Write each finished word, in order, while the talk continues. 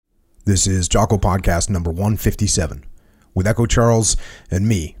This is Jocko Podcast number 157 with Echo Charles and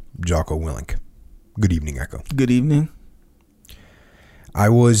me, Jocko Willink. Good evening, Echo. Good evening. I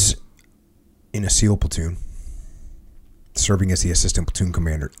was in a SEAL platoon, serving as the assistant platoon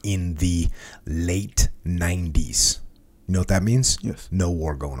commander in the late 90s. You know what that means? Yes. No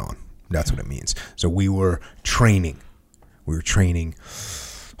war going on. That's what it means. So we were training. We were training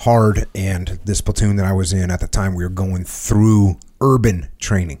hard, and this platoon that I was in at the time, we were going through urban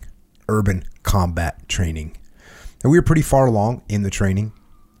training, urban combat training. And we were pretty far along in the training,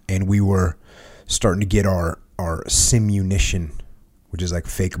 and we were starting to get our simunition, which is like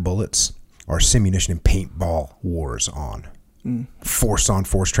fake bullets, our simunition and paintball wars on. Force on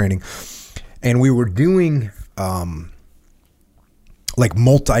force training. And we were doing like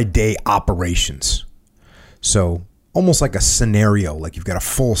multi-day operations. So almost like a scenario, like you've got a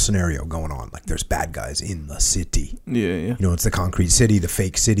full scenario going on. Like there's bad guys in the city. Yeah. You know, it's the concrete city, the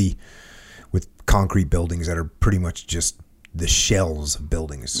fake city with concrete buildings that are pretty much just the shells of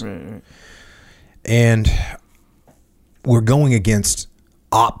buildings. Right. And we're going against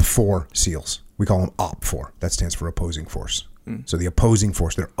OP4 SEALs. We call them OP4. That stands for opposing force. So the opposing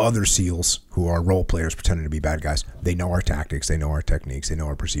force, there are other SEALs who are role players pretending to be bad guys. They know our tactics. They know our techniques. They know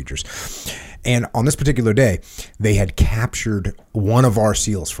our procedures. And on this particular day, they had captured one of our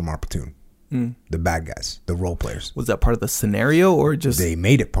SEALs from our platoon. The bad guys, the role players. Was that part of the scenario or just... They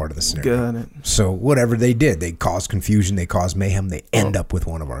made it part of the scenario. Got it. So whatever they did, they caused confusion, they caused mayhem, they end up with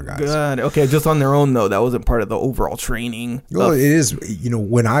one of our guys. Got it. Okay, just on their own, though. That wasn't part of the overall training. Well, it is, you know,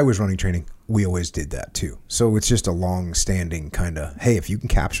 when I was running training, we always did that too. So it's just a long-standing kind of, hey, if you can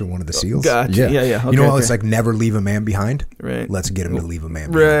capture one of the SEALs. Gotcha. Yeah. Okay, you know, it's like never leave a man behind. Right. Let's get him to leave a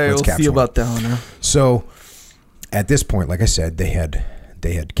man behind. Right, Let's we'll see about that one now. So at this point, like I said, they had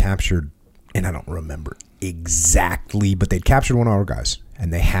captured, and I don't remember exactly, but they'd captured one of our guys,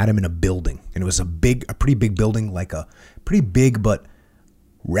 and they had him in a building, and it was a pretty big building, like a pretty big but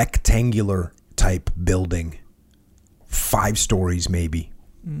rectangular type building, 5 stories maybe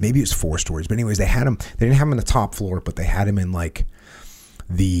it was 4 stories, but anyways, they didn't have him in the top floor, but they had him in like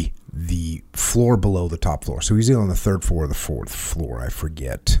the floor below the top floor. So he's either on the 3rd floor or the 4th floor, I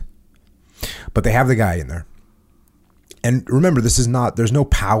forget, but they have the guy in there. And remember, there's no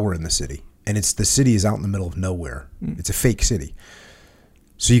power in the city. And the city is out in the middle of nowhere. It's a fake city.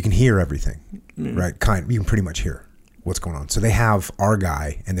 So you can hear everything, right? You can pretty much hear what's going on. So they have our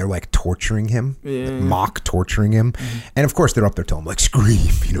guy, and they're like torturing him, mock torturing him. And of course, they're up there telling him, like, scream,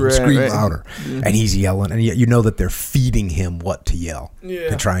 scream louder. And he's yelling. And yet you know that they're feeding him what to yell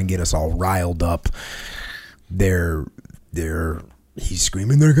to try and get us all riled up. He's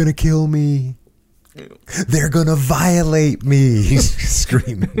screaming, they're going to kill me. They're going to violate me. He's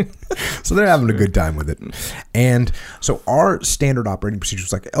screaming. So they're having a good time with it. And so our standard operating procedure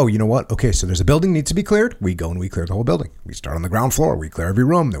was like, oh, you know what? Okay, so there's a building needs to be cleared. We go and we clear the whole building. We start on the ground floor. We clear every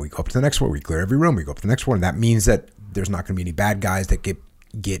room. Then we go up to the next floor. We clear every room. We go up to the next floor. And that means that there's not going to be any bad guys that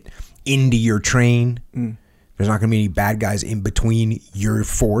get into your train. There's not going to be any bad guys in between your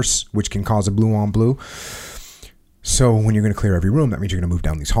force, which can cause a blue on blue. So when you're going to clear every room, that means you're going to move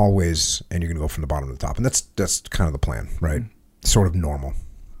down these hallways and you're going to go from the bottom to the top. And that's kind of the plan, right? Sort of normal.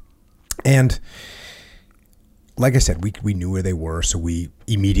 And like I said, we knew where they were, so we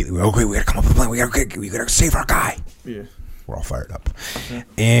immediately went, okay, we got to come up with a plan. We got to save our guy. Yeah. We're all fired up. Okay.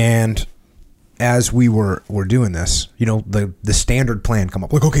 And as we were doing this, you know, the standard plan come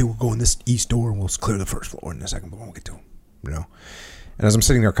up, like, okay, we'll go in this east door and we'll clear the first floor, and the second floor we'll get to them, you know. And as I'm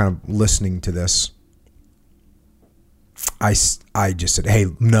sitting there kind of listening to this, I just said, hey,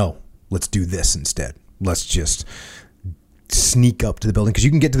 no, let's do this instead. Let's just sneak up to the building, because you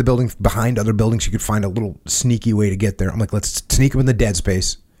can get to the building behind other buildings. You could find a little sneaky way to get there. I'm like, let's sneak up in the dead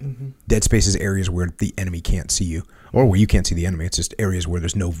space. Dead space is areas where the enemy can't see you, or where you can't see the enemy. It's just areas where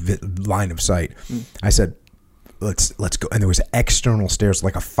there's no line of sight. I said, let's go. And there was external stairs,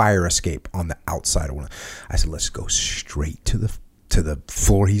 like a fire escape on the outside of one. I said, let's go straight to the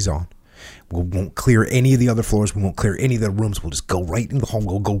floor he's on. We won't clear any of the other floors. We won't clear any of the rooms. We'll just go right in the hall.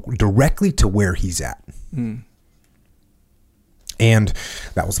 We'll go directly to where he's at. And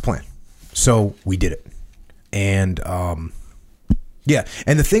that was the plan. So we did it. And yeah.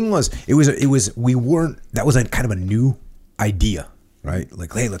 And the thing was, that was a kind of a new idea, right?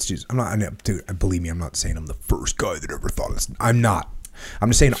 Like, hey, let's just, dude, believe me, I'm not saying I'm the first guy that ever thought of this. I'm not. I'm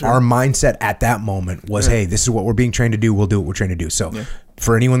just saying our mindset at that moment was, hey, this is what we're being trained to do. We'll do what we're trained to do. So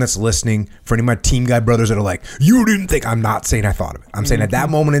for anyone that's listening, for any of my team guy brothers that are like, you didn't think, I'm not saying I thought of it. I'm saying at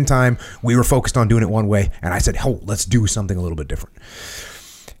that moment in time, we were focused on doing it one way. And I said, oh, let's do something a little bit different.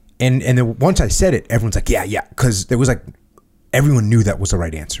 And then once I said it, everyone's like, yeah. Because there was like everyone knew that was the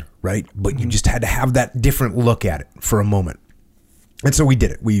right answer, right? But you just had to have that different look at it for a moment. And so we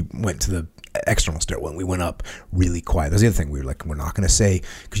did it. We went to the external stairwell and we went up really quiet. That's the other thing. We were like, we're not going to say,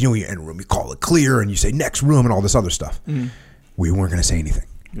 because you're in a room, you call it clear and you say next room and all this other stuff. We weren't going to say anything.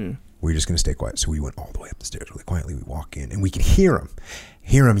 We were just going to stay quiet. So we went all the way up the stairs really quietly. We walk in and we can hear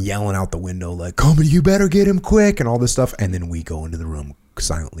him yelling out the window like, "Come, you better get him quick," and all this stuff. And then we go into the room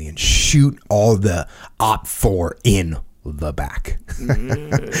silently and shoot all the Op 4 in the back.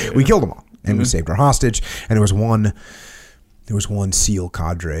 We killed them all and we saved our hostage. And there was one SEAL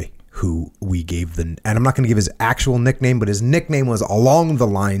cadre who we gave and I'm not going to give his actual nickname, but his nickname was along the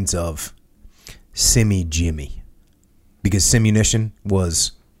lines of Simmy Jimmy, because simunition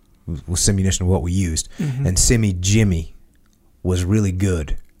was simunition what we used, and Simmy Jimmy was really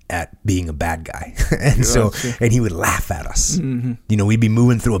good at being a bad guy. And and he would laugh at us. You know, we'd be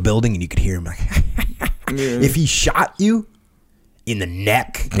moving through a building and you could hear him like, if he shot you in the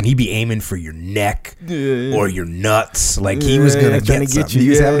neck, and he'd be aiming for your neck or your nuts, like he was going to get you. He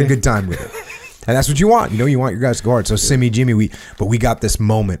was having a good time with it. And that's what you want. You know, you want your guys to go hard. So Simmy Jimmy, we got this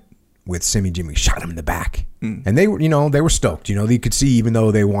moment with Simmy Jimmy, shot him in the back. And they were stoked. You know, you could see, even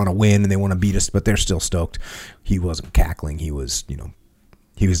though they want to win and they want to beat us, but they're still stoked. He wasn't cackling. He was,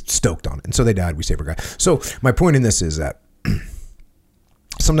 he was stoked on it. And so they died. We saved our guy. So my point in this is that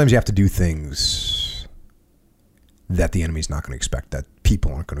sometimes you have to do things that the enemy's not going to expect, that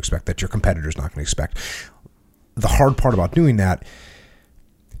people aren't going to expect, that your competitor's not going to expect. The hard part about doing that,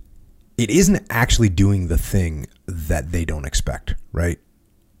 it isn't actually doing the thing that they don't expect, right?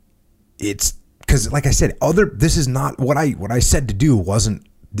 It's because, like I said, this is not what I said to do. Wasn't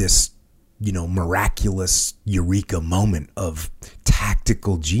this, miraculous eureka moment of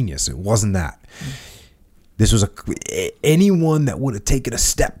tactical genius? It wasn't that. This was anyone that would have taken a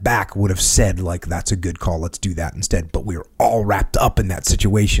step back would have said, like, that's a good call, let's do that instead. But we were all wrapped up in that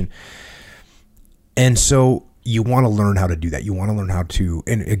situation. And so you want to learn how to do that. You want to learn how to,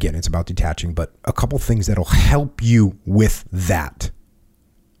 and again, it's about detaching, but a couple things that'll help you with that.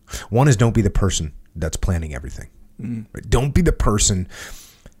 One is, don't be the person that's planning everything. Right? Don't be the person.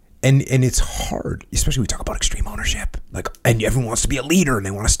 And it's hard, especially when we talk about extreme ownership. And everyone wants to be a leader and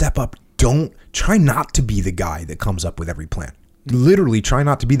they want to step up. Try not to be the guy that comes up with every plan. Literally try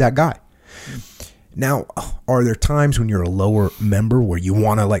not to be that guy. Now, are there times when you're a lower member where you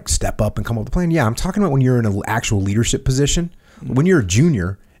want to step up and come up with a plan? Yeah, I'm talking about when you're in an actual leadership position. When you're a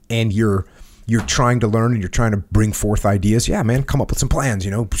junior and you're trying to learn and you're trying to bring forth ideas. Yeah, man, come up with some plans,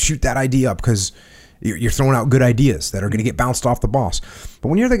 shoot that idea up, because you're throwing out good ideas that are going to get bounced off the boss. But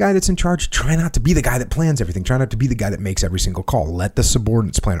when you're the guy that's in charge, try not to be the guy that plans everything. Try not to be the guy that makes every single call. Let the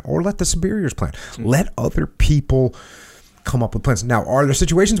subordinates plan, or let the superiors plan. Let other people come up with plans. Now, are there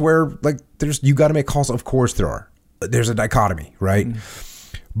situations where you got to make calls? Of course there are. There's a dichotomy, right?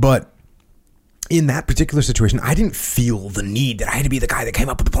 But in that particular situation, I didn't feel the need that I had to be the guy that came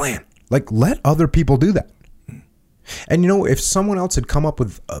up with the plan. Let other people do that. And if someone else had come up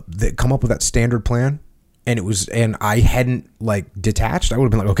with that standard plan, and I hadn't detached, I would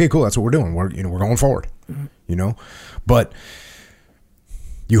have been like, okay, cool, that's what we're doing. We're going forward. But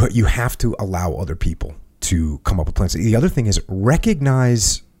you have to allow other people to come up with plans. The other thing is,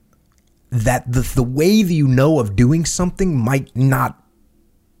 recognize that the way that of doing something might not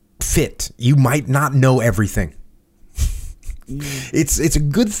fit. You might not know everything. It's a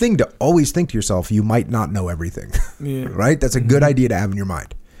good thing to always think to yourself, you might not know everything, right? That's a good idea to have in your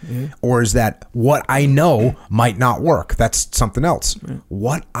mind. Or is that what I know might not work? That's something else.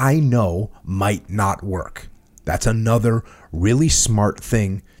 What I know might not work. That's another really smart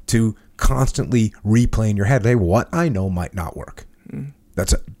thing to constantly replay in your head. Hey, what I know might not work.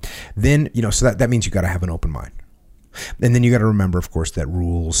 That's it. Then, so that means you got to have an open mind. And then you got to remember, of course, that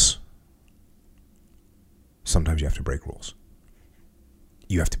rules, sometimes you have to break rules.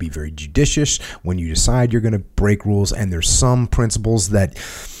 You have to be very judicious when you decide you're going to break rules, and there's some principles that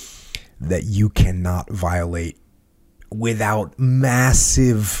you cannot violate without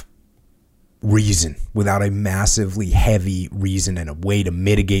massive reason, without a massively heavy reason and a way to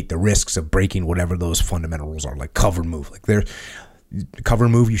mitigate the risks of breaking whatever those fundamental rules are, like cover and move. Cover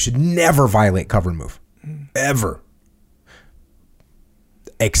and move, you should never violate cover and move, ever.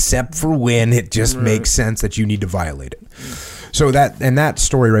 Except for when it just makes sense that you need to violate it. So that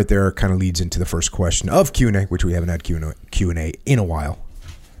story right there kind of leads into the first question of Q&A, which we haven't had Q&A in a while.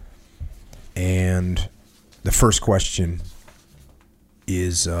 And the first question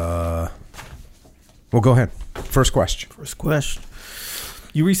is, well, go ahead. First question.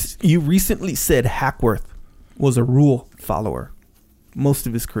 You recently said Hackworth was a rule follower most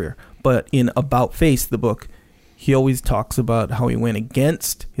of his career, but in About Face, the book, he always talks about how he went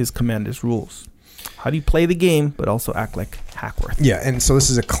against his commander's rules. How do you play the game, but also act like Hackworth? Yeah, and so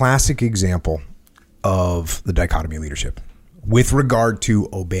this is a classic example of the dichotomy of leadership with regard to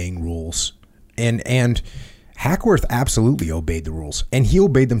obeying rules. And Hackworth absolutely obeyed the rules, and he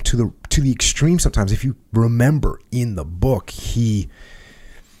obeyed them to the extreme sometimes. If you remember in the book, he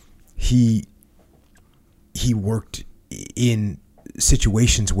worked in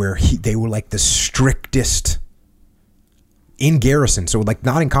situations where they were like the strictest in garrison. So like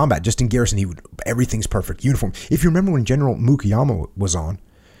not in combat, just in garrison, everything's perfect, uniform. If you remember when General Mukuyama was on,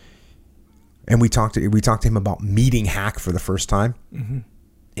 and we talked to him about meeting Hack for the first time,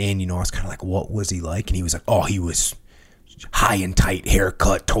 and I was kind of like, what was he like? And he was like, oh, he was high and tight,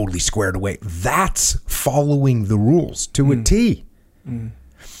 haircut, totally squared away. That's following the rules to a T. And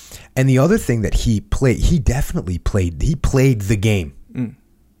the other thing that he played the game.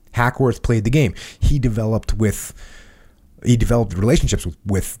 Hackworth played the game. He developed relationships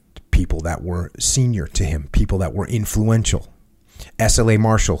with people that were senior to him, people that were influential. SLA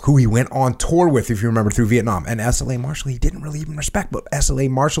Marshall, who he went on tour with, if you remember, through Vietnam. And SLA Marshall, he didn't really even respect, but SLA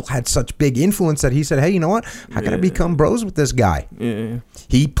Marshall had such big influence that he said, hey, you know what? I got to become bros with this guy. Yeah.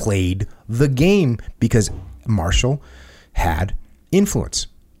 He played the game because Marshall had influence.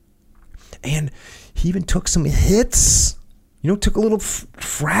 And he even took some hits, took a little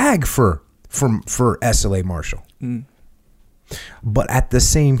frag for SLA Marshall. But at the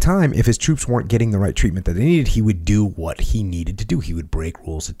same time, if his troops weren't getting the right treatment that they needed, he would do what he needed to do. He would break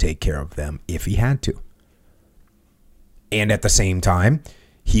rules to take care of them if he had to. And at the same time,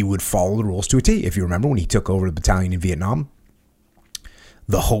 he would follow the rules to a T. If you remember when he took over the battalion in Vietnam,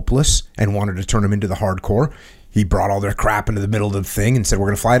 the hopeless, and wanted to turn them into the hardcore, he brought all their crap into the middle of the thing and said, we're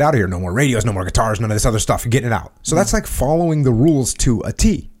going to fly it out of here. No more radios, no more guitars, none of this other stuff. You're getting it out. So that's like following the rules to a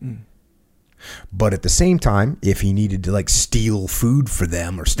T. But at the same time, if he needed to like steal food for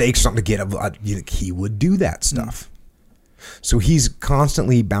them or steak or something to get, he would do that stuff. So he's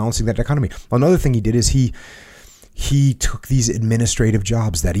constantly balancing that dichotomy. Another thing he did is he took these administrative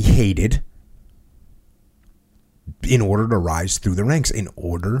jobs that he hated in order to rise through the ranks, in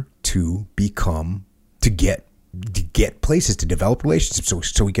order to get places, to develop relationships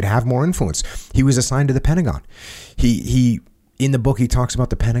so he could have more influence. He was assigned to the Pentagon. He in the book, he talks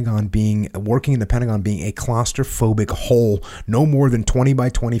about working in the Pentagon being a claustrophobic hole no more than 20 by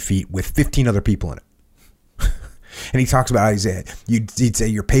 20 feet with 15 other people in it. And he talks about how he'd say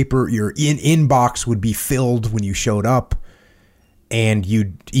your inbox would be filled when you showed up, and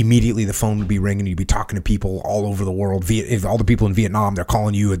the phone would be ringing. You'd be talking to people all over the world. All the people in Vietnam, they're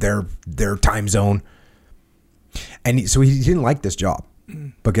calling you at their time zone. And so he didn't like this job.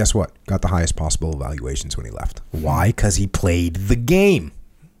 But guess what? Got the highest possible evaluations when he left. Why? Because he played the game.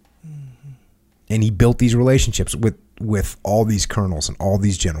 And he built these relationships with all these colonels and all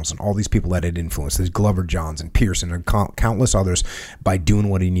these generals and all these people that had influence. There's Glover Johns and Pearson and countless others by doing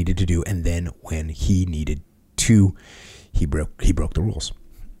what he needed to do. And then when he needed to, he broke the rules.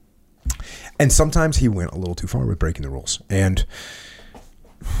 And sometimes he went a little too far with breaking the rules. And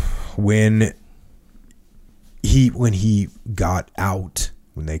when he got out,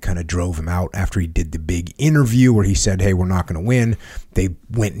 when they kind of drove him out after he did the big interview where he said, hey, we're not going to win, they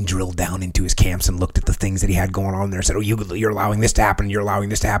went and drilled down into his camps and looked at the things that he had going on there and said, oh, you're allowing this to happen, you're allowing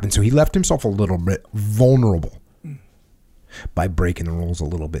this to happen. So he left himself a little bit vulnerable by breaking the rules a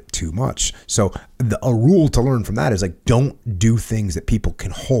little bit too much. So a rule to learn from that is like, don't do things that people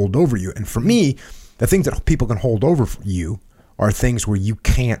can hold over you. And for me, the things that people can hold over you are things where you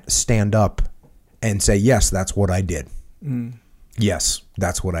can't stand up and say, yes, that's what I did. Yes,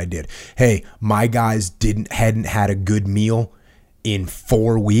 that's what I did. Hey, my guys hadn't had a good meal in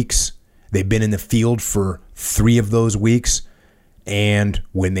 4 weeks. They've been in the field for 3 of those weeks. And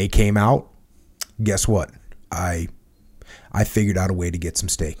when they came out, guess what? I figured out a way to get some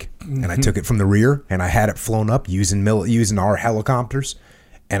steak. And I took it from the rear and I had it flown up using our helicopters.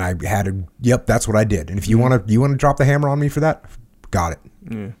 And I had yep, that's what I did. And if you want to drop the hammer on me for that, got it.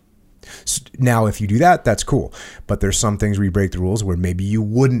 Yeah. Now, if you do that, that's cool. But there's some things where you break the rules where maybe you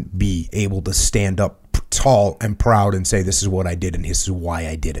wouldn't be able to stand up tall and proud and say, this is what I did and this is why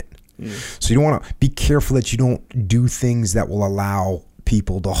I did it. Yeah. So you don't want to be careful that you don't do things that will allow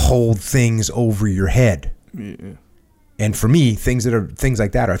people to hold things over your head. Yeah. And for me, things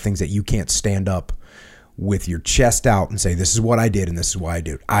like that are things that you can't stand up with your chest out and say, this is what I did and this is why I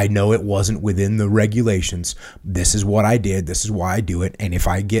did it. I know it wasn't within the regulations. This is what I did. This is why I do it. And if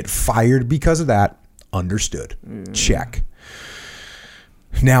I get fired because of that, understood. Check.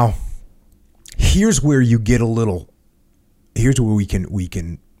 Now, here's where we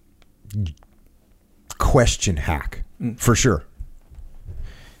can question Hack for sure.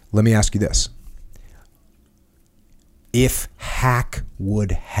 Let me ask you this. If Hack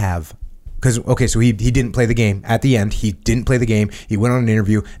would have, because, okay, so he didn't play the game. At the end, he didn't play the game. He went on an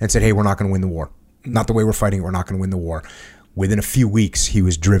interview and said, hey, we're not going to win the war. Not the way we're fighting. We're not going to win the war. Within a few weeks, he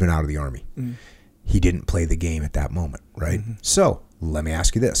was driven out of the army. He didn't play the game at that moment, right? So let me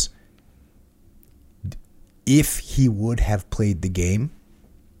ask you this. If he would have played the game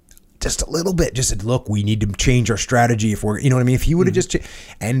just a little bit, just said, look, we need to change our strategy if we're, you know what I mean? If he would have just,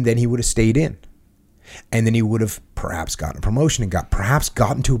 and then he would have stayed in. And then he would have perhaps gotten a promotion and perhaps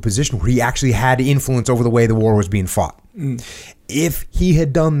gotten to a position where he actually had influence over the way the war was being fought. If he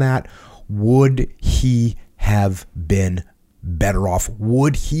had done that, would he have been better off?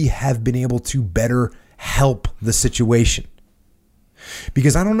 Would he have been able to better help the situation?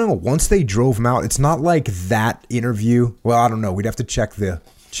 Because I don't know. Once they drove him out, it's not like that interview. Well, I don't know. We'd have to check the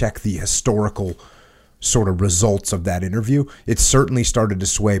historical sort of results of that interview. It certainly started to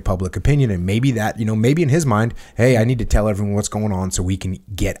sway public opinion, and maybe that, maybe in his mind, hey, I need to tell everyone what's going on so we can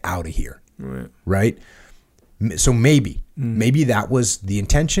get out of here. Right? So maybe that was the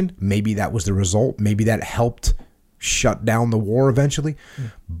intention. Maybe that was the result. Maybe that helped shut down the war eventually.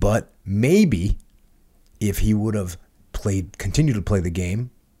 But maybe if he would have continued to play the game,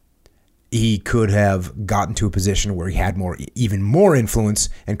 he could have gotten to a position where he had even more influence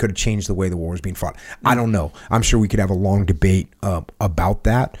and could have changed the way the war was being fought. I don't know. I'm sure we could have a long debate about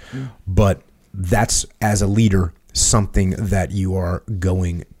that, but that's, as a leader, something that you are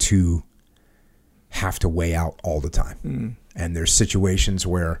going to have to weigh out all the time. And there's situations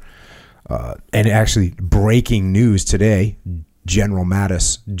where, and actually breaking news today, General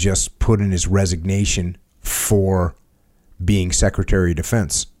Mattis just put in his resignation for being Secretary of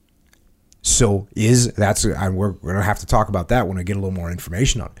Defense. So we're going to have to talk about that when I get a little more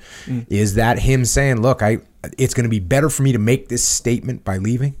information on it. Is that him saying, look, it's going to be better for me to make this statement by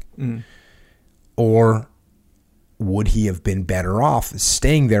leaving? Or would he have been better off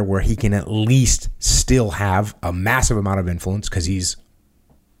staying there where he can at least still have a massive amount of influence because he's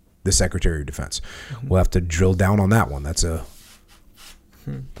the Secretary of Defense? We'll have to drill down on that one. That's a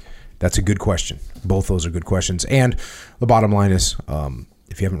good question. Both those are good questions. And the bottom line is,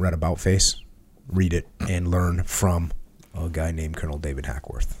 if you haven't read About Face, read it and learn from a guy named Colonel David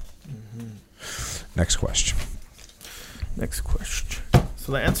Hackworth. Next question.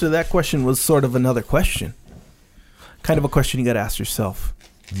 So the answer to that question was sort of another question. Kind of a question you got to ask yourself.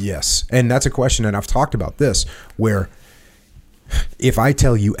 Yes. And that's a question, and I've talked about this, where if I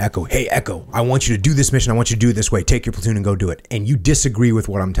tell you, Echo, hey, Echo, I want you to do this mission. I want you to do it this way. Take your platoon and go do it. And you disagree with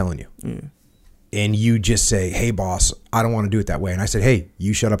what I'm telling you. And you just say, hey, boss, I don't want to do it that way. And I said, hey,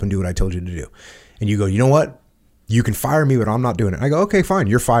 you shut up and do what I told you to do. And you go, you know what? You can fire me, but I'm not doing it. And I go, okay, fine.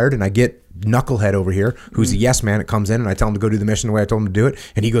 You're fired. And I get Knucklehead over here, who's a yes man. It comes in, and I tell him to go do the mission the way I told him to do it.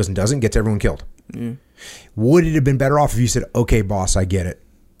 And he goes and doesn't, gets everyone killed. Would it have been better off if you said, okay, boss, I get it.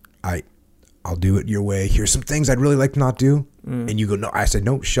 I'll do it your way. Here's some things I'd really like to not do. And you go, no. I said,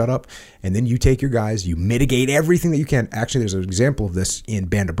 no, shut up. And then you take your guys, you mitigate everything that you can. Actually, there's an example of this in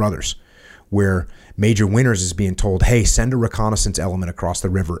Band of Brothers, where Major Winters is being told, hey, send a reconnaissance element across the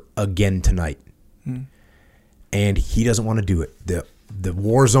river again tonight. And he doesn't want to do it. The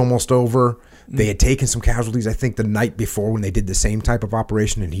war's almost over. They had taken some casualties, I think, the night before when they did the same type of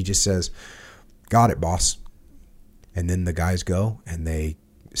operation. And he just says, got it, boss. And then the guys go and they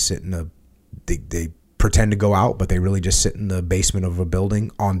sit in they pretend to go out, but they really just sit in the basement of a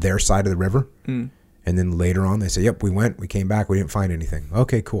building on their side of the river. And then later on they say, yep, we came back, we didn't find anything.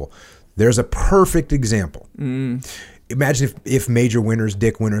 Okay, cool. There's a perfect example. Imagine if Major Winters,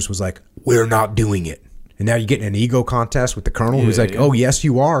 Dick Winters, was like, we're not doing it. And now you get in an ego contest with the colonel who's like, oh, yes,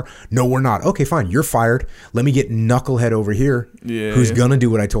 you are. No, we're not. Okay, fine. You're fired. Let me get Knucklehead over here who's going to do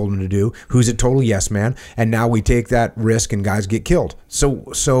what I told him to do, who's a total yes man. And now we take that risk and guys get killed.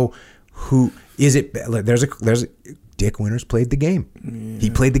 So who is it? There's a Dick Winters played the game. He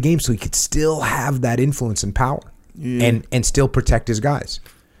played the game so he could still have that influence and power and still protect his guys.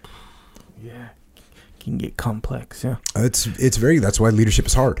 Can get complex. It's very, that's why leadership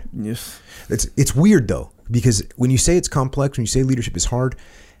is hard. Yes. It's weird though, because when you say it's complex, when you say leadership is hard,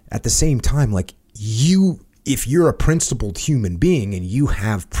 at the same time, like if you're a principled human being and you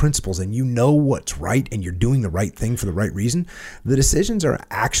have principles and you know what's right and you're doing the right thing for the right reason, the decisions are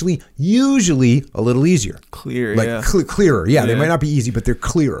actually usually a little easier. Clear, clearer. Yeah, they might not be easy, but they're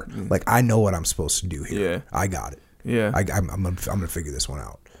clearer. Like, I know what I'm supposed to do here. Yeah. I got it. Yeah. I'm gonna figure this one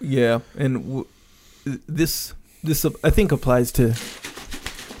out. Yeah, and this I think applies to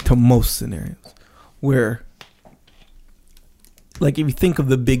most scenarios where, like, if you think of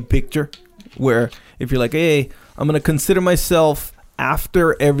the big picture where if you're like, hey, I'm going to consider myself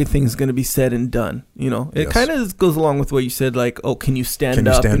after everything's going to be said and done, it kind of goes along with what you said, like, oh, can you stand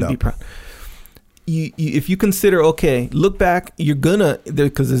up and be proud? If you consider, okay, look back,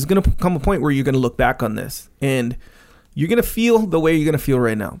 because there's going to come a point where you're going to look back on this and you're going to feel the way you're going to feel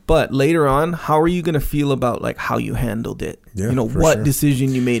right now. But later on, how are you going to feel about like how you handled it? Yeah, what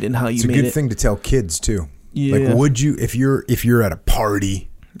decision you made and how you made it. It's a good thing to tell kids too. Yeah. Like, would you, if you're at a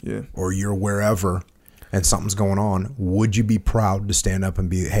party or you're wherever and something's going on, would you be proud to stand up and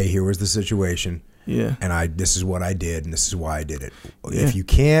be, hey, here was the situation. Yeah. And this is what I did and this is why I did it. Yeah. If you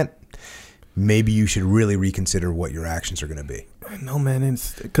can't, maybe you should really reconsider what your actions are going to be. No, man,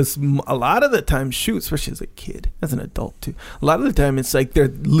 because a lot of the time, especially as a kid, as an adult too, a lot of the time it's like they're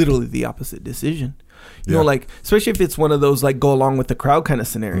literally the opposite decision. You know, like, especially if it's one of those like go along with the crowd kind of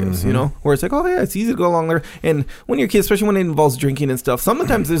scenarios, where it's like, oh yeah, it's easy to go along there. And when you're a kid, especially when it involves drinking and stuff,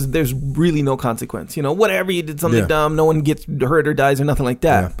 sometimes there's really no consequence. Whatever, you did something dumb, no one gets hurt or dies or nothing like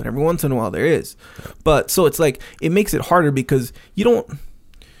that. Yeah. But every once in a while there is. Yeah. But so it's like, it makes it harder because you don't,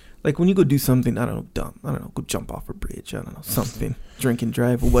 like when you go do something, I don't know, dumb, go jump off a bridge, I don't know, something, drink and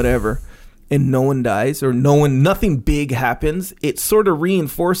drive or whatever, and no one dies or nothing big happens, it sort of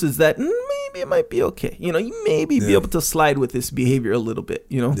reinforces that maybe it might be okay. You maybe be able to slide with this behavior a little bit,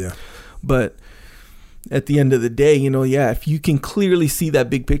 Yeah. But at the end of the day, if you can clearly see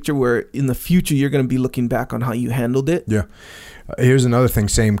that big picture where in the future you're going to be looking back on how you handled it. Yeah. Here's another thing,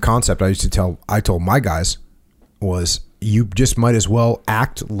 same concept I told my guys was, you just might as well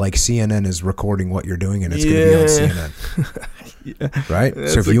act like CNN is recording what you're doing and it's going to be on CNN. Right?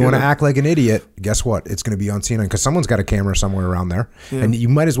 That's so if you want to act like an idiot, guess what? It's going to be on CNN because someone's got a camera somewhere around there. Yeah. And you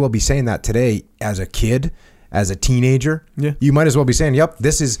might as well be saying that today as a kid, as a teenager. Yeah. You might as well be saying, yep,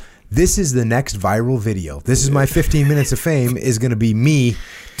 this is the next viral video. This is my 15 minutes of fame is going to be me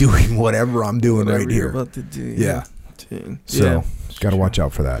doing whatever I'm doing right here. About to do. Yeah. So got to watch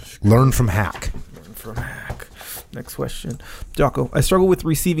out for that. Learn from Hack. Next question. Jocko, I struggle with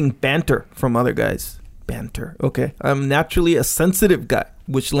receiving banter from other guys. Banter. Okay. I'm naturally a sensitive guy,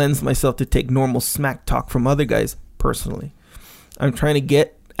 which lends myself to take normal smack talk from other guys personally. I'm trying to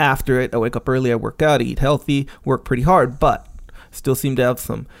get after it. I wake up early, I work out, I eat healthy, work pretty hard, but still seem to have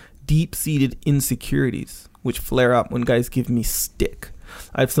some deep-seated insecurities, which flare up when guys give me stick.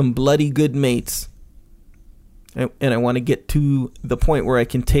 I have some bloody good mates, and I want to get to the point where I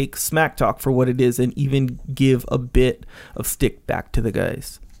can take smack talk for what it is and even give a bit of stick back to the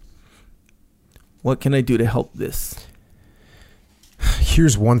guys. What can I do to help this?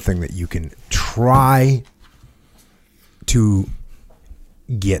 Here's one thing that you can try to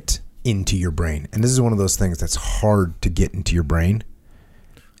get into your brain. And this is one of those things that's hard to get into your brain.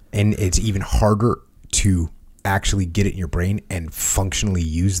 And it's even harder to actually get it in your brain and functionally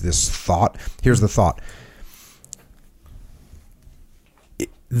use this thought. Here's the thought.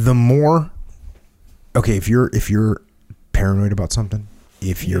 The more, okay, if you're paranoid about something,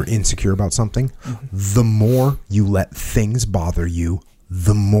 if you're insecure about something, the more you let things bother you,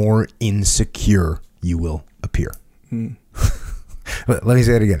 the more insecure you will appear. Let me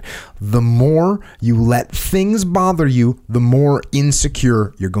say it again. The more you let things bother you, the more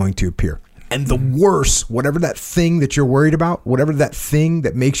insecure you're going to appear. And the worse, whatever that thing that you're worried about, whatever that thing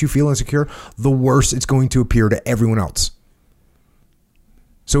that makes you feel insecure, the worse it's going to appear to everyone else.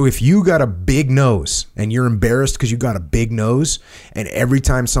 So if you got a big nose and you're embarrassed because you got a big nose, and every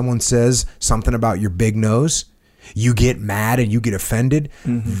time someone says something about your big nose, you get mad and you get offended,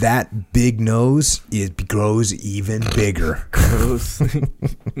 that big nose grows even bigger.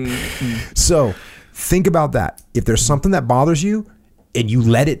 So think about that. If there's something that bothers you and you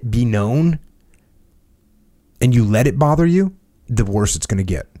let it be known and you let it bother you, the worse it's going to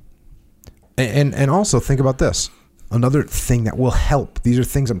get. And also think about this. Another thing that will help. These are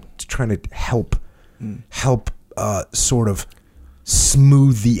things I'm trying to help sort of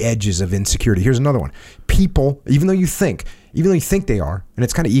smooth the edges of insecurity. Here's another one. People, even though you think they are, and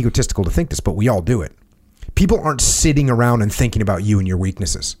it's kind of egotistical to think this, but we all do it. People aren't sitting around and thinking about you and your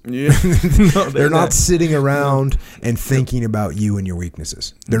weaknesses. Yeah. No, they're not sitting around and thinking about you and your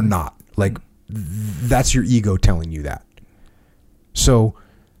weaknesses. They're not. Like, that's your ego telling you that. So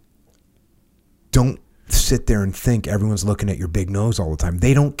don't sit there and think everyone's looking at your big nose all the time.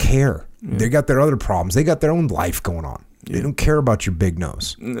 They don't care. They got their other problems. They got their own life going on. They don't care about your big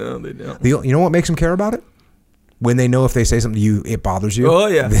nose. No, they don't. You know what makes them care about it? When they know if they say something to you, it bothers you. Oh,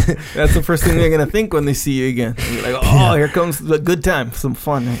 yeah. That's the first thing they're going to think when they see you again. You're like, oh, here comes the good time. Some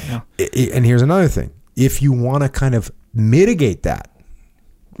fun right now. And here's another thing. If you want to kind of mitigate that,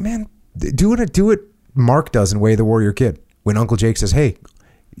 man, do what Mark does in Way of the Warrior Kid. When Uncle Jake says, hey,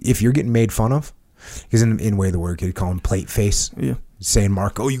 if you're getting made fun of, because in Way of the Warrior Kid, call him plate face. Yeah. Saying,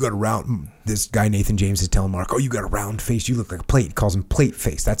 Mark, oh, you got a round. This guy Nathan James is telling Mark, oh, you got a round face. You look like a plate. He calls him plate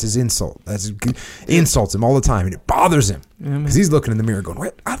face. That's his insult. Insults him all the time, and it bothers him because he's looking in the mirror, going,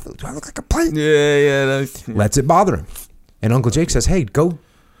 "Wait, do I look like a plate?" Yeah. Lets it bother him, and Uncle Jake says, "Hey, go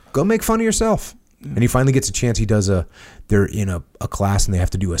make fun of yourself." And he finally gets a chance. He does they're in a class, and they have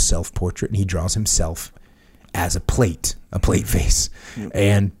to do a self portrait, and he draws himself as a plate face,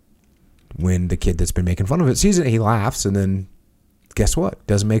 and when the kid that's been making fun of it sees it, he laughs, and then guess what?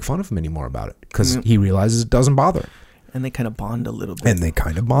 Doesn't make fun of him anymore about it because he realizes it doesn't bother him. And they kind of bond a little bit.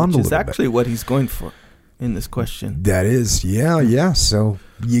 Which is actually what he's going for in this question. That is, yeah. So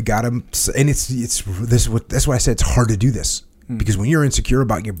you got to, and that's why I said it's hard to do this because when you're insecure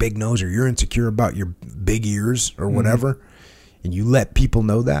about your big nose or you're insecure about your big ears or whatever, and you let people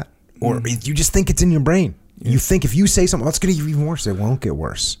know that, or you just think it's in your brain. You think if you say something, it's going to get even worse. It won't get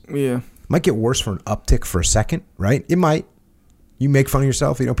worse. Yeah. It might get worse for an uptick for a second, right? It might. You make fun of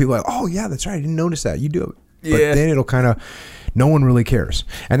yourself, people are like, oh yeah, that's right, I didn't notice that. You do it. But then it'll kind of, no one really cares.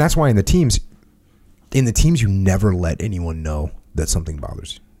 And that's why in the teams, you never let anyone know that something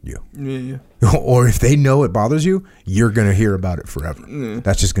bothers you. Yeah. Or if they know it bothers you, you're going to hear about it forever.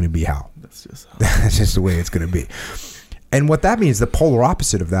 That's just going to be how. That's just the way it's going to be. And what that means, the polar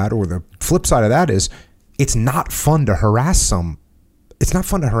opposite of that, or the flip side of that is, it's not fun to harass someone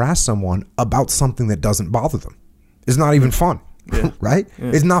about something that doesn't bother them. It's not even fun. Yeah. Right? Yeah.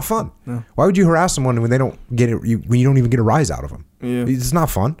 It's not fun. No. Why would you harass someone when they don't get it? When you don't even get a rise out of them? Yeah. It's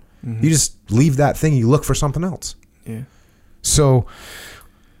not fun. You just leave that thing. You look for something else. Yeah. So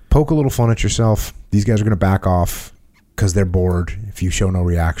poke a little fun at yourself. These guys are going to back off because they're bored if you show no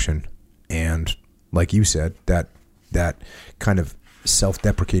reaction. And like you said, that kind of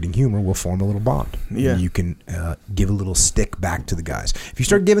self-deprecating humor will form a little bond. Yeah. You can give a little stick back to the guys. If you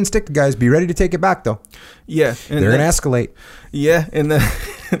start giving stick to guys, be ready to take it back, though. Yeah. They're going to escalate. Yeah, and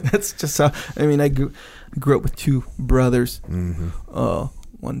that's just how, I grew up with two brothers,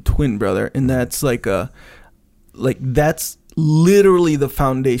 one twin brother, and that's that's literally the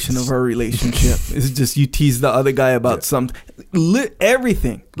foundation of our relationship. It's just you tease the other guy about something,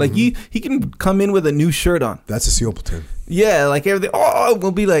 everything. Like he can come in with a new shirt on. That's a SEAL platoon. Yeah, like everything. Oh,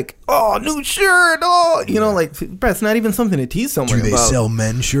 we'll be like, oh, new shirt. Oh, but it's not even something to tease someone about. Do they sell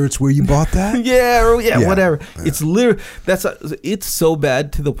men's shirts where you bought that? yeah, whatever. Yeah. It's literally it's so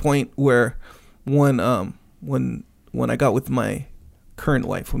bad to the point where when I got with my current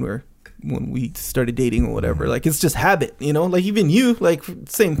wife, when we started dating or whatever, like it's just habit, like even you, like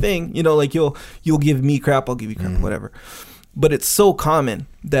same thing, like you'll give me crap, I'll give you crap, whatever. But it's so common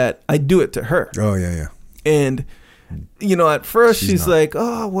that I do it to her. Oh yeah. And at first she's like,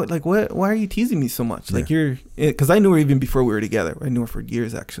 oh, what, why are you teasing me so much? Like because I knew her even before we were together. I knew her for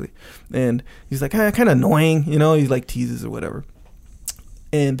years actually. And he's like, kind of annoying, he's like teases or whatever.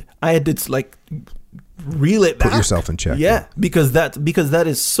 And I had to like reel it back. Put yourself in check. Yeah, because that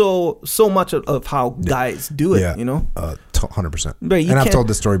is so much of how guys do it. 100%. And I've told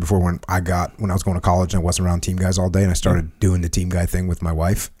this story before when I was going to college and I wasn't around team guys all day, and I started doing the team guy thing with my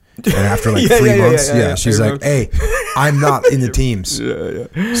wife. And after like 3 months, she's like, "Hey, I'm not in the teams,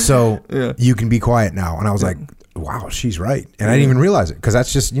 so you can be quiet now." And I was like, "Wow, she's right." And I didn't even realize it because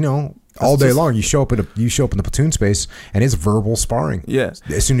that's just all day long. You show up in the platoon space, and it's verbal sparring. Yeah.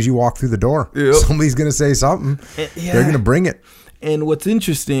 As soon as you walk through the door, somebody's gonna say something. They're gonna bring it. And what's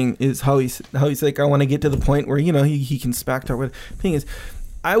interesting is how he's like, I want to get to the point where he can smack talk. The thing is,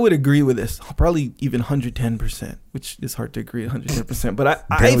 I would agree with this, probably even 110%, which is hard to agree 110%. But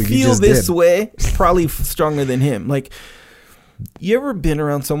I feel this way probably stronger than him. Like, you ever been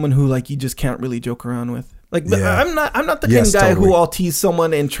around someone who like you just can't really joke around with? Like, I'm not the kind of guy who I'll tease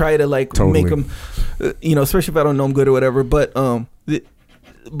someone and try to like make them, especially if I don't know them good or whatever.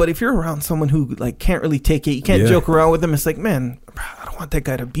 But if you're around someone who like can't really take it, you can't joke around with them. It's like, man, I don't want that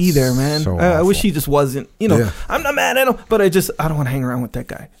guy to be there, man. So I wish he just wasn't. I'm not mad at him, but I don't want to hang around with that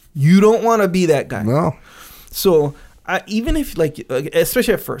guy. You don't want to be that guy. No. So even if like,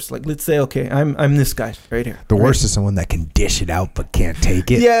 especially at first, like let's say, okay, I'm this guy right here. The worst is someone that can dish it out but can't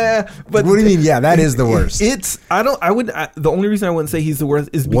take it. Yeah, but what do you mean? Yeah, that is the worst. The only reason I wouldn't say he's the worst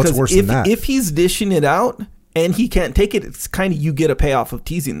is because if he's dishing it out and he can't take it, it's kind of, you get a payoff of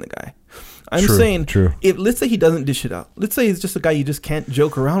teasing the guy. I'm saying, if let's say he doesn't dish it out, let's say he's just a guy you just can't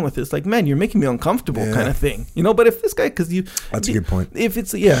joke around with. It's like, man, you're making me uncomfortable, kind of thing, But if this guy, that's a good point. If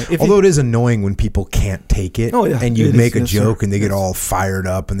it's although it is annoying when people can't take it, and you make a joke and they get all fired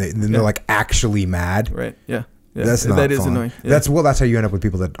up and then they're like actually mad, right? Yeah. Yeah, That's not that is fun. annoying. Yeah. That's how you end up with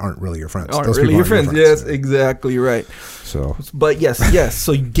people that aren't really your friends. Aren't Those really people your aren't friends. Yes, exactly right. So, but yes.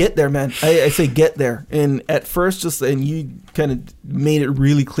 So you get there, man. I say get there. And at first, and you kind of made it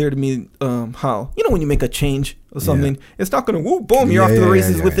really clear to me how, when you make a change or something, it's not going to, boom, you're off to the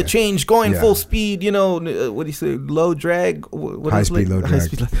races with the change, going full speed, what do you say, low drag? High speed, low drag.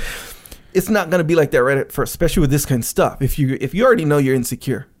 It's not going to be like that right at first, especially with this kind of stuff. If you already know you're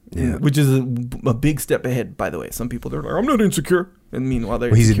insecure. Yeah. Which is a big step ahead, by the way. Some people, they're like, I'm not insecure. And meanwhile,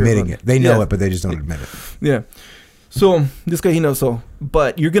 they're he's admitting it. They know it, but they just don't admit it. Yeah. So this guy, he knows.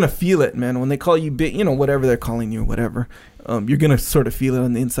 But you're going to feel it, man. When they call you big, whatever they're calling you, whatever, you're going to sort of feel it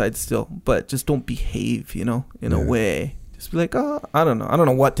on the inside still. But just don't behave, in a way. Just be like, I don't know. I don't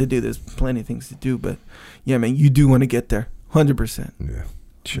know what to do. There's plenty of things to do. But yeah, man, you do want to get there. 100%. Yeah.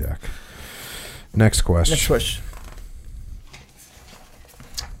 Check. Next question.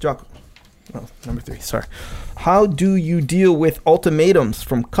 Jocko. Number 3. Sorry. How do you deal with ultimatums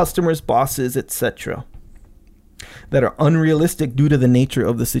from customers, bosses, etc., that are unrealistic due to the nature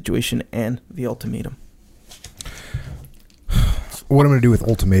of the situation and the ultimatum? What I'm going to do with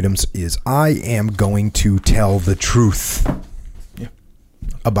ultimatums is I am going to tell the truth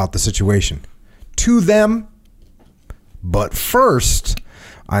about the situation to them. But first,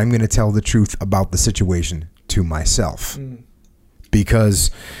 I'm going to tell the truth about the situation to myself.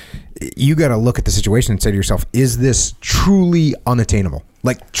 Because you got to look at the situation and say to yourself, is this truly unattainable?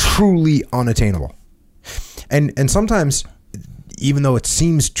 Like truly unattainable. And sometimes, even though it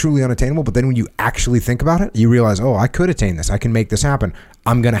seems truly unattainable, but then when you actually think about it, you realize, I could attain this. I can make this happen.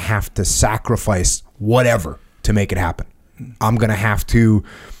 I'm going to have to sacrifice whatever to make it happen. I'm going to have to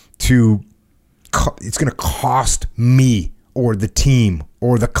it's going to cost me or the team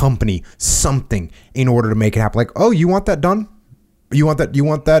or the company something in order to make it happen. Like, you want that done? You want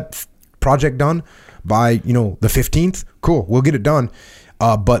that project done by, the 15th? Cool. We'll get it done.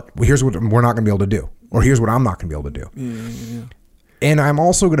 But here's what we're not going to be able to do. Or here's what I'm not going to be able to do. Yeah. And I'm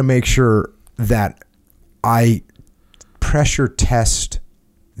also going to make sure that I pressure test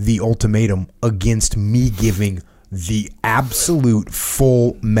the ultimatum against me giving the absolute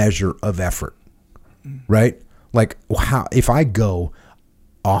full measure of effort. Right? Like, if I go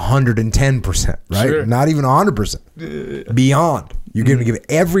 110%, right? Sure. Not even 100%. Beyond. You're going to give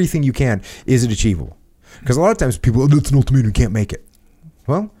everything you can. Is it achievable? Because a lot of times people, it's an ultimatum, you can't make it.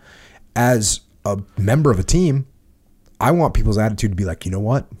 Well, as a member of a team, I want people's attitude to be like, you know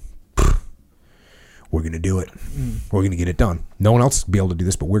what? We're going to do it. We're going to get it done. No one else will be able to do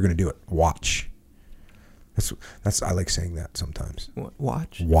this, but we're going to do it. Watch. That's I like saying that sometimes. What?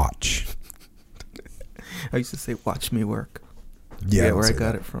 Watch? Watch. I used to say, watch me work. Yeah, where I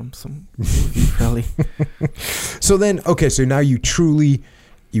got it from, some movie probably. So now you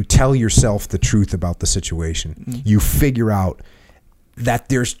tell yourself the truth about the situation. You figure out that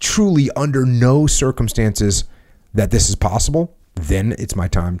there's truly under no circumstances that this is possible. Then it's my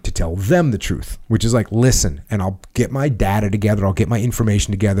time to tell them the truth, which is like, listen, and I'll get my data together. I'll get my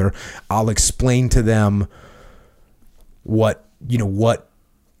information together. I'll explain to them why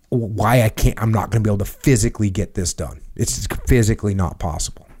I'm not going to be able to physically get this done. It's physically not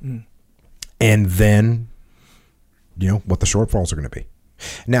possible. And then, what the shortfalls are going to be.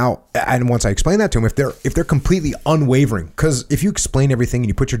 Now, and once I explain that to them, if they're completely unwavering, because if you explain everything and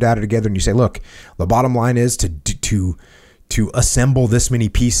you put your data together and you say, look, the bottom line is to assemble this many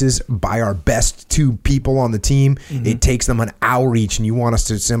pieces by our best 2 people on the team, it takes them an hour each, and you want us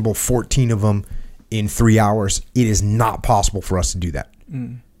to assemble 14 of them in 3 hours. It is not possible for us to do that.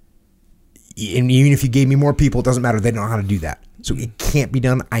 And even if you gave me more people, it doesn't matter. They don't know how to do that. So it can't be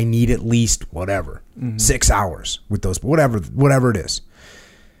done. I need at least 6 hours with those, whatever it is.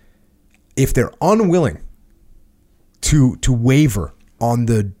 If they're unwilling to waver on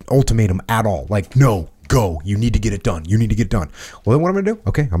the ultimatum at all, like, no, go, you need to get it done. You need to get it done. Well, then what I'm going to do?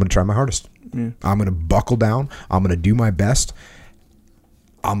 Okay, I'm going to try my hardest. I'm going to buckle down. I'm going to do my best.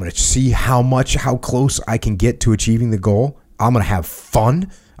 I'm going to see how close I can get to achieving the goal. I'm going to have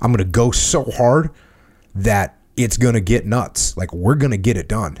fun. I'm going to go so hard that it's going to get nuts. Like, we're going to get it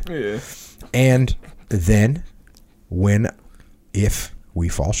done. Yeah. And then if we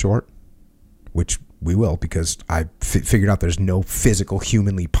fall short, which we will, because I figured out there's no physical,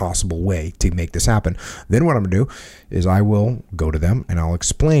 humanly possible way to make this happen, then what I'm going to do is I will go to them and I'll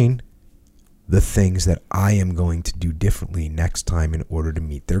explain the things that I am going to do differently next time in order to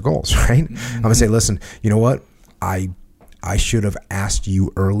meet their goals, right? I'm going to say, listen, you know what? I should have asked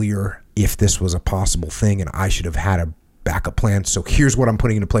you earlier if this was a possible thing, and I should have had backup plan. So here's what I'm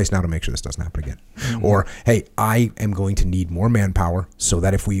putting into place now to make sure this doesn't happen again. Or, hey, I am going to need more manpower so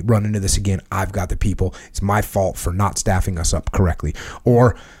that if we run into this again, I've got the people. It's my fault for not staffing us up correctly.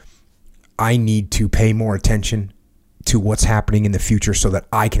 Or I need to pay more attention to what's happening in the future so that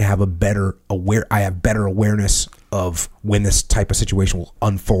I can have better awareness of when this type of situation will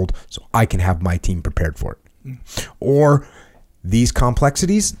unfold so I can have my team prepared for it. Or these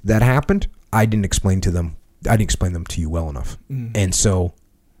complexities that happened, I didn't explain them to you well enough. And so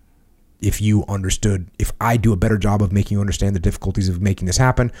if I do a better job of making you understand the difficulties of making this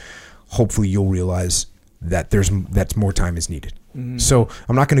happen, hopefully you'll realize that more time is needed. So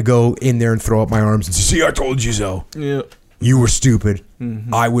I'm not going to go in there and throw up my arms and say, see, I told you so. Yeah. You were stupid.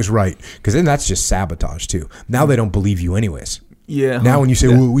 I was right. Because then that's just sabotage too. Now they don't believe you anyways. Yeah. Now when you say,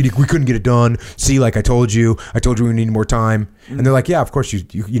 well, we couldn't get it done. See, like I told you we need more time. And they're like, yeah, of course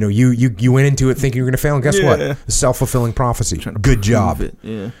you went into it thinking you were going to fail. And guess what? A self-fulfilling prophecy. Good job.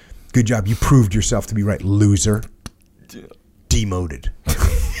 Yeah. Good job. You proved yourself to be right, loser. Demoted.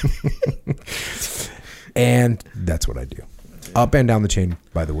 And that's what I do. Up and down the chain,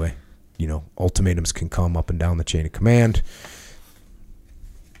 by the way. Ultimatums can come up and down the chain of command.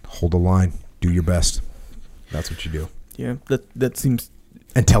 Hold the line. Do your best. That's what you do. Yeah, that seems...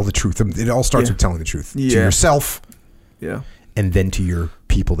 And tell the truth. It all starts with telling the truth. To yourself. Yeah. And then to your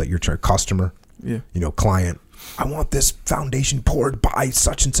people that you're customer. Yeah. Client. I want this foundation poured by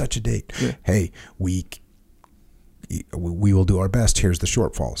such and such a date. Yeah. Hey, we will do our best. Here's the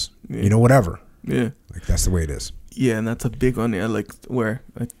shortfalls. Yeah. Whatever. Yeah. Like that's the way it is. Yeah, and that's a big one. I like where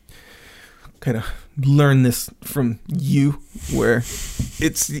I kind of learn this from you, where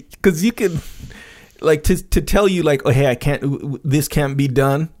it's because you can like to tell you like, oh hey, this can't be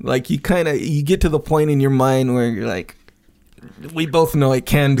done. Like you get to the point in your mind where you're like, we both know it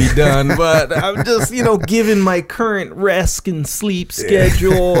can be done, but I'm just, given my current rest and sleep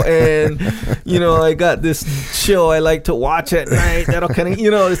schedule and, I got this show I like to watch at night. That'll kind of,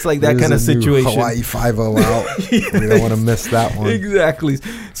 it's like that kind of situation. Hawaii 5-0 out. We don't want to miss that one. Exactly.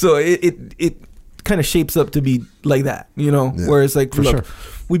 So it kind of shapes up to be like that, where it's like, look,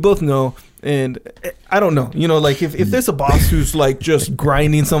 we both know. And I don't know, like if there's a boss who's like just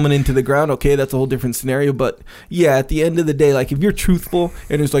grinding someone into the ground, okay, that's a whole different scenario. But yeah, at the end of the day, like if you're truthful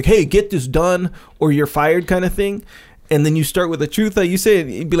and it's like, hey, get this done or you're fired kind of thing. And then you start with the truth that you say,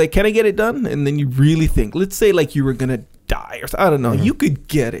 you'd be like, can I get it done? And then you really think, let's say like you were going to die or something. I don't know. You could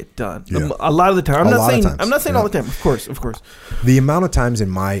get it done. Yeah. A lot of the time. I'm not saying all the time. Of course. The amount of times in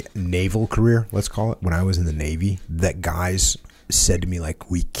my naval career, let's call it, when I was in the Navy, that guys said to me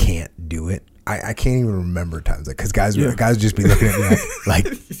like, we can't do it. I can't even remember times because guys would just be looking at me like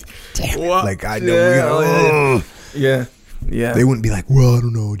damn it. Like I know yeah. They wouldn't be like, well, I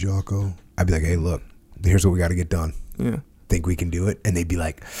don't know, Jocko. I'd be like, hey, look, here's what we got to get done. Yeah. Think we can do it? And they'd be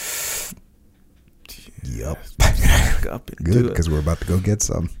like, yep. Good, because we're about to go get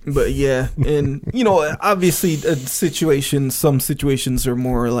some. But yeah, and obviously some situations are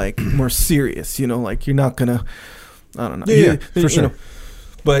more serious, like you're not gonna, I don't know. Yeah, for sure.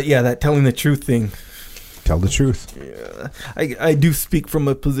 But yeah, that telling the truth thing. Tell the truth. Yeah, I do speak from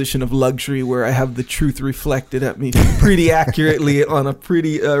a position of luxury where I have the truth reflected at me pretty accurately on a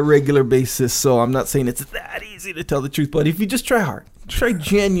pretty regular basis. So I'm not saying it's that easy to tell the truth, but if you just try hard, try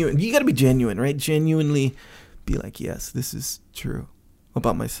genuine. You got to be genuine, right? Genuinely be like, yes, this is true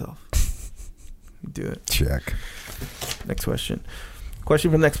about myself. Do it. Check. Next question. Question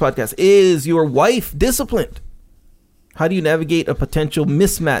from the next podcast. Is your wife disciplined? How do you navigate a potential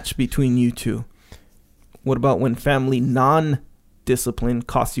mismatch between you two? What about when family non-discipline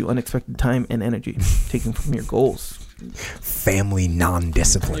costs you unexpected time and energy taken from your goals? Family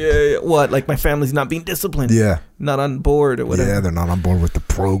non-discipline. Yeah. What? Like my family's not being disciplined? Yeah. Not on board or whatever? Yeah, they're not on board with the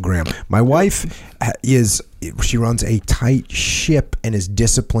program. My wife she runs a tight ship and is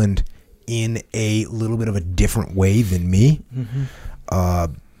disciplined in a little bit of a different way than me.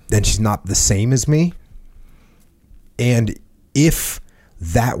 Mm-hmm. Then she's not the same as me. And if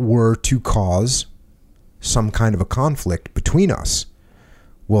that were to cause some kind of a conflict between us,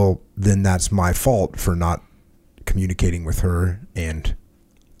 well, then that's my fault for not communicating with her and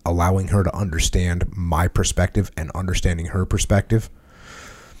allowing her to understand my perspective and understanding her perspective.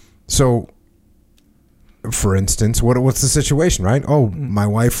 So, for instance, what's the situation, right? Oh, my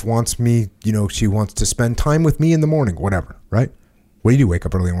wife wants me, she wants to spend time with me in the morning, whatever, right? What do? Wake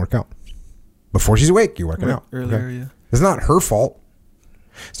up early and work out. Before she's awake, you're working out. Earlier, okay? Yeah. It's not her fault.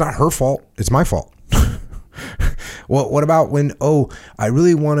 It's not her fault. It's my fault. Well, what about when, I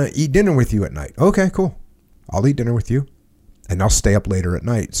really want to eat dinner with you at night? Okay, cool. I'll eat dinner with you, and I'll stay up later at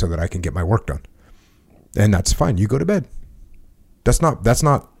night so that I can get my work done. And that's fine. You go to bed. That's not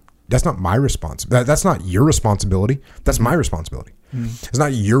my responsibility. That's not your responsibility. That's my responsibility. It's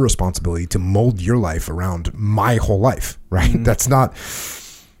not your responsibility to mold your life around my whole life, right? That's not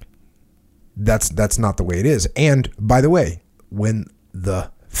the way it is. And by the way, when the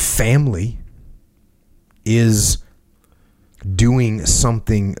family is doing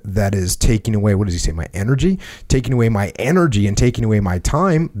something that is taking away, what does he say, my energy? Taking away my energy and taking away my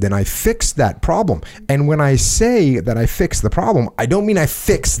time, then I fix that problem. And when I say that I fix the problem, I don't mean I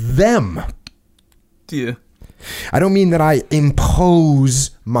fix them. Yeah. I don't mean that I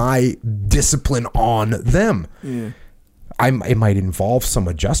impose my discipline on them. Yeah. It might involve some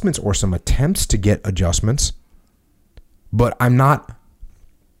adjustments or some attempts to get adjustments, but I'm not.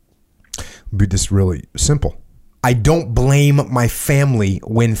 Be this really simple. I don't blame my family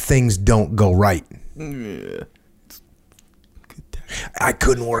when things don't go right. Yeah. I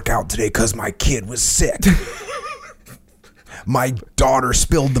couldn't work out today because my kid was sick. My daughter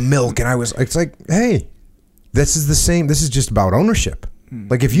spilled the milk, and it's like, hey, this is the same. This is just about ownership.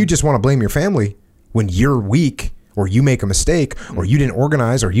 Like, if you just want to blame your family when you're weak, or you make a mistake, or you didn't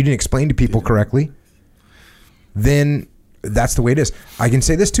organize, or you didn't explain to people correctly, then that's the way it is. I can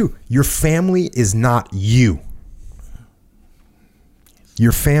say this too. Your family is not you.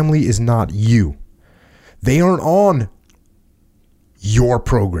 Your family is not you. They aren't on your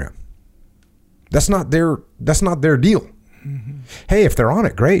program. That's not their deal. Hey, if they're on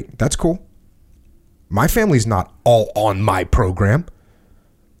it, great. That's cool. My family's not all on my program.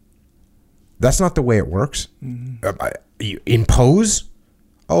 That's not the way it works. You impose?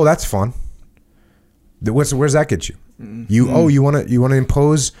 Oh, that's fun. Where's that get you? You want to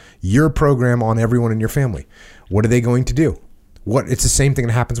impose your program on everyone in your family. What are they going to do? It's the same thing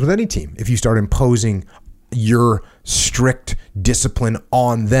that happens with any team. If you start imposing your strict discipline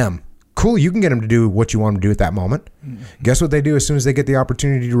on them, cool, you can get them to do what you want them to do at that moment. Guess what they do as soon as they get the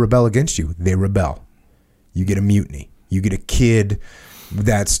opportunity to rebel against you? They rebel. You get a mutiny. You get a kid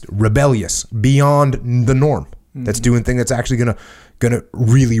that's rebellious beyond the norm. That's doing things that's actually gonna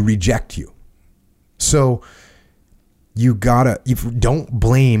really reject you. So you don't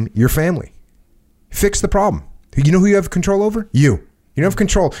blame your family. Fix the problem. You know who you have control over? You. You don't have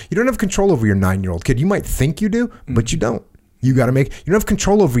control. You don't have control over your 9-year-old kid. You might think you do, but you don't. You don't have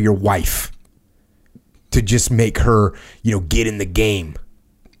control over your wife to just make her, get in the game.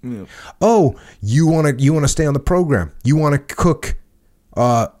 Yeah. Oh, you want to stay on the program. You want to cook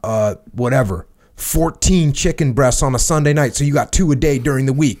whatever, 14 chicken breasts on a Sunday night, so you got 2 a day during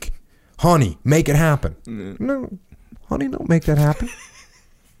the week. Honey, make it happen. No, honey, don't make that happen.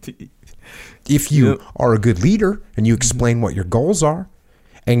 If you are a good leader and you explain what your goals are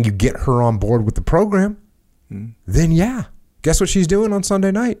and you get her on board with the program, then yeah, guess what she's doing on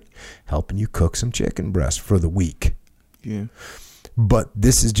Sunday night? Helping you cook some chicken breasts for the week. Yeah. But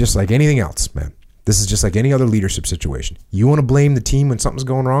this is just like anything else, man. This is just like any other leadership situation. You want to blame the team when something's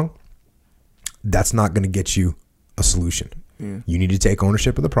going wrong? That's not going to get you a solution. Yeah. You need to take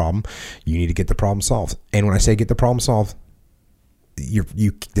ownership of the problem. You need to get the problem solved. And when I say get the problem solved,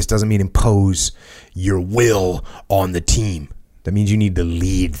 this doesn't mean impose your will on the team. That means you need to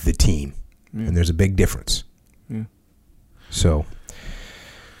lead the team. Yeah. And there's a big difference. Yeah. So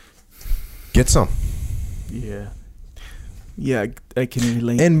get some. Yeah. Yeah, I can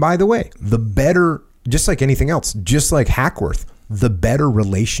relate. And by the way, the better, just like anything else, just like Hackworth, the better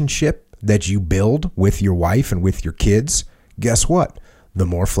relationship that you build with your wife and with your kids, guess what? The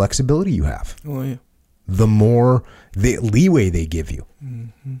more flexibility you have. Oh, yeah. The more the leeway they give you.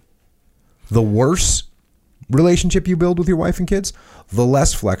 Mm-hmm. The worse relationship you build with your wife and kids, the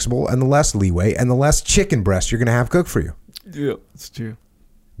less flexible and the less leeway and the less chicken breast you're going to have cooked for you. Yeah, that's true.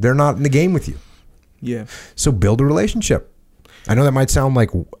 They're not in the game with you. Yeah. So build a relationship. I know that might sound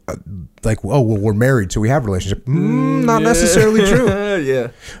like, oh, well, we're married, so we have a relationship. Not necessarily true.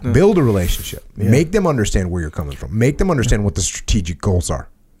 Yeah. No. Build a relationship. Yeah. Make them understand where you're coming from. Make them understand what the strategic goals are.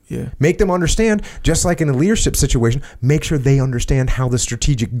 Yeah. Make them understand, just like in a leadership situation, make sure they understand how the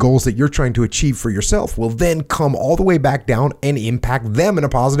strategic goals that you're trying to achieve for yourself will then come all the way back down and impact them in a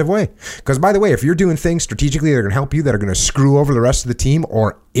positive way. Because, by the way, if you're doing things strategically that are going to help you, that are going to screw over the rest of the team,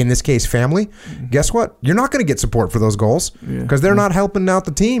 or in this case, family, guess what? You're not going to get support for those goals because they're not helping out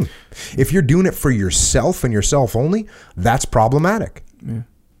the team. If you're doing it for yourself and yourself only, that's problematic. Yeah.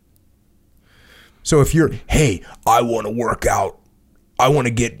 So if you're, hey, I want to work out. I want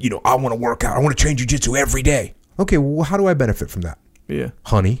to get, I want to work out. I want to train jiu-jitsu every day. Okay, well, how do I benefit from that? Yeah.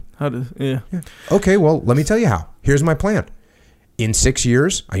 Honey. Yeah. Okay, well, let me tell you how. Here's my plan. in 6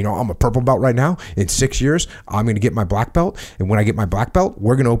 years, I'm a purple belt right now. In 6 years, I'm going to get my black belt. And when I get my black belt,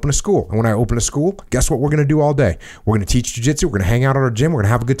 we're going to open a school. And when I open a school, guess what we're going to do all day? We're going to teach jiu-jitsu. We're going to hang out at our gym. We're going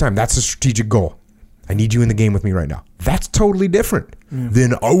to have a good time. That's a strategic goal. I need you in the game with me right now. That's totally different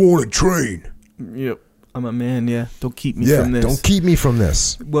than I want to train. Yep. I'm a man, yeah. Don't keep me from this. Don't keep me from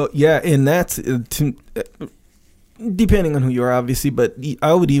this. Well, yeah, and that's depending on who you are, obviously, but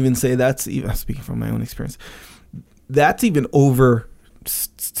I would even say that's, speaking from my own experience, that's even over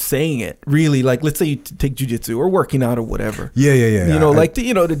saying it, really. Like, let's say you take jiu-jitsu or working out or whatever. Yeah.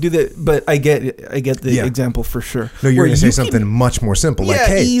 To do that. But I get the example for sure. No, you're going to say something much more simple. Yeah, like,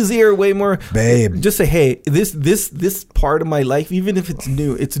 hey, easier, way more. Babe. Just say, hey, this part of my life, even if it's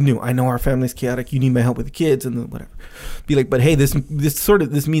new. I know our family's chaotic. You need my help with the kids and whatever. Be like, but hey, this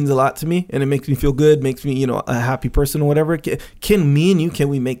means a lot to me, and it makes me feel good, makes me, a happy person or whatever. Can me and you, can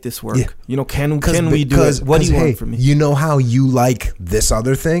we make this work? Yeah. Can we do it? What do you want from me? You know how you like this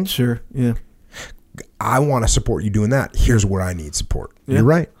other thing? Sure, yeah. I want to support you doing that. Here's where I need support. Yeah. You're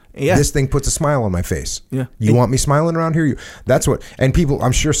right. Yeah. This thing puts a smile on my face. Yeah. You want me smiling around here? That's what. And people,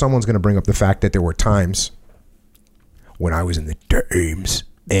 I'm sure someone's going to bring up the fact that there were times when I was in the games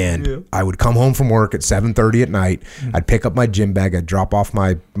and I would come home from work at 7:30 at night. Mm-hmm. I'd pick up my gym bag. I'd drop off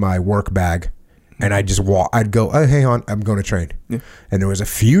my work bag, and I'd just walk. I'd go, oh, hang on, I'm going to train. Yeah. And there was a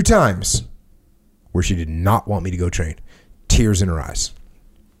few times where she did not want me to go train. Tears in her eyes.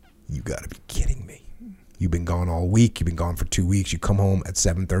 You got to be kidding me. You've been gone all week. You've been gone for 2 weeks. You come home at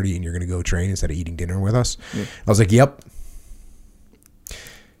 7:30 and you're going to go train instead of eating dinner with us. Yeah. I was like, yep.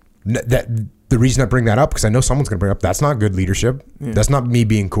 The reason I bring that up, because I know someone's going to bring up, that's not good leadership. Yeah. That's not me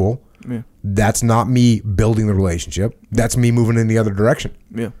being cool. Yeah. That's not me building the relationship. That's me moving in the other direction.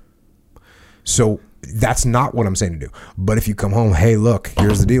 Yeah. So that's not what I'm saying to do. But if you come home, hey, look,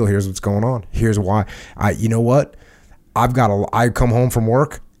 here's the deal. Here's what's going on. Here's why. You know what? I come home from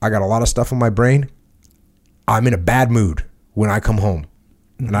work. I got a lot of stuff in my brain. I'm in a bad mood when I come home.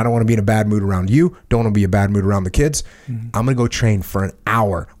 And I don't want to be in a bad mood around you. Don't want to be in a bad mood around the kids. Mm-hmm. I'm going to go train for an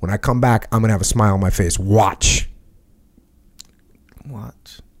hour. When I come back, I'm going to have a smile on my face. Watch.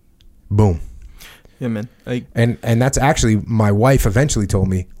 Boom. Yeah, man. And that's actually, my wife eventually told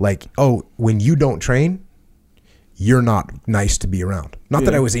me, like, oh, when you don't train, you're not nice to be around. Not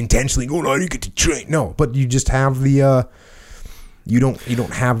that I was intentionally going, oh, you get to train. No, but you just have the... You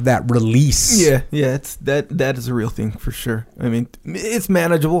don't have that release. Yeah, it's that is a real thing for sure. I mean, it's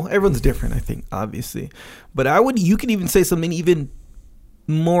manageable. Everyone's different, I think, obviously. But you could even say something even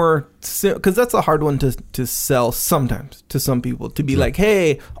more, because that's a hard one to sell sometimes to some people, to be like,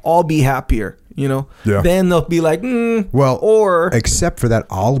 hey, I'll be happier, Yeah. Then they'll be like, well, or except for that,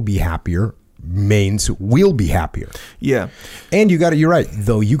 I'll be happier means we'll be happier. Yeah. And you're right,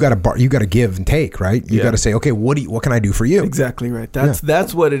 though. You got to give and take, right? You got to say, okay, what can I do for you? Exactly right.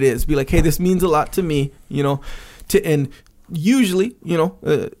 That's what it is. Be like, hey, this means a lot to me, and usually,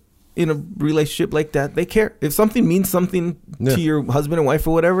 in a relationship like that, they care. If something means something to your husband and wife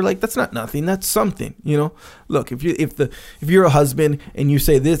or whatever, like, that's not nothing. That's something, Look, if you're a husband and you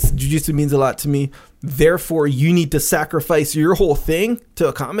say, this jiu-jitsu means a lot to me, therefore you need to sacrifice your whole thing to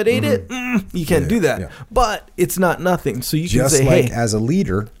accommodate it, you can't do that. Yeah. But it's not nothing. So you can say, hey, as a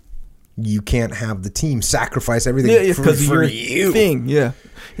leader, you can't have the team sacrifice everything for you. Thing. Yeah.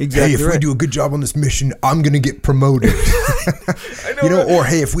 Exactly. Hey, if we do a good job on this mission, I'm going to get promoted. I know, or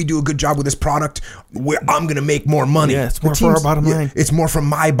hey, if we do a good job with this product, I'm going to make more money. Yeah, it's more for our bottom line. It's more from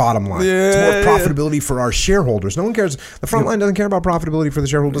my bottom line. It's more profitability for our shareholders. No one cares. The front line doesn't care about profitability for the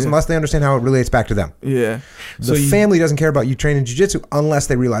shareholders unless they understand how it relates back to them. Yeah. The family doesn't care about you training jiu-jitsu unless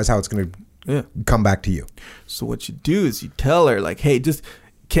they realize how it's going to come back to you. So what you do is you tell her, like, hey, just...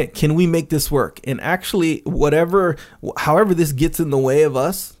 Can we make this work? And actually, however this gets in the way of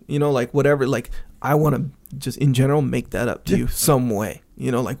us, like whatever, like I want to just in general make that up to you some way.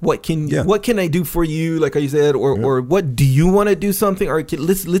 Like what can I do for you? Like you said, or what do you want to do something? Or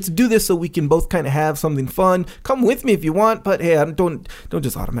let's do this so we can both kind of have something fun. Come with me if you want, but hey, don't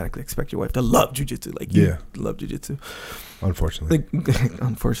just automatically expect your wife to love jiu-jitsu like you love jiu-jitsu. Unfortunately,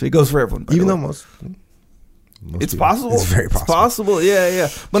 it goes for everyone. Even though most it's possible. It's very possible. It's possible. Yeah.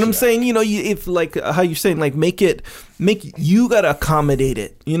 But I'm saying, if like how you're saying, like you gotta accommodate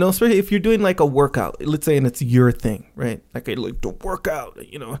it. Especially if you're doing like a workout, let's say, and it's your thing, right? Like I like to work out,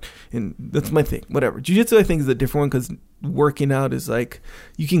 and that's my thing. Whatever. Jiu-jitsu, I think, is a different one because working out is like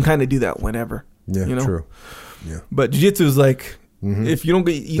you can kind of do that whenever. Yeah. True. Yeah. But jiu-jitsu is like if you don't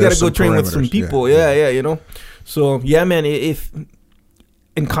get, you gotta go train with some people. Yeah. So yeah, man. If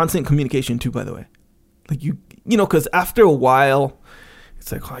in constant communication too, by the way, like because after a while,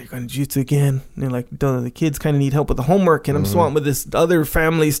 it's like, oh, you're going to jiu-jitsu again. And they're like, the kids kind of need help with the homework, and I'm swamped with this other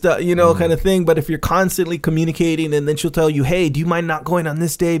family stuff, kind of thing. But if you're constantly communicating, and then she'll tell you, hey, do you mind not going on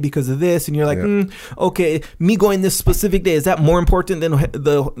this day because of this? And you're like, okay, me going this specific day, is that more important than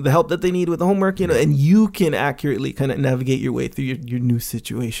the help that they need with the homework? And you can accurately kind of navigate your way through your new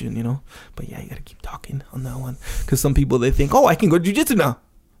situation, But yeah, you got to keep talking on that one. Because some people, they think, oh, I can go to jiu-jitsu now.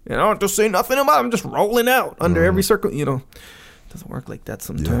 I don't have to say nothing about it. I'm just rolling out under every circle, Doesn't work like that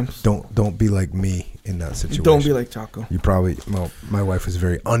sometimes. Yeah. Don't be like me in that situation. Don't be like Chaco. You probably, my wife was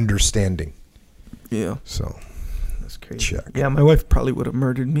very understanding. Yeah. So that's crazy. Check. Yeah, my wife probably would have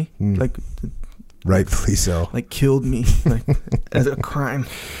murdered me. Rightfully so. Like killed me as a crime.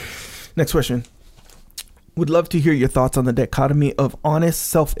 Next question. Would love to hear your thoughts on the dichotomy of honest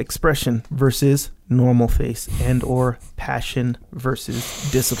self-expression versus normal face and or passion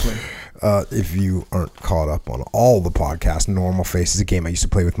versus discipline. If you aren't caught up on all the podcasts, Normal Face is a game I used to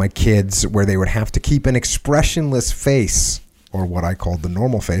play with my kids where they would have to keep an expressionless face, or what I called the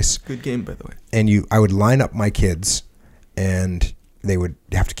normal face. Good game, by the way. And I would line up my kids, and they would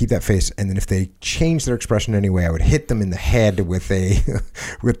have to keep that face. And then if they changed their expression anyway, I would hit them in the head with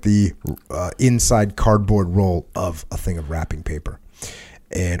the inside cardboard roll of a thing of wrapping paper.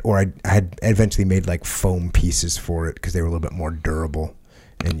 Or I had eventually made like foam pieces for it because they were a little bit more durable.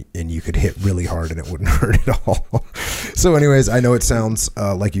 And you could hit really hard and it wouldn't hurt at all. So anyways, I know it sounds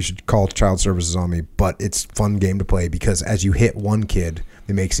like you should call child services on me, but it's a fun game to play because as you hit one kid,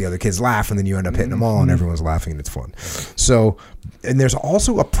 it makes the other kids laugh, and then you end up hitting them all and everyone's laughing and it's fun. So, and there's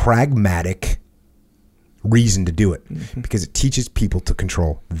also a pragmatic reason to do it because it teaches people to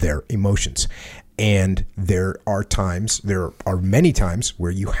control their emotions. And there are many times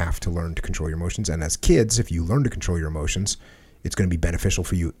where you have to learn to control your emotions. And as kids, if you learn to control your emotions, it's going to be beneficial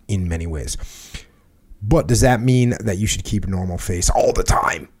for you in many ways. But does that mean that you should keep a normal face all the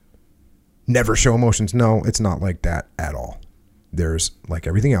time? Never show emotions? No, it's not like that at all. There's, like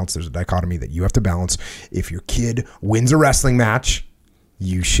everything else, there's a dichotomy that you have to balance. If your kid wins a wrestling match,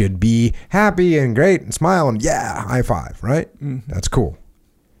 you should be happy and great and smile and yeah, high five, right? Mm-hmm. That's cool.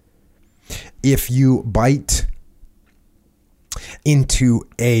 If you bite into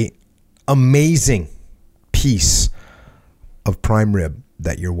a amazing piece of prime rib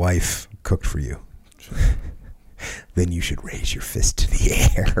that your wife cooked for you, then you should raise your fist to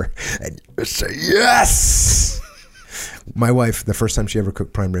the air and say yes. My wife, the first time she ever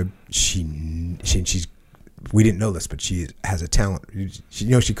cooked prime rib, she's we didn't know this, but she has a talent.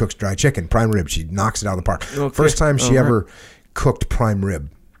 She cooks dry chicken, prime rib. She knocks it out of the park. Okay. First time she ever cooked prime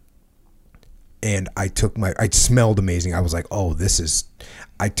rib, and I smelled amazing. I was like, oh,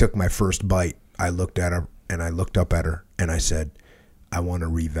 I took my first bite. I looked at her and I looked up at her and I said, I want to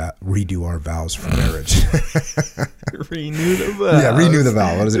redo our vows for marriage. Renew the vows. Yeah, renew the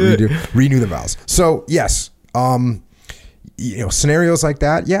vow. What does it redo? Renew the vows. So yes, scenarios like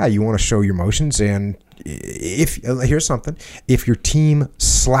that, yeah, you want to show your emotions. And here's something: if your team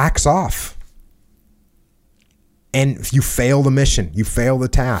slacks off and if you fail the mission, you fail the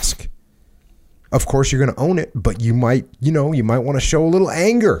task, of course you're going to own it, but you might want to show a little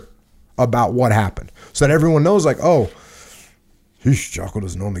anger about what happened so that everyone knows, like, oh, Chaco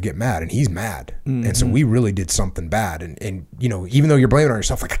doesn't normally get mad, and he's mad. Mm-hmm. And so we really did something bad. And even though you're blaming it on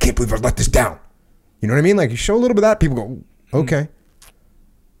yourself, like, I can't believe I let this down. You know what I mean? Like, you show a little bit of that, people go, okay.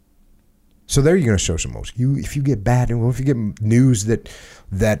 So there you're going to show some emotion. If you get bad, if you get news that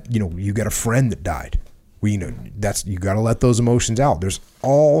you got a friend that died, you got to let those emotions out. There's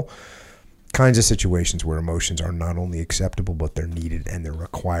all kinds of situations where emotions are not only acceptable, but they're needed and they're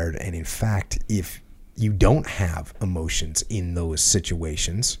required. And in fact, if you don't have emotions in those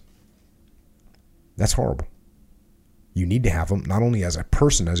situations, that's horrible. You need to have them, not only as a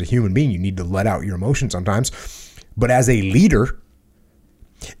person, as a human being. You need to let out your emotions sometimes, but as a leader,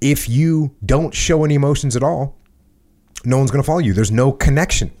 if you don't show any emotions at all, no one's going to follow you. There's no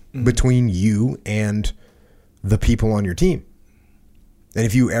connection between you and the people on your team. And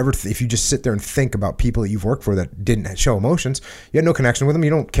if you just sit there and think about people that you've worked for that didn't show emotions, you had no connection with them, you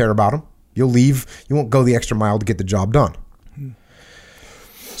don't care about them, you'll leave, you won't go the extra mile to get the job done.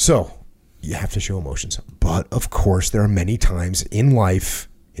 So you have to show emotions. But of course, there are many times in life,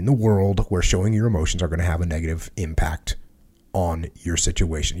 in the world, where showing your emotions are going to have a negative impact on your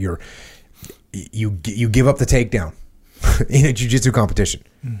situation. You give up the takedown in a jiu-jitsu competition,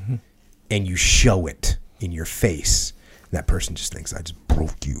 and you show it in your face. That person just thinks, I just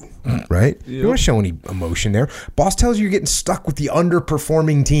broke you, right? Yep. You don't want to show any emotion there. Boss tells you you're getting stuck with the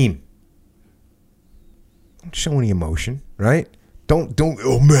underperforming team. Don't show any emotion, right? Don't,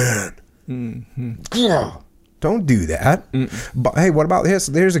 oh man. Don't do that. But hey, what about this?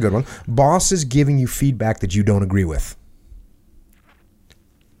 Here's a good one. Boss is giving you feedback that you don't agree with.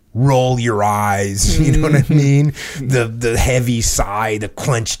 Roll your eyes. You know what I mean? The heavy sigh, the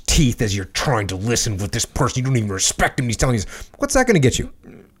clenched teeth as you're trying to listen with this person. You don't even respect him. He's telling you, what's that going to get you?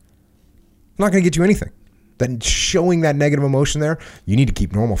 Not going to get you anything. Then showing that negative emotion there, you need to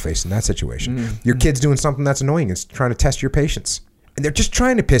keep normal face in that situation. Your kid's doing something that's annoying. It's trying to test your patience. And they're just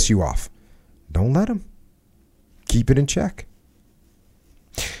trying to piss you off. Don't let them. Keep it in check.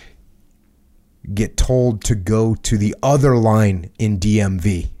 Get told to go to the other line in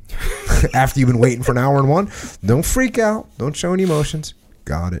DMV after you've been waiting for an hour and one. Don't freak out. Don't show any emotions.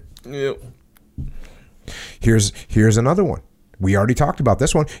 Got it. Yep. Here's another one. We already talked about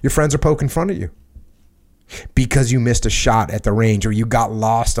this one. Your friends are poking fun at you because you missed a shot at the range or you got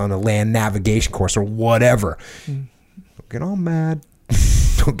lost on a land navigation course or whatever. Don't get all mad.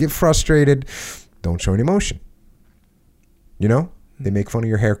 Don't get frustrated. Don't show any emotion. You know, they make fun of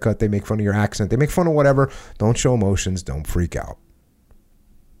your haircut. They make fun of your accent. They make fun of whatever. Don't show emotions. Don't freak out.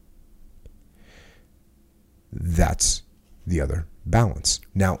 That's the other balance.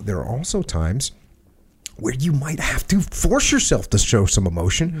 Now, there are also times where you might have to force yourself to show some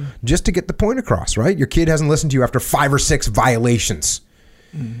emotion just to get the point across, right? Your kid hasn't listened to you after 5 or 6 violations.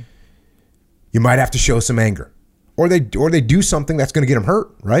 You might have to show some anger. Or they do something that's going to get them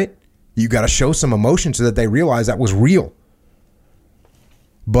hurt, right? You got to show some emotion so that they realize that was real.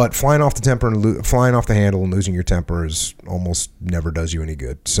 But flying off the handle and losing your temper is almost never does you any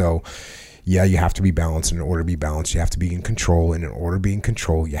good. So, yeah, you have to be balanced. In order to be balanced, you have to be in control. And in order to be in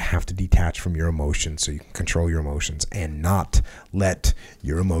control, you have to detach from your emotions so you can control your emotions and not let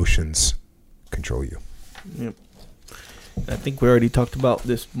your emotions control you. Yep. I think we already talked about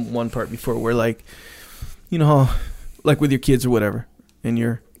this one part before where, like, you know, like with your kids or whatever, and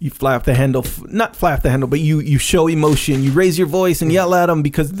you fly off the handle, not fly off the handle, but you show emotion, you raise your voice and yell at them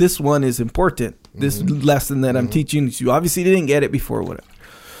because this one is important. This lesson that I'm teaching, you obviously didn't get it before or whatever.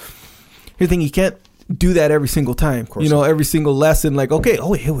 Here's the thing, you can't do that every single time. You know, every single lesson, like, okay,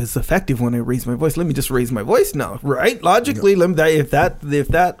 it was effective when I raised my voice. Let me just raise my voice now, right? Logically, if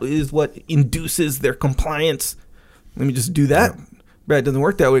that is what induces their compliance, let me just do that. But it doesn't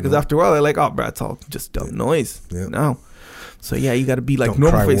work that way because after a while, they're like, oh, bro, it's all just dumb noise. No. So, yeah, you got to be like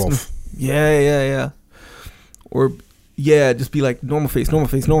normal face. Yeah. Or, yeah, just be like normal face,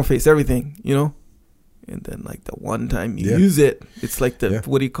 everything, you know? And then, like, the one time you use it, it's like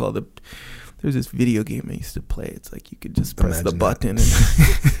what do you call there's this video game I used to play. It's like you could just press the button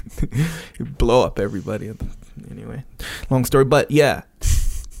and you blow up everybody. Anyway, long story. But, yeah,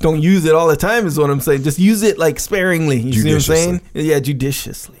 don't use it all the time is what I'm saying. Just use it, like, sparingly. You see what I'm saying? Yeah,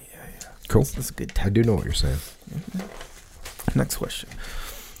 judiciously. Yeah. Cool. That's a good time. I do know what you're saying. Next question.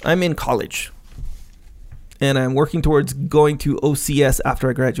 I'm in college and I'm working towards going to OCS after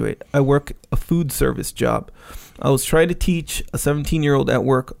I graduate. I work a food service job. I was trying to teach a 17-year-old at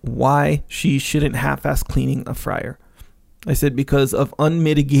work why she shouldn't half-ass cleaning a fryer. I said because of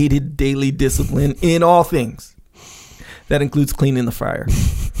unmitigated daily discipline in all things. That includes cleaning the fryer.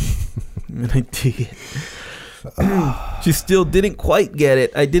 And I did. She still didn't quite get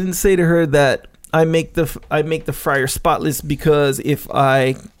it. I didn't say to her that I make the fryer spotless because if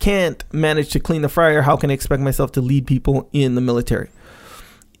I can't manage to clean the fryer, how can I expect myself to lead people in the military?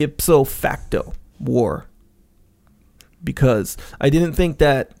 Ipso facto, war. Because I didn't think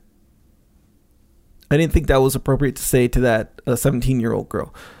that was appropriate to say to that 17-year-old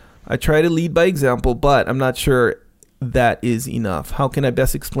girl. I try to lead by example, but I'm not sure that is enough. How can I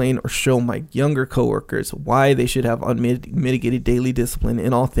best explain or show my younger coworkers why they should have unmitigated daily discipline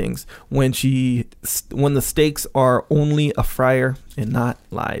in all things when the stakes are only a fryer and not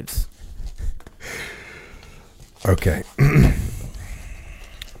lives? Okay.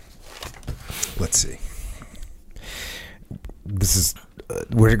 Let's see. This is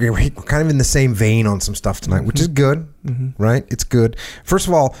we're kind of in the same vein on some stuff tonight, which is good, right? It's good. First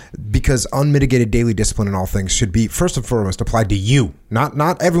of all, because unmitigated daily discipline in all things should be, first and foremost, applied to you,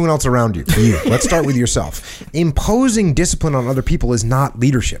 not everyone else around you. You. Let's start with yourself. Imposing discipline on other people is not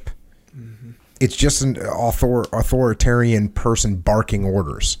leadership. It's just an authoritarian person barking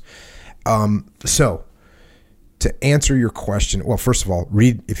orders. So, to answer your question, well, first of all,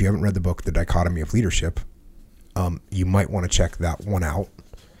 if you haven't read the book, The Dichotomy of Leadership, you might want to check that one out.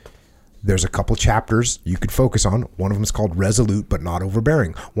 There's a couple chapters you could focus on. One of them is called Resolute but Not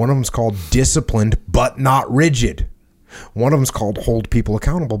Overbearing. One of them is called Disciplined but Not Rigid. One of them is called Hold People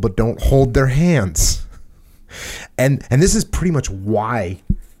Accountable but Don't Hold Their Hands. And this is pretty much why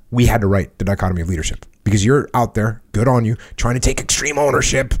we had to write The Dichotomy of Leadership, because you're out there, good on you, trying to take extreme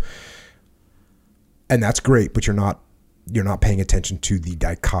ownership And that's great, but you're not paying attention to the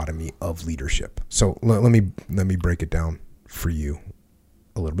dichotomy of leadership. So let me break it down for you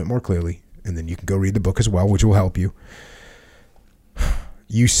a little bit more clearly, and then you can go read the book as well, which will help you.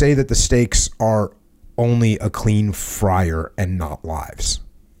 You say that the stakes are only a clean fryer and not lives.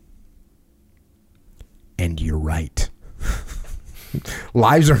 And you're right.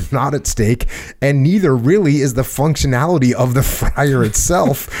 Lives are not at stake, and neither really is the functionality of the fryer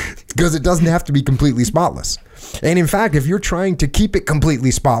itself, because it doesn't have to be completely spotless. And in fact, if you're trying to keep it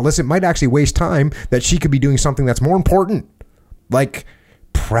completely spotless, it might actually waste time that she could be doing something that's more important, like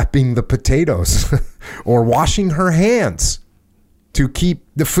prepping the potatoes or washing her hands to keep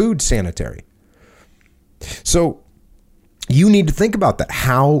the food sanitary. So you need to think about that,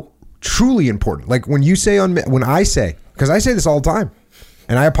 how truly important. Like when you say, when I say, because I say this all the time,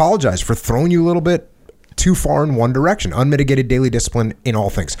 and I apologize for throwing you a little bit too far in one direction. Unmitigated daily discipline in all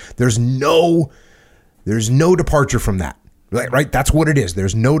things. There's no departure from that. Right? That's what it is.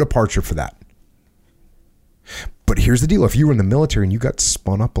 There's no departure for that. But here's the deal. If you were in the military and you got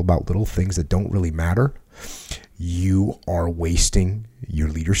spun up about little things that don't really matter, you are wasting your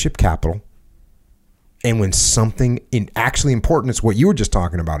leadership capital. And when something actually important, it's what you were just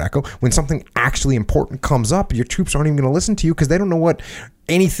talking about, Echo. When something actually important comes up, your troops aren't even going to listen to you because they don't know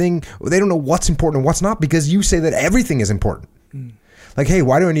they don't know what's important and what's not, because you say that everything is important. Like, hey,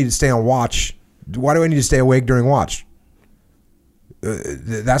 why do I need to stay on watch? Why do I need to stay awake during watch?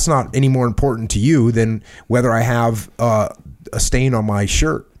 That's not any more important to you than whether I have a stain on my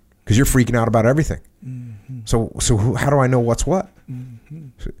shirt, because you're freaking out about everything. Mm-hmm. So how do I know what's what? Mm-hmm.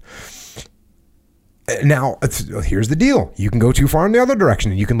 Now, here's the deal. You can go too far in the other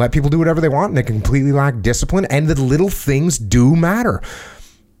direction, and you can let people do whatever they want, and they can completely lack discipline, and the little things do matter.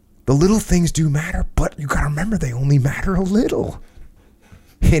 The little things do matter, but you got to remember they only matter a little.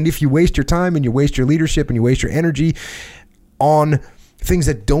 And if you waste your time and you waste your leadership and you waste your energy on things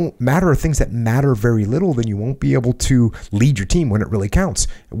that don't matter or things that matter very little, then you won't be able to lead your team when it really counts.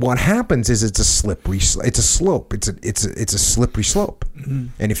 What happens is it's a slippery slope. It's a slippery slope. Mm-hmm.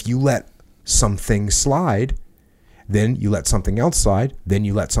 And if you let some things slide, then you let something else slide, then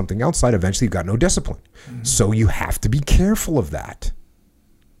you let something else slide, eventually you've got no discipline. Mm-hmm. So you have to be careful of that.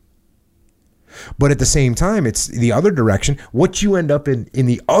 But at the same time, it's the other direction. What you end up in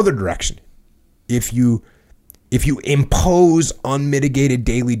the other direction, if you impose unmitigated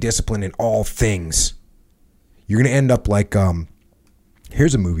daily discipline in all things, you're going to end up like,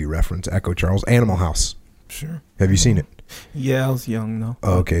 here's a movie reference, Echo Charles, Animal House. Sure. Have you seen it? Yeah, I was young though.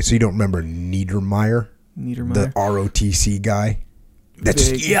 Okay, so you don't remember Niedermeyer? The ROTC guy that's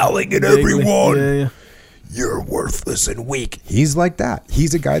just yelling at everyone. Yeah. You're worthless and weak. He's like that.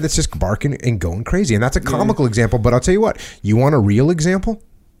 He's a guy that's just barking and going crazy. And that's a comical example. But I'll tell you what, you want a real example?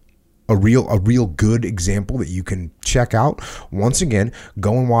 A real good example that you can check out? Once again,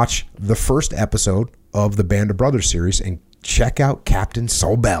 go and watch the first episode of the Band of Brothers series and check out Captain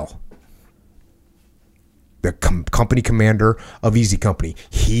Sobel, the company commander of Easy Company.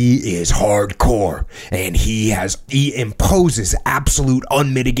 He is hardcore, and he imposes absolute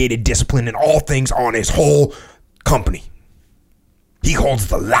unmitigated discipline in all things on his whole company. He holds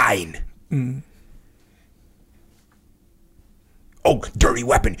the line. Mm. Oh, dirty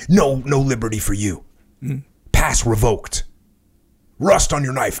weapon. No liberty for you. Mm. Pass revoked. Rust on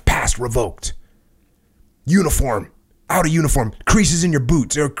your knife. Pass revoked. Uniform. Out of uniform. Creases in your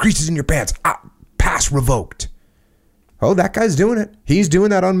boots or creases in your pants. Pass revoked. Oh, that guy's doing it. He's doing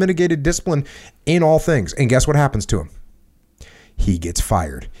that unmitigated discipline in all things. And guess what happens to him? He gets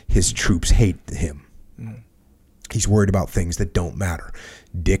fired. His troops hate him. Mm. He's worried about things that don't matter.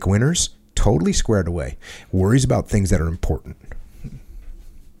 Dick Winters, totally squared away. Worries about things that are important.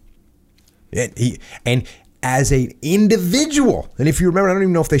 And as an individual, and if you remember, I don't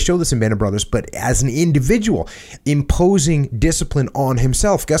even know if they show this in Band of Brothers, but as an individual imposing discipline on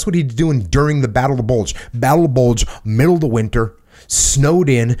himself, guess what he's doing during the Battle of the Bulge? Battle of the Bulge, middle of the winter, snowed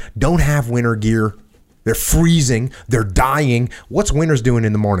in, don't have winter gear, they're freezing, they're dying. What's Winters doing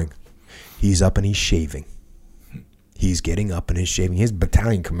in the morning? He's up and he's shaving. He's getting up and he's shaving. His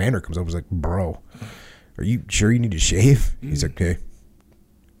battalion commander comes over and is like, bro, are you sure you need to shave? He's like, okay,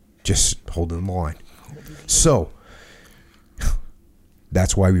 just holding the line. So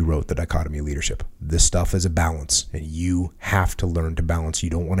that's why we wrote The Dichotomy of Leadership. This stuff is a balance, and you have to learn to balance.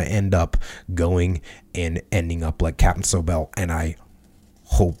 You don't want to end up going and ending up like Captain Sobel. And I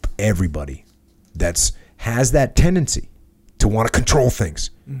hope everybody has that tendency to want to control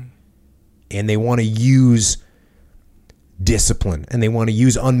things, and they want to use discipline, and they want to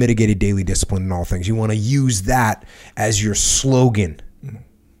use unmitigated daily discipline in all things. You want to use that as your slogan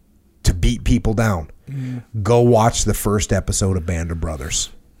to beat people down. go watch the first episode of Band of Brothers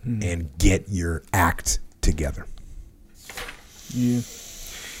and get your act together.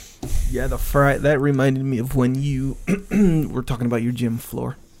 Yeah, the fry, that reminded me of when you were talking about your gym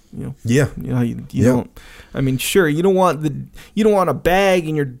floor. You know how you don't. I mean, sure, you don't want a bag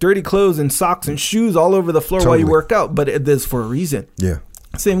and your dirty clothes and socks and shoes all over the floor while you work out, but it is for a reason. Yeah.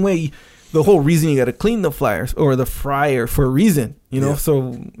 Same way, the whole reason you got to clean the fryers or the fryer for a reason.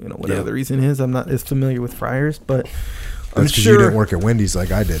 So whatever the reason is, I'm not as familiar with fryers, but I'm sure you didn't work at Wendy's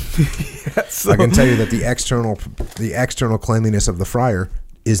like I did. I can tell you that the external cleanliness of the fryer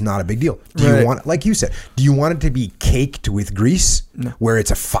is not a big deal. Do you want, like you said, do you want it to be caked with grease where it's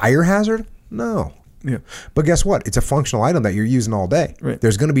a fire hazard? No. Yeah. But guess what? It's a functional item that you're using all day. Right.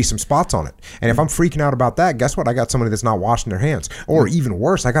 There's going to be some spots on it. And if I'm freaking out about that, guess what? I got somebody that's not washing their hands. Or even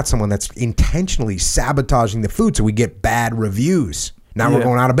worse, I got someone that's intentionally sabotaging the food so we get bad reviews. Now we're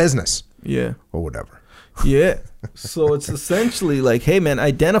going out of business. Yeah. Or whatever. Yeah. So it's essentially like, hey man,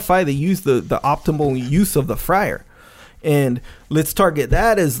 identify the optimal use of the fryer. And let's target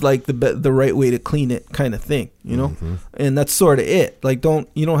that as like the right way to clean it kind of thing, and that's sort of it. Like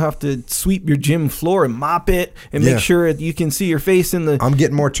you don't have to sweep your gym floor and mop it and make sure you can see your face in the. I'm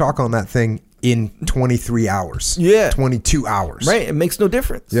getting more chalk on that thing in 23 hours. 22 hours. Right. It makes no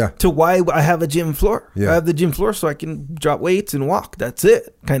difference. To why I have a gym floor. I have the gym floor so I can drop weights and walk. That's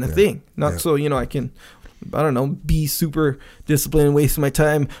it kind of thing. Not so, I can, I don't know, be super disciplined and wasting my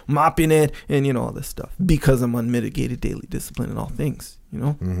time mopping it and, all this stuff because I'm unmitigated daily discipline in all things, You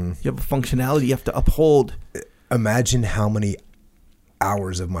have a functionality you have to uphold. Imagine how many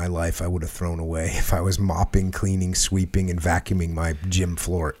hours of my life I would have thrown away if I was mopping, cleaning, sweeping, and vacuuming my gym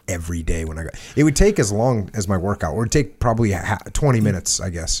floor every day when I got. It would take as long as my workout, or it'd take probably 20 minutes,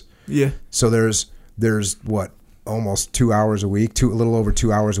 I guess. Yeah. So there's what, almost 2 hours a week, a little over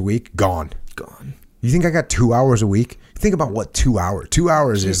 2 hours a week, gone. You think I got 2 hours a week? Think about what 2 hours. 2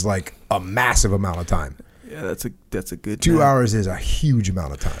 hours is like a massive amount of time. Yeah, that's a good. 2 hours is a huge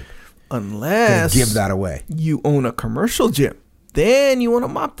amount of time. Unless give that away. You own a commercial gym, then you want to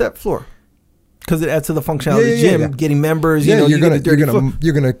mop that floor because it adds to the functionality of the gym. Getting members,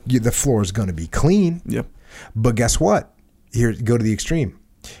 the floor is gonna be clean. Yep. But guess what? Here, go to the extreme.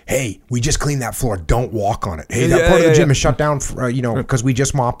 Hey, we just cleaned that floor. Don't walk on it. Hey, that part of the gym is shut down, because we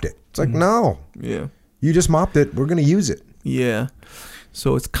just mopped it. It's like, no. Yeah. You just mopped it. We're going to use it. Yeah.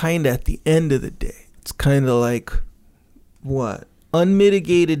 So it's kind of at the end of the day, it's kind of like what?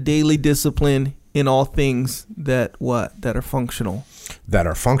 Unmitigated daily discipline in all things that are functional. That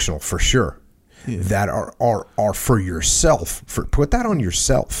are functional, for sure. Yeah. That are for yourself. Put that on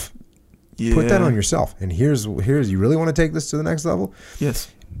yourself. Yeah. Put that on yourself. And here's you really want to take this to the next level?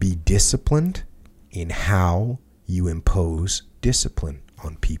 Yes. Be disciplined in how you impose discipline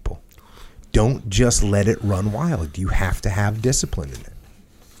on people. Don't just let it run wild. You have to have discipline in it.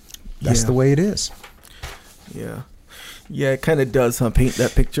 That's the way it is. Yeah. Yeah, it kind of does, paint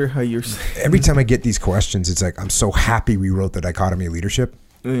that picture, how you're saying. Every time I get these questions, it's like, I'm so happy we wrote The Dichotomy of Leadership.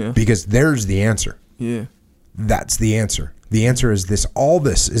 Yeah. Because there's the answer. Yeah. That's the answer. The answer is this. All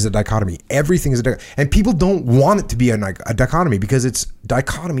this is a dichotomy. Everything is a dichotomy. And people don't want it to be a dichotomy because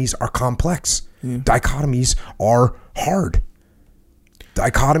dichotomies are complex. Yeah. Dichotomies are hard.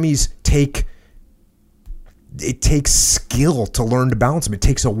 Dichotomies takes skill to learn to balance them. It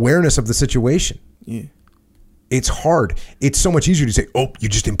takes awareness of the situation. Yeah. It's hard. It's so much easier to say, oh, you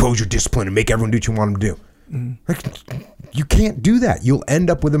just impose your discipline and make everyone do what you want them to do. Like, you can't do that. You'll end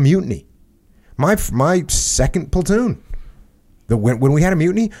up with a mutiny. My second platoon, when we had a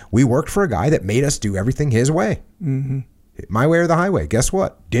mutiny, we worked for a guy that made us do everything his way. Mm-hmm. My way or the highway. Guess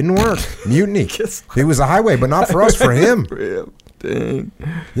what? Didn't work. Mutiny. It was a highway, but not for us, for him. Dang.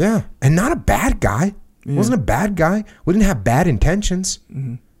 Yeah. And not a bad guy. Yeah. Wasn't a bad guy. We didn't have bad intentions.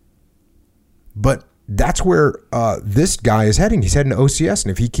 Mm-hmm. But that's where this guy is heading. He's heading to OCS.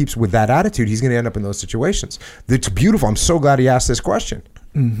 And if he keeps with that attitude, he's going to end up in those situations. It's beautiful. I'm so glad he asked this question.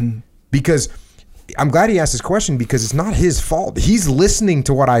 Mm-hmm. Because I'm glad he asked this question because it's not his fault. He's listening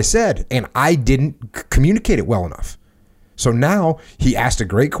to what I said, and I didn't communicate it well enough. So now he asked a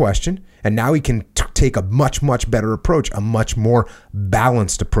great question, and now he can take a much, much better approach, a much more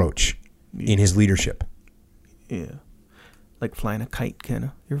balanced approach in his leadership. Yeah. Like flying a kite, kind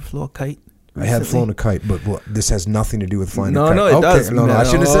of. You ever flew a kite? I have flown a kite, but this has nothing to do with flying a kite. No, it does. No, I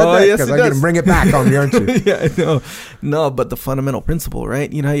shouldn't have said that because I'm going to bring it back on me, aren't you? Yeah, no, but the fundamental principle,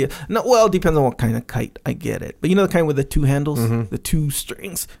 right? You know, it depends on what kind of kite. I get it, but you know the kind with the two handles, the two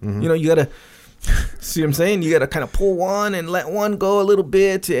strings. Mm-hmm. You know, you gotta see what I'm saying. You gotta kind of pull one and let one go a little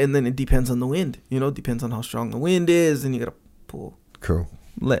bit, and then it depends on the wind. You know, it depends on how strong the wind is, and you gotta pull. Cool.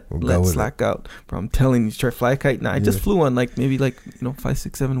 let slack out. Bro, I'm telling you, try fly a kite. Nah, I just flew one maybe 5,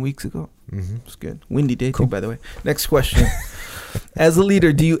 6, 7 weeks ago. It's good. Windy day too, by the way. Next question. As a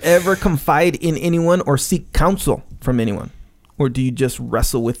leader, do you ever confide in anyone or seek counsel from anyone? Or do you just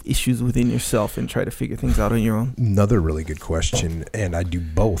wrestle with issues within yourself and try to figure things out on your own? Another really good question. And I do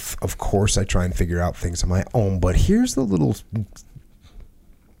both. Of course, I try and figure out things on my own. But here's the little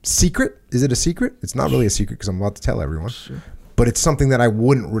secret. Is it a secret? It's not really a secret because I'm about to tell everyone. Sure. But it's something that I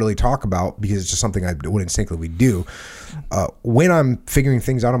wouldn't really talk about because it's just something I would instinctively do. When I'm figuring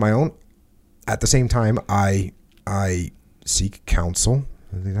things out on my own, at the same time, I seek counsel.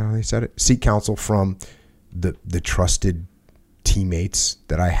 I think that's how they said it. Seek counsel from the trusted teammates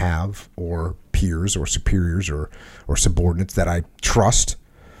that I have, or peers, or superiors, or subordinates that I trust.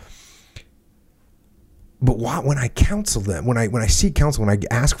 But when I counsel them, when I seek counsel, when I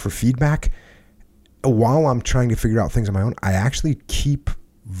ask for feedback, while I'm trying to figure out things on my own, I actually keep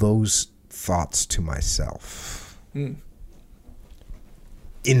those thoughts to myself. In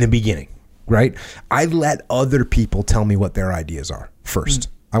the beginning, right? I let other people tell me what their ideas are first.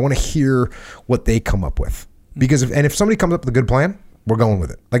 I want to hear what they come up with. Because if somebody comes up with a good plan, we're going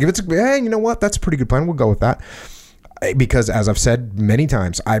with it. Like if it's, hey, you know what? That's a pretty good plan. We'll go with that. Because as I've said many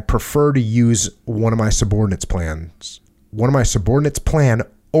times, I prefer to use one of my subordinates' plan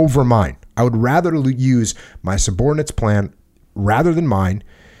over mine. I would rather use my subordinate's plan rather than mine,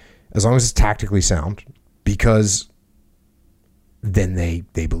 as long as it's tactically sound, because then they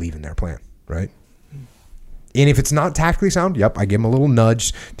believe in their plan, right? And if it's not tactically sound, yep, I give them a little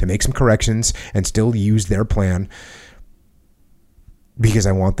nudge to make some corrections and still use their plan because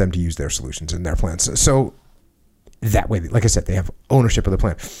I want them to use their solutions and their plans. So that way, like I said, they have ownership of the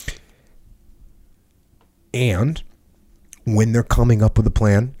plan. And when they're coming up with a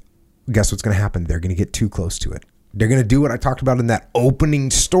plan, guess what's going to happen? They're going to get too close to it. They're going to do what I talked about in that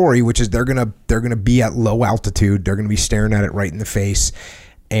opening story, which is they're going to be at low altitude. They're going to be staring at it right in the face.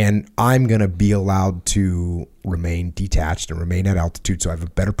 And I'm going to be allowed to remain detached and remain at altitude so I have a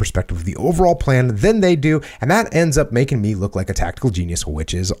better perspective of the overall plan than they do. And that ends up making me look like a tactical genius,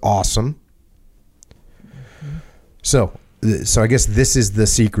 which is awesome. So I guess this is the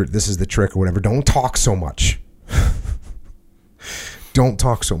secret. This is the trick or whatever. Don't talk so much. Don't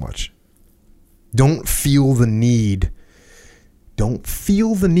talk so much. Don't feel the need. Don't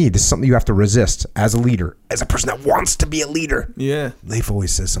feel the need. This is something you have to resist as a leader, as a person that wants to be a leader. Yeah. Leif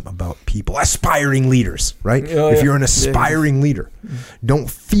always says something about people, aspiring leaders, right? If you're an aspiring leader, don't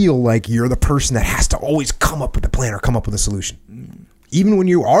feel like you're the person that has to always come up with a plan or come up with a solution. Even when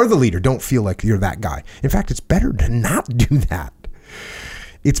you are the leader, don't feel like you're that guy. In fact, it's better to not do that.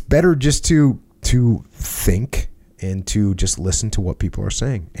 It's better just to think and to just listen to what people are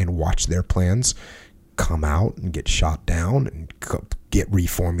saying and watch their plans come out and get shot down and get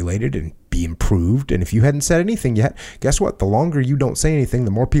reformulated and be improved. And if you hadn't said anything yet, guess what? The longer you don't say anything,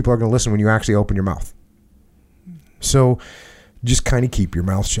 the more people are going to listen when you actually open your mouth. So just kind of keep your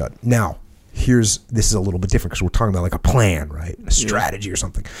mouth shut. Now, this is a little bit different because we're talking about like a plan, right? A strategy or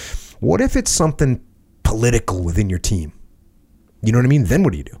something. What if it's something political within your team? You know what I mean? Then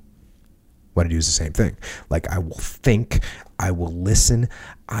what do? What I do is the same thing. Like I will think, I will listen,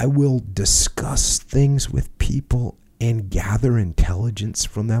 I will discuss things with people and gather intelligence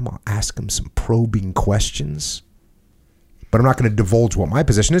from them. I'll ask them some probing questions. But I'm not going to divulge what my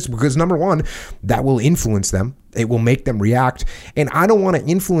position is because number one, that will influence them. It will make them react. And I don't want to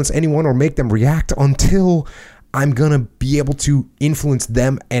influence anyone or make them react until I'm going to be able to influence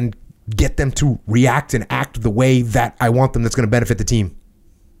them and get them to react and act the way that I want them that's going to benefit the team.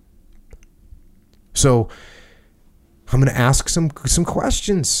 So I'm going to ask some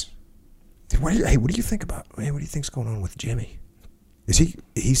questions. What do you think about? Hey, what do you think's going on with Jimmy?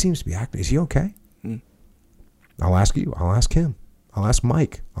 He seems to be acting. Is he okay? I'll ask you. I'll ask him. I'll ask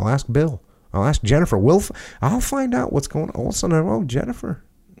Mike. I'll ask Bill. I'll ask Jennifer. I'll find out what's going on. All of a sudden, Jennifer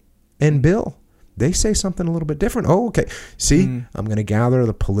and Bill, they say something a little bit different. Oh, okay. See, I'm going to gather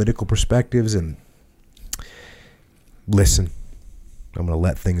the political perspectives and listen. I'm going to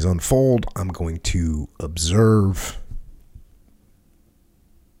let things unfold. I'm going to observe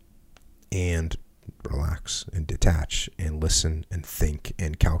and relax and detach and listen and think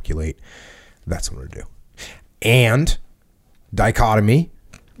and calculate. That's what I'm going to do. And dichotomy,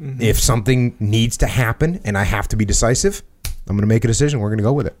 if something needs to happen and I have to be decisive, I'm going to make a decision. We're going to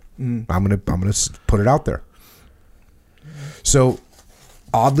go with it. I'm going to put it out there. So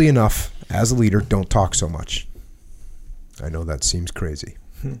oddly enough, as a leader, don't talk so much. I know that seems crazy.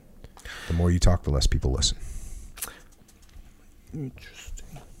 The more you talk, the less people listen.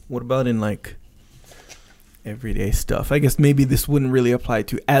 Interesting. What about in like everyday stuff. I guess maybe this wouldn't really apply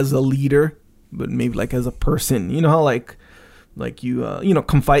to as a leader, but maybe like as a person. You know how like you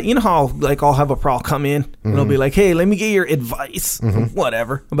confide. You know how like I'll have a pro come in and I'll be like, hey, let me get your advice,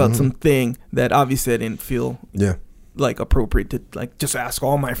 whatever, about something that obviously I didn't feel like appropriate to like just ask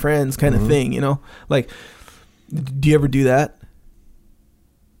all my friends kind of thing. You know, like, do you ever do that?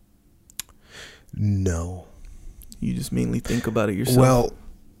 No. You just mainly think about it yourself. Well,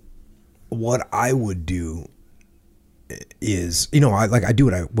 what I would do is, I do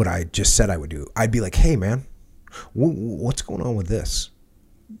what I just said I would do. I'd be like, hey, man, what's going on with this?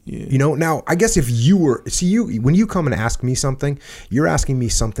 Yeah. Now, I guess if when you come and ask me something, you're asking me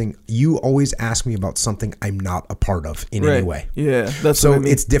something. You always ask me about something I'm not a part of in any way. Yeah, that's so what I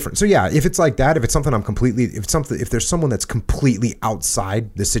mean. It's different. So yeah, if it's like that, if it's something if there's someone that's completely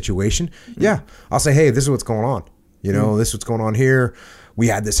outside the situation, I'll say, hey, this is what's going on. This is what's going on here. We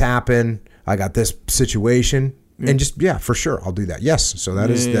had this happen. I got this situation. And just, for sure, I'll do that. Yes. So that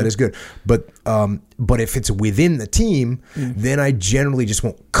is good. But if it's within the team, then I generally just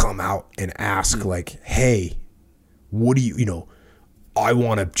won't come out and ask like, hey, what do I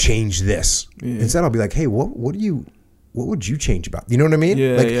want to change this. Instead, I'll be like, hey, what would you change about? You know what I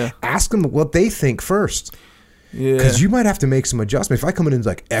mean? Ask them what they think first. Yeah. Because you might have to make some adjustments. If I come in and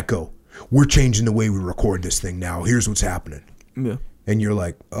like, Echo, we're changing the way we record this thing now. Here's what's happening. Yeah. And you're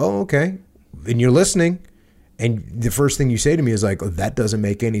like, oh, okay. And you're listening. And the first thing you say to me is like, oh, that doesn't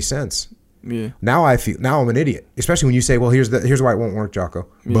make any sense. Yeah. Now I'm an idiot. Especially when you say, well, here's why it won't work, Jocko.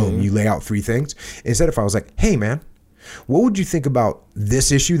 Boom. You lay out 3 things. Instead, if I was like, hey, man, what would you think about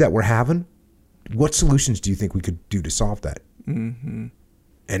this issue that we're having? What solutions do you think we could do to solve that? Mm-hmm.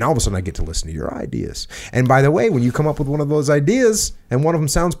 And all of a sudden I get to listen to your ideas. And by the way, when you come up with one of those ideas and one of them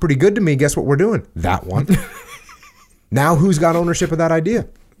sounds pretty good to me, guess what we're doing? That one. Now who's got ownership of that idea?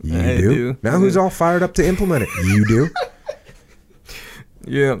 You do. Now who's all fired up to implement it? You do.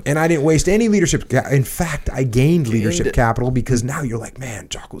 Yeah. And I didn't waste any leadership. In fact, I gained leadership capital because now you're like, man,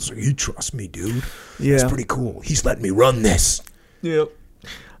 Jocko's like, you trust me, dude. Yeah. That's pretty cool. He's letting me run this. Yep.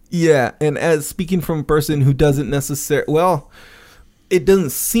 Yeah. And as speaking from a person who doesn't necessarily, it doesn't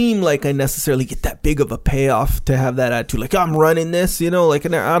seem like I necessarily get that big of a payoff to have that attitude. Like, I'm running this, like,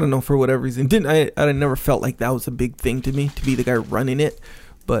 and I don't know, for whatever reason. I never felt like that was a big thing to me, to be the guy running it.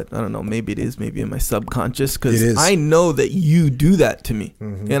 But I don't know, maybe it is, maybe in my subconscious, because I know that you do that to me.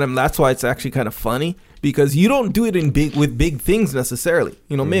 Mm-hmm. And that's why it's actually kind of funny, because you don't do it with big things necessarily.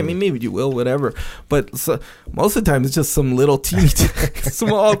 Maybe you will, whatever. But most of the time it's just some little teeny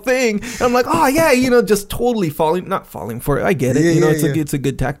small thing. And I'm like, oh yeah, just totally not falling for it. I get it. It's a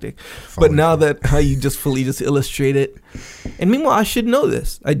good tactic. But now that how you just fully just illustrate it. And meanwhile, I should know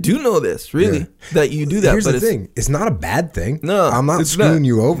this. I do know this, really, that you do that. Here's the thing. It's not a bad thing. No. I'm not screwing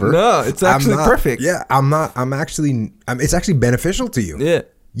you over. No, it's actually perfect. Yeah, it's actually beneficial to you. Yeah.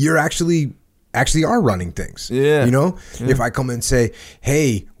 You're actually are running things. Yeah. If I come and say,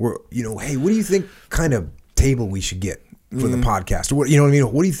 hey, what do you think kind of table we should get for the podcast? Or what,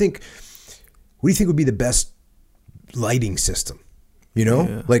 what do you think would be the best lighting system?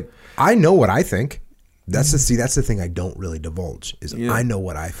 Like, I know what I think. That's the thing I don't really divulge is I know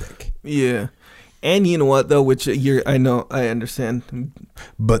what I think. Yeah. And you know what though, which I understand.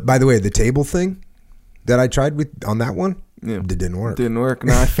 But by the way, the table thing that I tried on that one, it didn't work. No,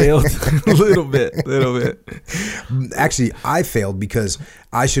 I failed a little bit. Actually, I failed because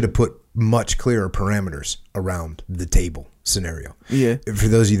I should have put much clearer parameters around the table scenario. Yeah. For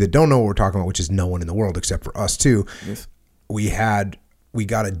those of you that don't know what we're talking about, which is no one in the world except for us two, yes. We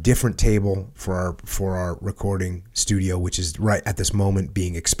got a different table for our recording studio, which is right at this moment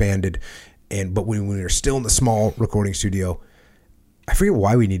being expanded. But when we were still in the small recording studio, I forget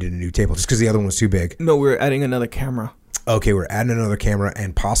why we needed a new table, just because the other one was too big. No, we were adding another camera. Okay, we're adding another camera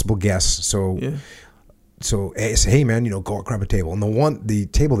and possible guests. So hey man, go grab a table. And the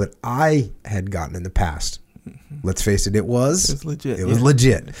table that I had gotten in the past, let's face it, it was legit. It was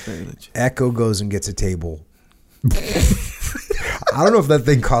legit. It's very legit. Echo goes and gets a table. I don't know if that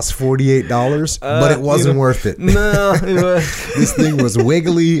thing cost $48, but it wasn't worth it. No, this thing was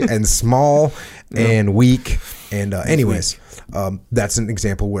wiggly and small and weak. And anyways, that's an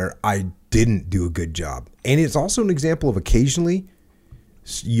example where I didn't do a good job. And it's also an example of occasionally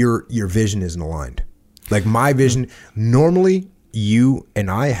your vision isn't aligned. Like my vision, normally you and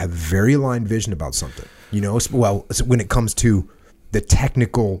I have very aligned vision about something. When it comes to the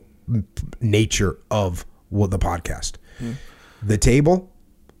technical nature of the podcast. The table,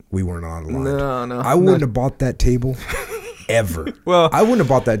 we weren't on aligned. No. I wouldn't have bought that table ever. Well, I wouldn't have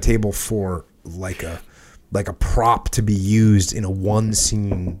bought that table for like a like a prop to be used in a one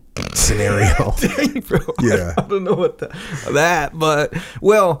scene scenario. Dang, bro. Yeah. I don't know what that, but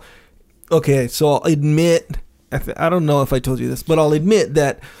well, okay. So I'll admit, I don't know if I told you this, but I'll admit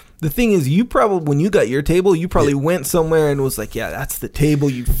that the thing is, you probably, when you got your table, you probably went somewhere and was like, yeah, that's the table.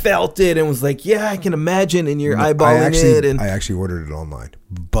 You felt it and was like, yeah, I can imagine, and you're eyeballing it. And I actually ordered it online,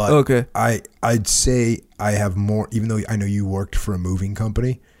 but okay. I'd say I have more, even though I know you worked for a moving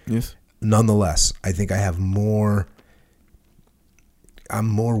company. Yes. Nonetheless, I think I have more. I'm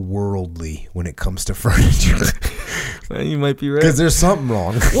more worldly when it comes to furniture. You might be right. Because there's something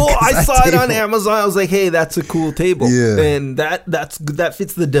wrong. Well, I saw it on Amazon. I was like, hey, that's a cool table. Yeah. And that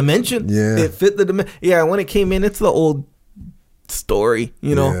fits the dimension. Yeah. It fit the dimension. Yeah, when it came in, it's the old story,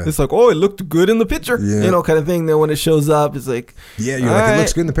 you know. Yeah. It's like, oh, it looked good in the picture. Yeah. You know, kind of thing. Then when it shows up, it's like, Yeah, you're like, all it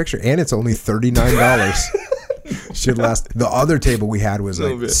looks right. good in the picture. And it's only $39. Should last. The other table we had was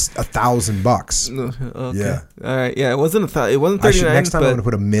like $1,000. No, okay. Yeah. All right. Yeah, it wasn't it wasn't 39. Next time I'm but going to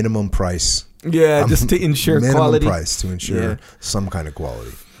put a minimum price. yeah, just to ensure minimum quality. price to ensure Yeah. some kind of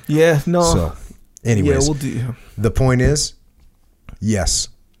quality. Yeah, no. So, anyways, yeah, we'll do. the point is, yes,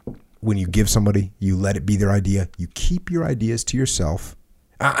 when you give somebody, you let it be their idea. You keep your ideas to yourself.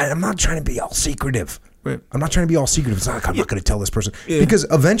 I'm not trying to be all secretive. Right. I'm not trying to be all secretive. It's not like I'm not going to tell this person. Yeah. Because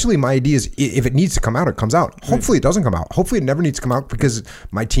eventually my ideas, if it needs to come out, it comes out. Hopefully it doesn't come out. Hopefully it never needs to come out because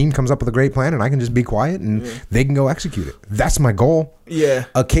my team comes up with a great plan and I can just be quiet and they can go execute it. That's my goal. Yeah.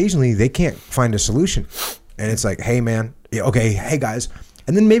 Occasionally they can't find a solution. And it's like, hey, man, okay, hey, guys.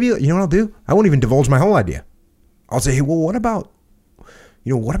 And then maybe, you know what I'll do? I won't even divulge my whole idea. I'll say, hey, well, what about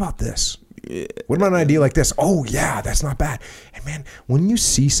this? Yeah. What about an idea like this? Oh, yeah, that's not bad. And, man, when you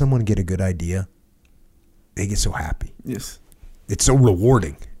see someone get a good idea, they get so happy. Yes. It's so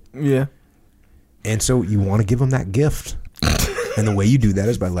rewarding. Yeah. And so you want to give them that gift. And the way you do that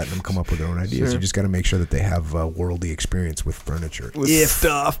is by letting them come up with their own ideas. Sure. You just got to make sure that they have worldly experience with furniture. With if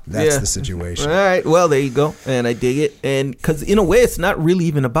stuff. that's Yeah. the situation. All right. Well, there you go. And I dig it. And because in a way, it's not really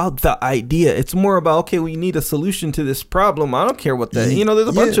even about the idea. It's more about, okay, we need a solution to this problem. I don't care what that, there's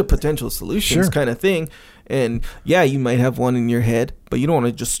a bunch of potential solutions Sure. kind of thing. And yeah, you might have one in your head, but you don't want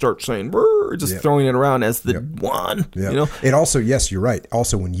to just start saying, just throwing it around as the one, Yeah. It also, yes, you're right.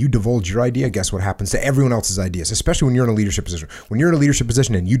 Also, when you divulge your idea, guess what happens to everyone else's ideas, especially when you're in a leadership position. When you're in a leadership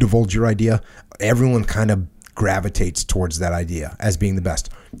position and you divulge your idea, everyone kind of gravitates towards that idea as being the best.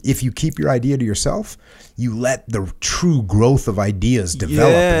 If you keep your idea to yourself, you let the true growth of ideas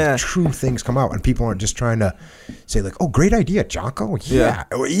develop and true things come out. And people aren't just trying to say like, oh, great idea, Jocko. Yeah.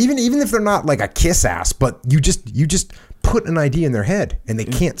 Or even if they're not like a kiss ass, but you just put an idea in their head and they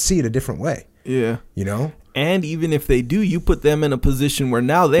can't see it a different way. Yeah. You know? And even if they do, you put them in a position where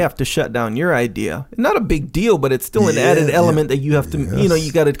now they have to shut down your idea. Not a big deal, but it's still an added element that you have to,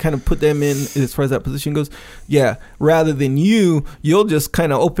 you got to kind of put them in as far as that position goes. Yeah. Rather than you'll just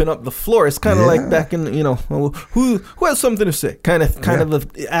kind of open up the floor. It's kind of like back in, who has something to say? Kind of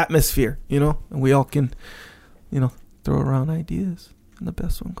the atmosphere, and we all can, throw around ideas and the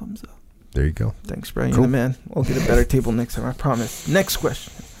best one comes out. There you go. Thanks, Brian. Cool. Man. We'll get a better table next time, I promise. Next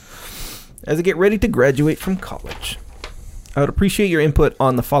question. As I get ready to graduate from college, I would appreciate your input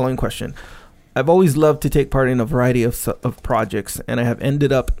on the following question. I've always loved to take part in a variety of projects, and I have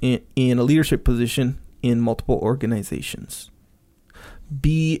ended up in a leadership position in multiple organizations.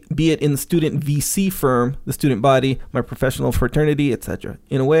 Be it in the student VC firm, the student body, my professional fraternity, etc.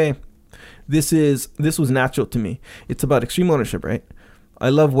 In a way, this was natural to me. It's about extreme ownership, right? I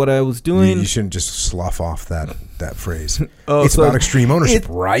love what I was doing. You shouldn't just slough off that phrase. Oh, it's about extreme ownership,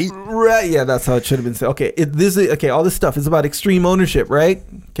 right? Right. Yeah, that's how it should have been said. Okay, all this stuff is about extreme ownership, right?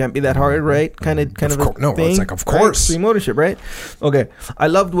 Can't be that hard, right? Kind of no, thing. it's like, of right? course. Extreme ownership, right? Okay. I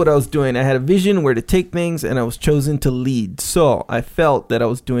loved what I was doing. I had a vision where to take things, and I was chosen to lead. So I felt that I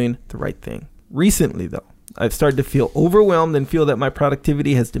was doing the right thing. Recently, though, I've started to feel overwhelmed and feel that my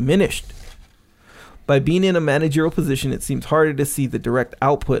productivity has diminished. By being in a managerial position, it seems harder to see the direct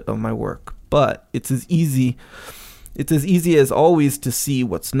output of my work, but it's as easy as always to see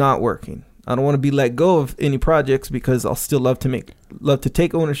what's not working. I don't want to be let go of any projects because I'll still love to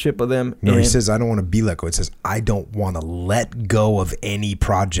take ownership of them. No, he says I don't want to be let go. It says I don't want to let go of any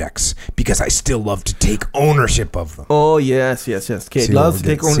projects because I still love to take ownership of them. Oh yes. Okay, loves to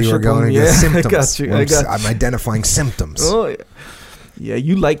take ownership of them. Yeah, symptoms. I got you. I'm identifying symptoms. Oh yeah. Yeah,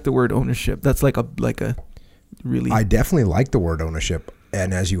 you like the word ownership. That's like a really. I definitely like the word ownership,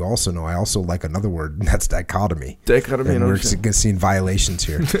 and as you also know, I also like another word. And that's dichotomy. Dichotomy and ownership. We're seeing violations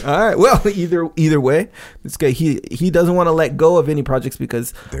here. All right. Well, either way, this guy he doesn't want to let go of any projects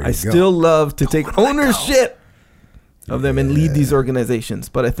because I still love to take ownership of them and lead these organizations,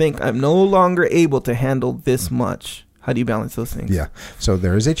 but I think I'm no longer able to handle this much. How do you balance those things? Yeah. So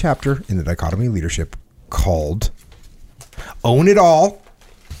there is a chapter in the Dichotomy of Leadership called Own It All.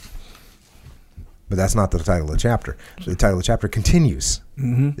 But that's not the title of the chapter. The title of the chapter continues.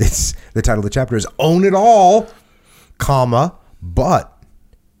 It's the title of the chapter is Own It All, comma, but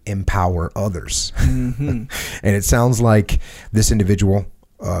empower others. And it sounds like this individual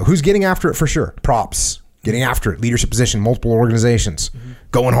who's getting after it for sure. Props, getting after it, leadership position, multiple organizations,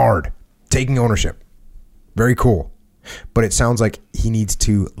 going hard, taking ownership. Very cool. But it sounds like he needs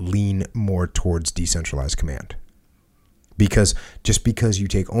to lean more towards decentralized command. Because just because you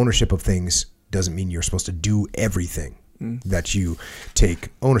take ownership of things doesn't mean you're supposed to do everything that you take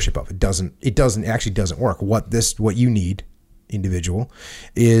ownership of. It actually doesn't work. What you need, individual,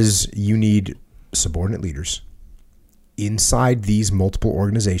 is you need subordinate leaders inside these multiple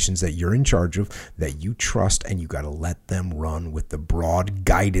organizations that you're in charge of, that you trust, and you got to let them run with the broad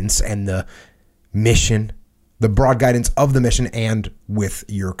guidance and the mission, the broad guidance of the mission, and with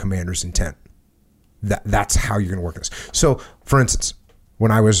your commander's intent. That's how you're going to work this. So, for instance,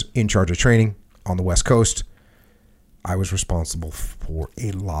 when I was in charge of training on the West Coast, I was responsible for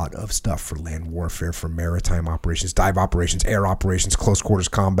a lot of stuff for land warfare, for maritime operations, dive operations, air operations, close quarters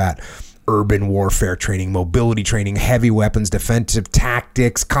combat, urban warfare training, mobility training, heavy weapons, defensive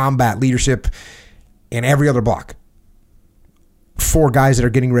tactics, combat leadership, and every other block. 4 guys that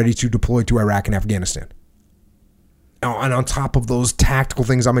are getting ready to deploy to Iraq and Afghanistan. And on top of those tactical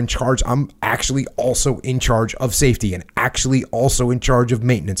things I'm actually also in charge of safety, and actually also in charge of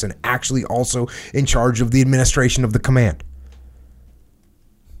maintenance, and actually also in charge of the administration of the command.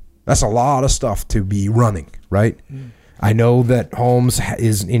 That's a lot of stuff to be running, right? I know that Holmes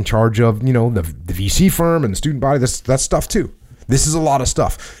is in charge of, the VC firm and the student body. That's stuff too. This is a lot of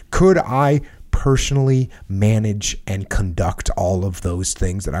stuff. Could I personally manage and conduct all of those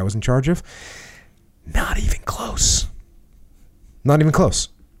things that I was in charge of? Not even close. Not even close.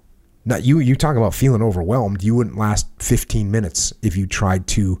 Now, you talk about feeling overwhelmed. You wouldn't last 15 minutes if you tried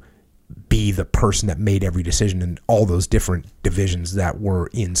to be the person that made every decision in all those different divisions that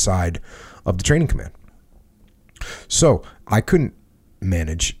were inside of the training command. So I couldn't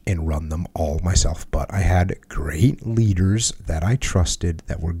manage and run them all myself, but I had great leaders that I trusted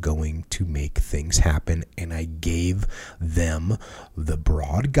that were going to make things happen, and I gave them the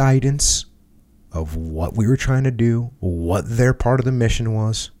broad guidance of what we were trying to do, what their part of the mission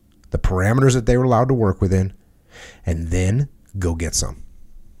was, the parameters that they were allowed to work within, and then go get some.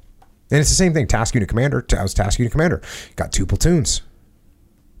 And it's the same thing. Task unit commander. I was task unit commander. Got 2 platoons.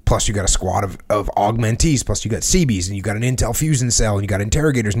 Plus you got a squad of augmentees. Plus you got CBs, and you got an intel fusion cell, and you got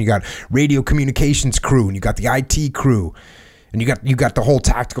interrogators, and you got radio communications crew, and you got the IT crew, and you got the whole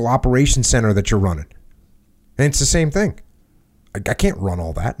tactical operations center that you're running. And it's the same thing. I can't run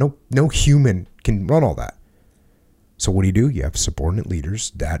all that. No human can run all that. So what do? You have subordinate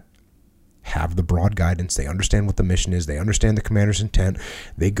leaders that have the broad guidance. They understand what the mission is. They understand the commander's intent.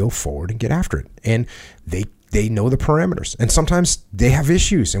 They go forward and get after it. And they know the parameters. And sometimes they have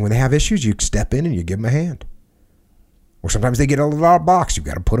issues. And when they have issues, you step in and you give them a hand. Or sometimes they get out of the box. You've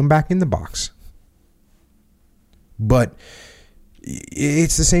got to put them back in the box. But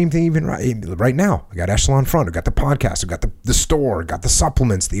it's the same thing even right now. I got Echelon Front. I got the podcast. I got the store. I got the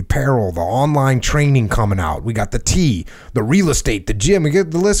supplements, the apparel, the online training coming out. We got the tea, the real estate, the gym. The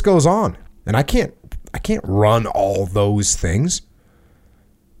list goes on. And I can't run all those things.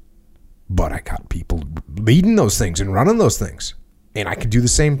 But I got people leading those things and running those things. And I could do the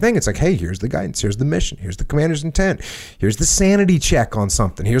same thing. It's like, hey, here's the guidance. Here's the mission. Here's the commander's intent. Here's the sanity check on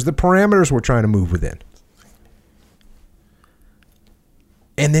something. Here's the parameters we're trying to move within.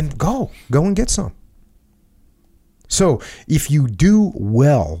 And then go and get some. So if you do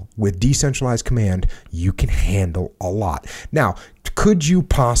well with decentralized command, you can handle a lot. Now, could you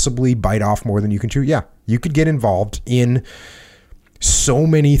possibly bite off more than you can chew? Yeah, you could get involved in so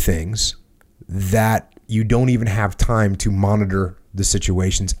many things that you don't even have time to monitor the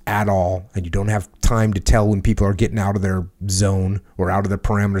situations at all, and you don't have time to tell when people are getting out of their zone or out of the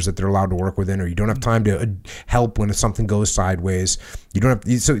parameters that they're allowed to work within, or you don't have time to help when something goes sideways. You don't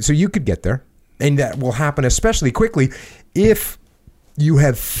have so you could get there, and that will happen especially quickly if you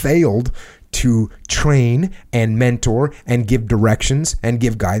have failed to train and mentor and give directions and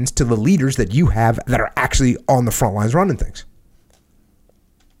give guidance to the leaders that you have that are actually on the front lines running things.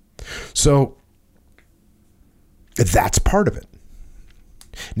 So that's part of it.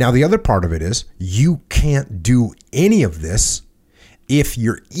 Now, the other part of it is you can't do any of this if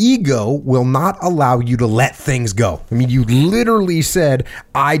your ego will not allow you to let things go. I mean, you literally said,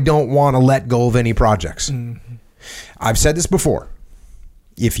 I don't want to let go of any projects. Mm-hmm. I've said this before.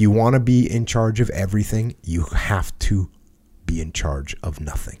 If you want to be in charge of everything, you have to be in charge of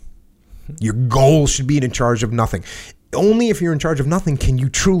nothing. Your goal should be in charge of nothing. Only if you're in charge of nothing can you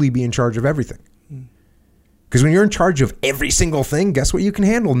truly be in charge of everything. Because when you're in charge of every single thing, guess what you can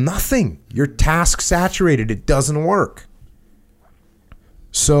handle? Nothing. You're task saturated. It doesn't work.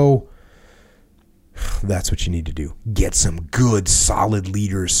 So that's what you need to do. Get some good, solid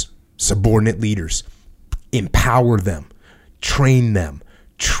leaders, subordinate leaders. Empower them. Train them.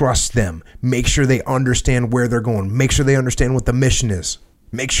 Trust them. Make sure they understand where they're going. Make sure they understand what the mission is.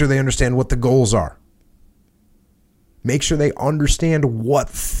 Make sure they understand what the goals are. Make sure they understand what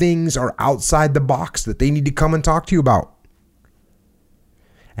things are outside the box that they need to come and talk to you about.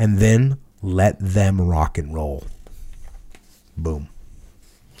 And then let them rock and roll. Boom.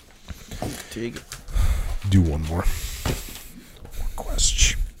 Dig it. Do one more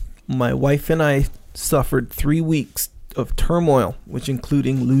question. My wife and I suffered 3 weeks of turmoil, which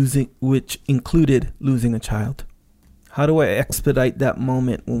included losing a child. How do I expedite that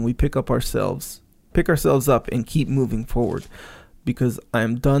moment when we pick ourselves up and keep moving forward? Because I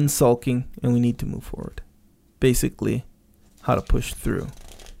am done sulking and we need to move forward. Basically, how to push through.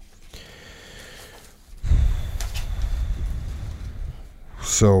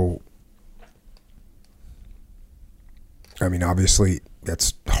 So, I mean, obviously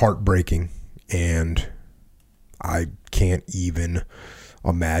that's heartbreaking, and I can't even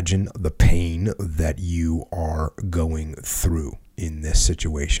imagine the pain that you are going through in this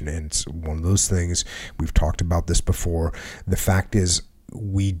situation. And it's one of those things, we've talked about this before. The fact is,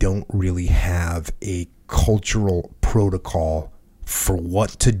 we don't really have a cultural protocol for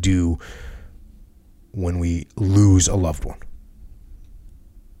what to do when we lose a loved one.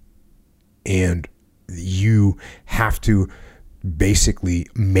 And you have to basically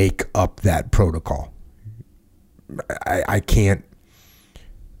make up that protocol. I can't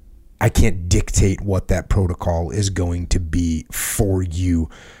dictate what that protocol is going to be for you,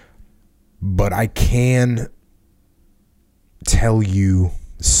 but I can tell you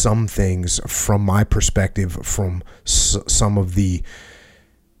some things from my perspective, from some of the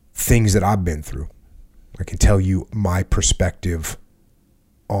things that I've been through. I can tell you my perspective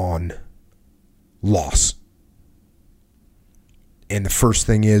on loss. And the first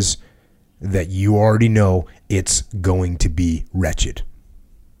thing is that you already know it's going to be wretched.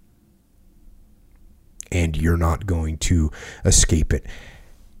 And you're not going to escape it.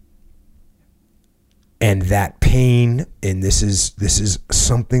 And that pain, and this is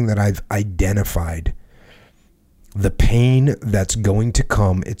something that I've identified. The pain that's going to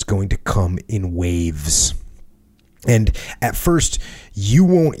come, it's going to come in waves. And at first, you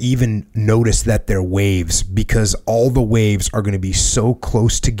won't even notice that they're waves, because all the waves are going to be so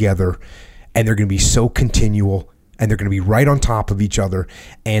close together, and they're going to be so continual, and they're going to be right on top of each other.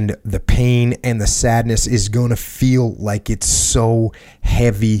 And the pain and the sadness is going to feel like it's so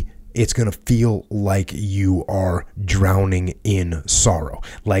heavy. It's going to feel like you are drowning in sorrow,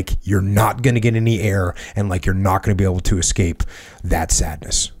 like you're not going to get any air, and like you're not going to be able to escape that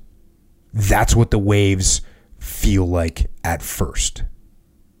sadness. That's what the waves feel like at first.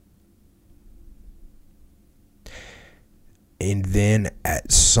 And then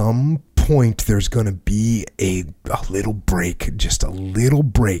at some point, there's going to be a little break, just a little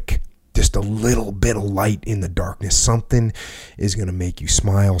break, just a little bit of light in the darkness. Something is going to make you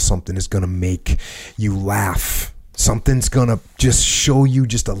smile. Something is going to make you laugh. Something's going to just show you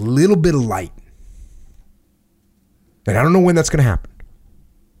just a little bit of light. And I don't know when that's going to happen.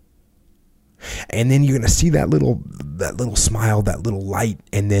 And then you're going to see that little smile, that little light,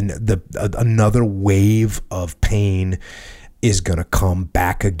 and then another wave of pain is going to come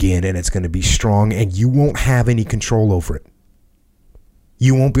back again, and it's going to be strong, and you won't have any control over it.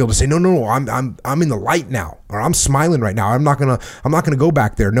 You won't be able to say, no, I'm in the light now, or I'm smiling right now. I'm not going to go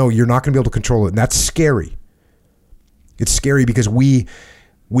back there. No, you're not going to be able to control it. And that's scary. It's scary because we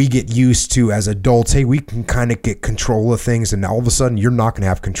get used to, as adults, hey, we can kind of get control of things, and all of a sudden you're not going to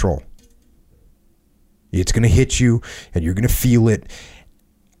have control. It's going to hit you, and you're going to feel it.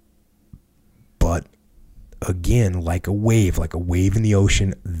 But again, like a wave in the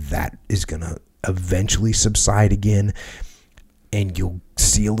ocean, that is going to eventually subside again, and you'll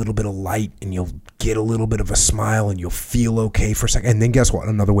see a little bit of light, and you'll get a little bit of a smile, and you'll feel okay for a second. And then guess what?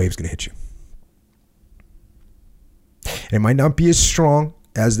 Another wave is going to hit you. And it might not be as strong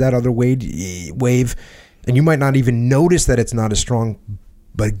as that other wave, and you might not even notice that it's not as strong.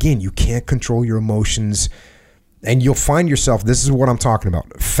 But again, you can't control your emotions, and you'll find yourself, this is what I'm talking about,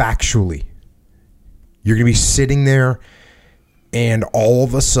 factually. You're going to be sitting there, and all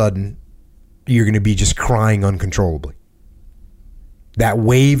of a sudden, you're going to be just crying uncontrollably. That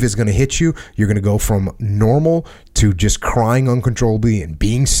wave is going to hit you. You're going to go from normal to just crying uncontrollably and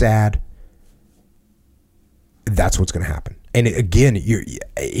being sad. That's what's going to happen. And again, you're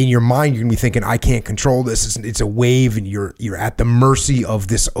in your mind, you're going to be thinking, I can't control this. It's a wave, and you're at the mercy of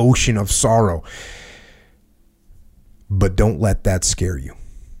this ocean of sorrow. But don't let that scare you.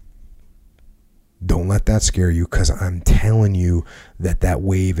 Don't let that scare you, because I'm telling you that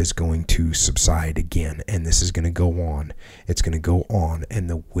wave is going to subside again, and this is going to go on. It's going to go on, and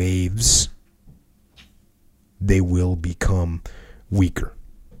the waves, they will become weaker.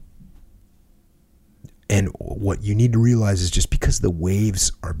 And what you need to realize is, just because the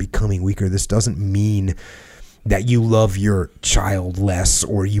waves are becoming weaker, this doesn't mean that you love your child less,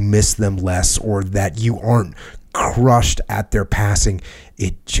 or you miss them less, or that you aren't crushed at their passing.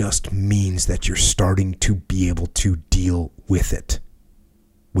 It just means that you're starting to be able to deal with it,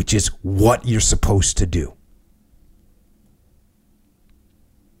 which is what you're supposed to do.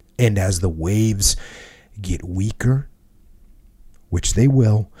 And as the waves get weaker, which they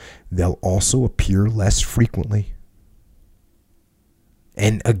will, they'll also appear less frequently.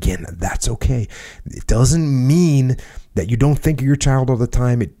 And again, that's okay. It doesn't mean that you don't think of your child all the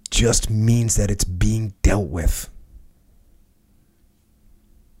time. It just means that it's being dealt with.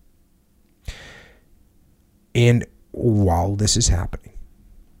 And while this is happening,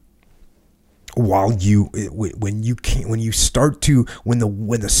 when the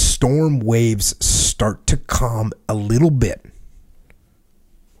storm waves start to calm a little bit,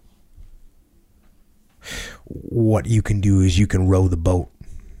 what you can do is you can row the boat.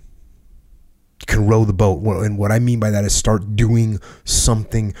 You can row the boat. And what I mean by that is start doing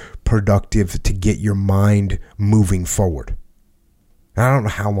something productive to get your mind moving forward. And I don't know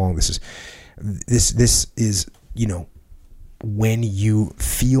how long this is. This is, when you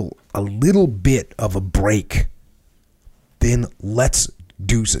feel a little bit of a break, then let's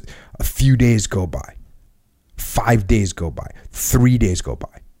do a few days go by. 5 days go by. 3 days go by.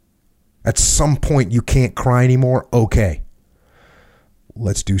 At some point, you can't cry anymore. Okay.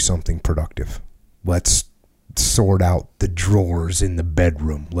 Let's do something productive. Let's sort out the drawers in the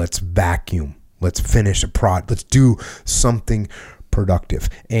bedroom. Let's vacuum. Let's finish a project. Let's do something productive.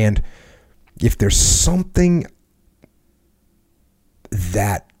 And if there's something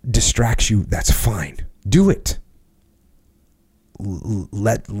that distracts you, that's fine. Do it.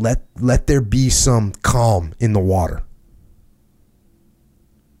 Let there be some calm in the water.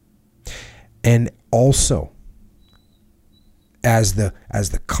 And also, as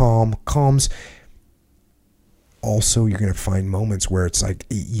the calm calms, also you're going to find moments where it's like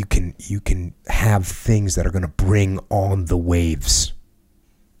you can have things that are going to bring on the waves.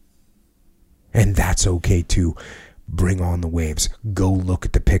 And that's okay too. Bring on the waves. Go look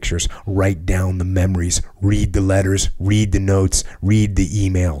at the pictures. Write down the memories. Read the letters. Read the notes. Read the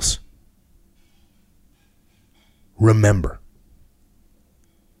emails. Remember.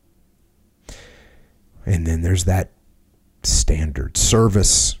 And then there's that standard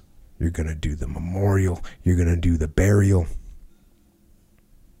service. You're going to do the memorial. You're going to do the burial.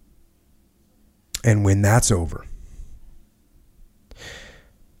 And when that's over,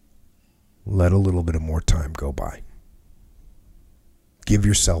 let a little bit of more time go by. Give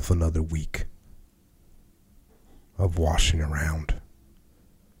yourself another week of washing around,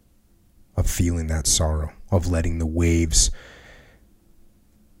 of feeling that sorrow, of letting the waves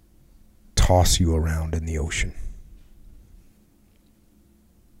toss you around in the ocean.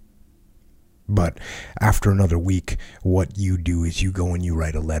 But after another week, what you do is you go and you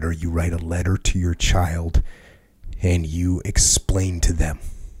write a letter. You write a letter to your child, and you explain to them.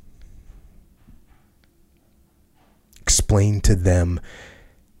 Explain to them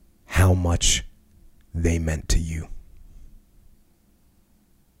how much they meant to you.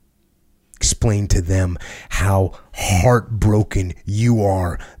 Explain to them how heartbroken you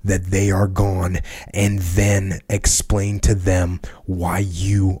are that they are gone, and then explain to them why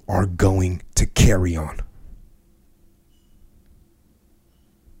you are going to carry on.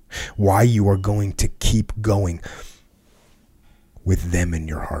 Why you are going to keep going with them in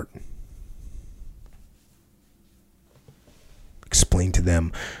your heart. Explain to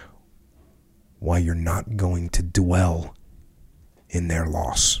them why you're not going to dwell in their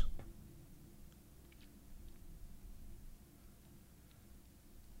loss.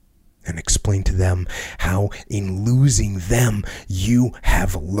 And explain to them how in losing them, you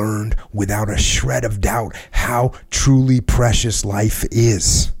have learned without a shred of doubt how truly precious life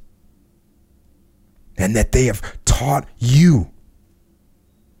is. And that they have taught you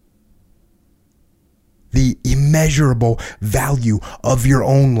the immense immeasurable value of your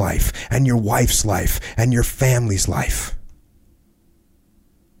own life and your wife's life and your family's life.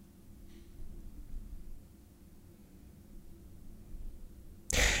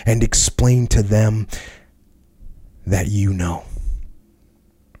 And explain to them that you know.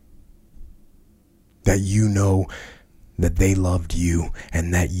 That you know that they loved you,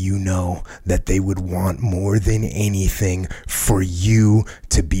 and that you know that they would want more than anything for you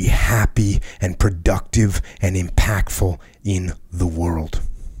to be happy and productive and impactful in the world.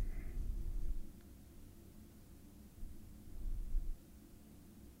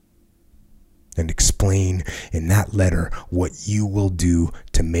 And explain in that letter what you will do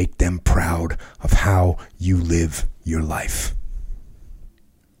to make them proud of how you live your life.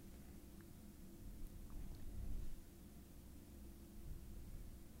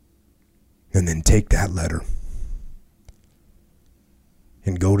 And then take that letter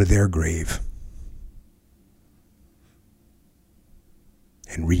and go to their grave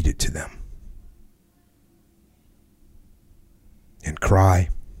and read it to them. And cry.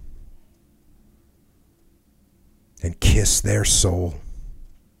 And kiss their soul.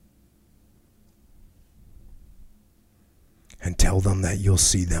 And tell them that you'll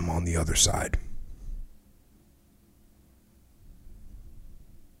see them on the other side.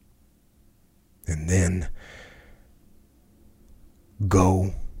 And then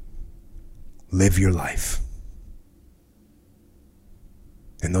go live your life.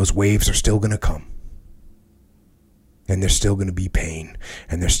 And those waves are still going to come. And there's still going to be pain.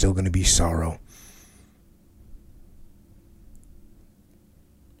 And there's still going to be sorrow.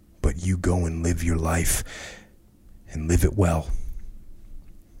 But you go and live your life and live it well.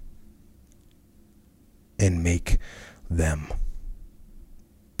 And make them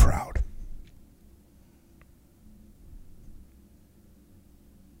proud.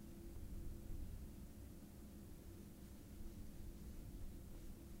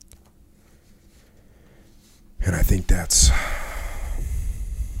 And I think that's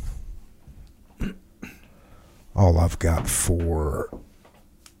all I've got for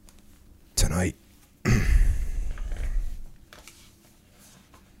tonight.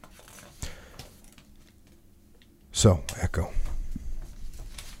 So, Echo.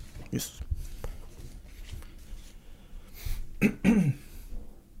 Yes.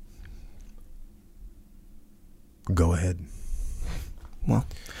 Go ahead. Well,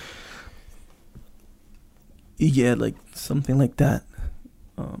 yeah, like something like that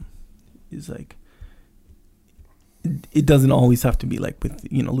is like, it doesn't always have to be like with,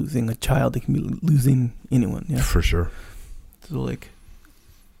 you know, losing a child. It can be losing anyone. Yeah, for sure. So like,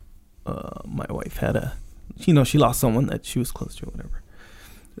 my wife had she lost someone that she was close to or whatever.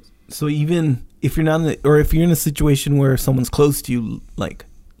 So even if you're not if you're in a situation where someone's close to you, like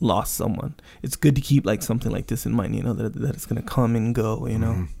lost someone, it's good to keep like something like this in mind, you know, that it's going to come and go, you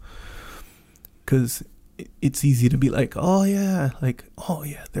know, because it's easy to be like, oh yeah,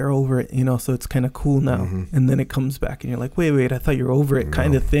 they're over it, you know, so it's kind of cool now. And then it comes back and you're like, wait, I thought you were over it,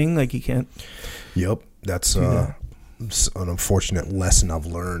 kind of thing. Like you can't. Yep. That's an unfortunate lesson I've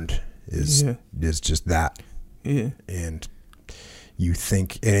learned is just that. Yeah. And you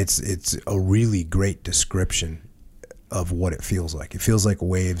think, and it's a really great description of what it feels like. It feels like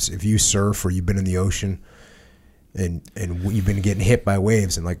waves. If you surf or you've been in the ocean and you've been getting hit by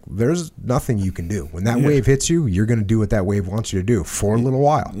waves, and like there's nothing you can do. When that wave hits you, you're going to do what that wave wants you to do for a little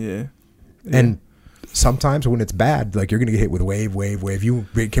while. Yeah. And sometimes when it's bad, like you're going to get hit with wave. You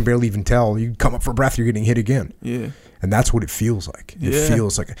can barely even tell. You come up for breath, you're getting hit again. Yeah. And that's what it feels like. It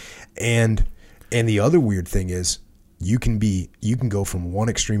feels like, and the other weird thing is you can go from one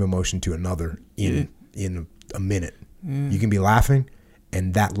extreme emotion to another in a minute. You can be laughing,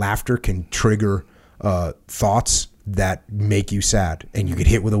 and that laughter can trigger thoughts that make you sad, and you get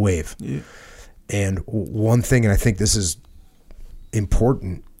hit with a wave. Yeah. And one thing, and I think this is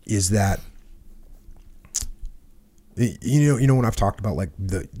important, is that you know when I've talked about like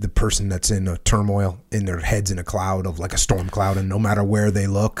the person that's in a turmoil, in their head's in a cloud of like a storm cloud, and no matter where they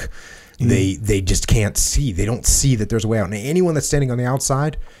look, they just can't see. They don't see that there's a way out. And anyone that's standing on the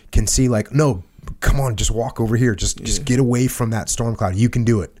outside can see like, no, come on, just walk over here. Just get away from that storm cloud. You can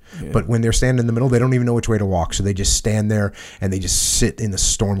do it. Yeah. But when they're standing in the middle, they don't even know which way to walk. So they just stand there and they just sit in the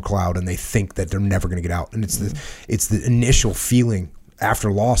storm cloud, and they think that they're never going to get out. And it's the initial feeling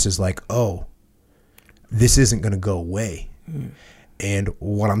after loss is like, oh, this isn't going to go away. And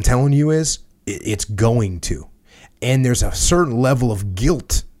what I'm telling you is it's going to. And there's a certain level of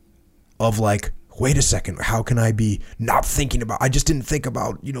guilt of like, wait a second, how can I be not thinking about, I just didn't think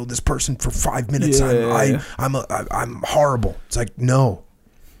about, you know, this person for 5 minutes. I'm horrible. It's like, no,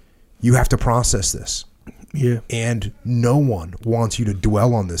 you have to process this. Yeah. And no one wants you to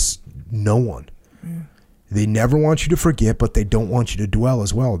dwell on this. No one. Yeah. They never want you to forget, but they don't want you to dwell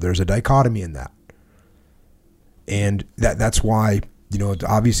as well. There's a dichotomy in that. And that's why, you know,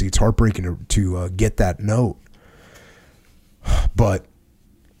 obviously it's heartbreaking to get that note. But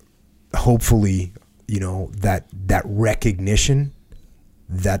hopefully, you know, that recognition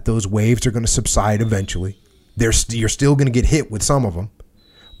that those waves are going to subside eventually. You're still going to get hit with some of them,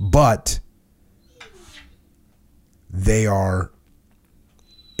 but they are,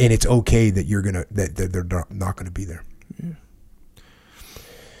 and it's okay that that they're not going to be there. Yeah.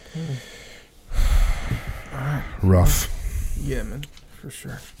 All right. Rough. Yeah, man, for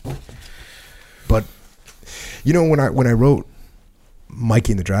sure. But you know, when I wrote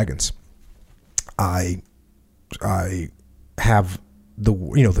Mikey and the Dragons, I have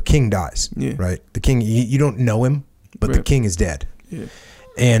the king dies, right? The king, you don't know him, but right. The king is dead. Yeah.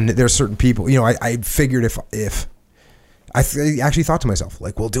 And there's certain people, you know, I figured if I actually thought to myself,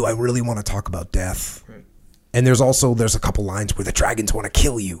 like, well, do I really want to talk about death? Right. And there's a couple lines where the dragons want to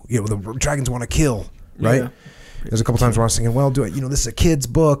kill you. You know, the dragons want to kill, right? Yeah. There's a couple times where I was thinking, well, this is a kid's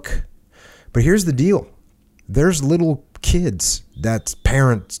book. But here's the deal. There's little kids that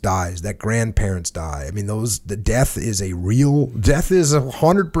parents dies, that grandparents die. I mean, the death is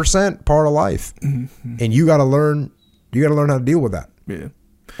 100% part of life. Mm-hmm. And you got to learn how to deal with that. Yeah.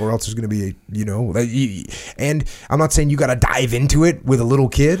 Or else there's going to be and I'm not saying you got to dive into it with a little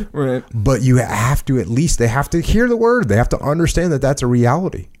kid, right? But you have to, they have to hear the word. They have to understand that that's a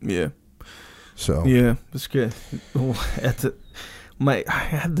reality. Yeah. So. Yeah, that's good. I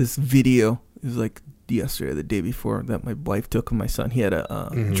had this video. It was like yesterday or the day before that my wife took of my son. He had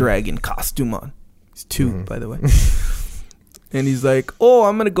a dragon costume on. He's 2, by the way. And he's like, oh,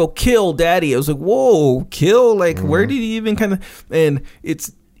 I'm going to go kill daddy. I was like, whoa, kill? Like, where did he even kind of... And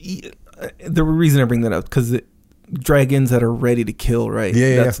it's... The reason I bring that up, because dragons that are ready to kill, right?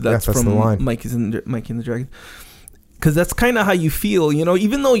 Yeah, that's from the line. Mikey and the Dragon. Because that's kind of how you feel, you know,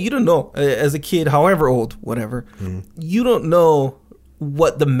 even though you don't know, as a kid, however old, whatever, you don't know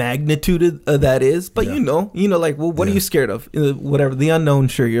what the magnitude of that is, but you know, like, well, what are you scared of? Whatever, the unknown,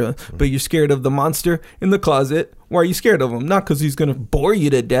 sure, but you're scared of the monster in the closet. Why are you scared of him? Not because he's going to bore you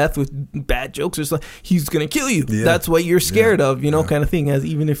to death with bad jokes or something. He's going to kill you. Yeah. That's what you're scared of, kind of thing, as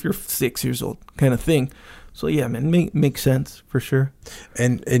even if you're 6 years old, kind of thing. So yeah, man, makes sense for sure.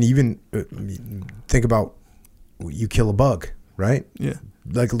 And even think about, you kill a bug, right? Yeah.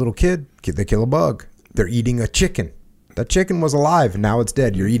 Like a little kid, they kill a bug. They're eating a chicken. That chicken was alive, and now it's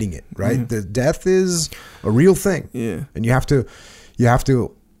dead. You're eating it, right? Mm-hmm. The death is a real thing. Yeah. And you have to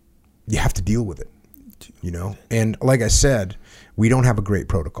deal with it, you know? And like I said, we don't have a great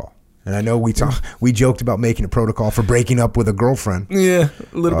protocol. And I know we joked about making a protocol for breaking up with a girlfriend. Yeah.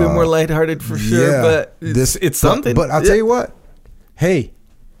 A little bit more lighthearted for sure, but it's something. But I'll tell you what. Hey,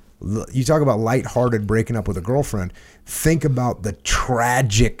 you talk about lighthearted breaking up with a girlfriend. Think about the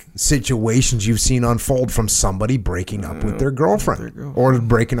tragic situations you've seen unfold from somebody breaking up with their girlfriend or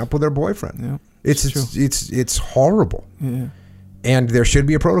breaking up with their boyfriend. Yeah, it's horrible. Yeah. And there should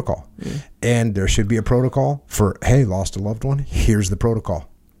be a protocol. Yeah. And there should be a protocol for, hey, lost a loved one. Here's the protocol.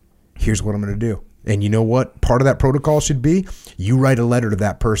 Here's what I'm going to do. And you know what part of that protocol should be? You write a letter to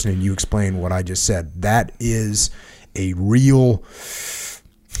that person and you explain what I just said. That is a real...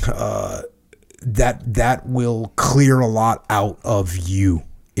 that will clear a lot out of you.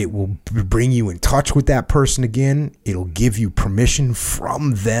 It will bring you in touch with that person again. It'll give you permission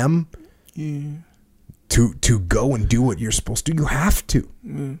from them to go and do what you're supposed to. You have to.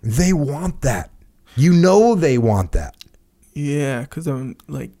 They want that. You know they want that. Yeah, because I'm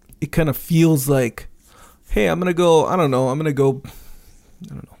like, it kind of feels like, hey, I'm gonna go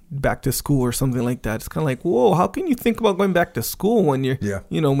back to school or something like that. It's kind of like, whoa, how can you think about going back to school when you're,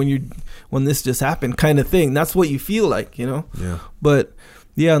 when this just happened, kind of thing. That's what you feel like, Yeah. But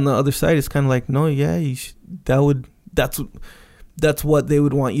yeah, on the other side, it's kind of like, no, yeah, that's what they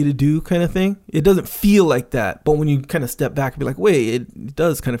would want you to do, kind of thing. It doesn't feel like that, but when you kind of step back and be like, wait, it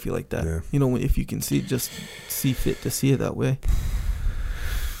does kind of feel like that. Yeah. If you can see fit to see it that way.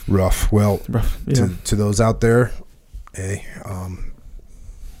 Rough. Well, yeah. to those out there, hey,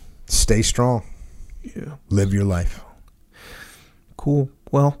 stay strong. Yeah. Live your life. Cool.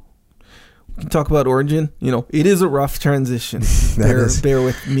 Well, we can talk about Origin. It is a rough transition. Bear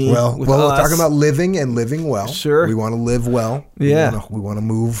with me. Well, we're talking about living and living well. Sure. We want to live well. Yeah. We want to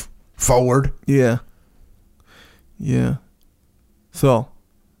move forward. Yeah. Yeah. So,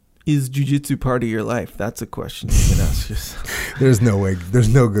 Is jiu-jitsu part of your life? That's a question you can ask yourself. There's no way. There's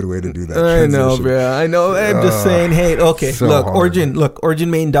no good way to do that. I know, bro. I know. I'm just saying, hey, okay, so look, hard.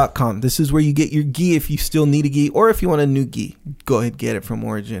 originmain.com. This is where you get your gi if you still need a gi, or if you want a new gi, go ahead, get it from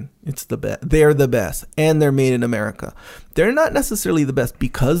Origin. It's the best. They're the best, and they're made in America. They're not necessarily the best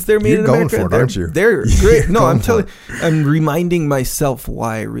because they're made in America. You're going for it, aren't you? They're great. No, I'm telling you, I'm reminding myself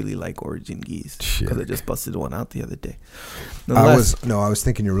why I really like Origin gis, because I just busted one out the other day. I was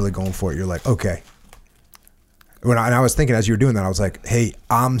thinking you're really going for it. You're like, okay. And I was thinking as you were doing that, I was like, hey,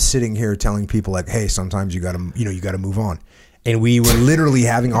 I'm sitting here telling people like, hey, sometimes you gotta move on. And we were literally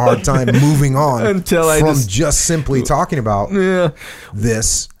having a hard time moving on until from just simply talking about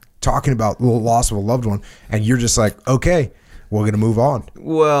this, talking about the loss of a loved one. And you're just like, okay, we're going to move on.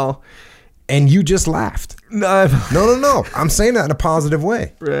 Well, and you just laughed. No. I'm saying that in a positive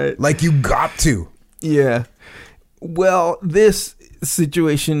way. Right. Like you got to. Yeah. Well, this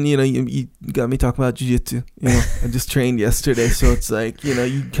situation, you got me talking about jiu-jitsu. I just trained yesterday, so it's like, you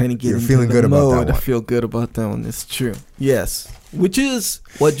kind of get into feeling the good mode. about that one. I feel good about that one. It's true. Yes. Which is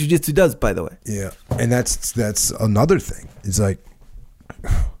what jiu-jitsu does, by the way. Yeah. And that's another thing. It's like,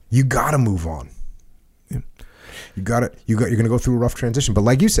 you got to move on. Yeah. You're going to go through a rough transition. But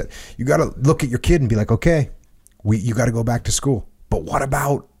like you said, you got to look at your kid and be like, okay, you got to go back to school. But what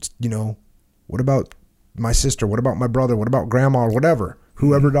about my sister? What about my brother? What about grandma or whatever?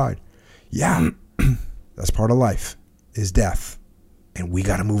 Whoever died? Yeah, that's part of life is death. And we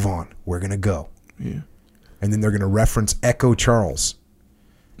got to move on. We're going to go. Yeah. And then they're going to reference Echo Charles.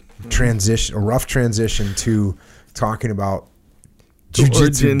 A rough transition to talking about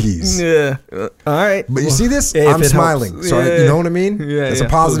jiu-jitsu gis. Yeah. All right. But you see this? Hey, I'm smiling. Helps. So you know what I mean? Yeah. It's a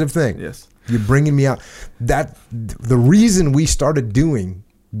positive thing. Yes. You're bringing me out. That the reason we started doing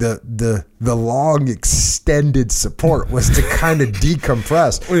the long extended support was to kind of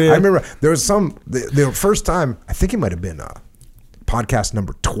decompress. Yeah. I remember there was the first time, I think it might have been podcast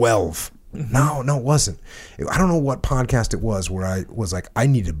number 12. Mm-hmm. No, it wasn't. I don't know what podcast it was where I was like, I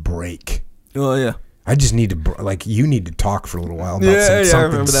need a break. Oh yeah. I just need to you need to talk for a little while about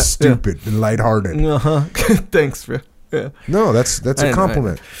something stupid and lighthearted. Uh-huh. Thanks, bro. Yeah. No, that's a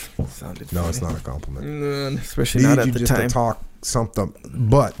compliment. Sounded No, funny. it's not a compliment. Especially not at the just time. to talk something,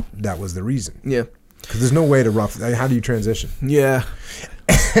 but that was the reason. Yeah. Because there's no way to how do you transition? Yeah.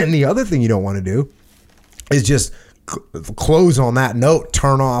 And the other thing you don't want to do is just close on that note,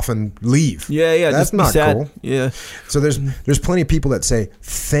 turn off and leave. Yeah. That's just be not sad. cool. Yeah. So there's plenty of people that say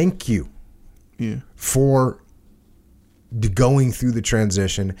thank you for going through the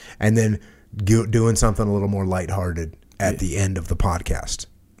transition and then doing something a little more lighthearted at the end of the podcast.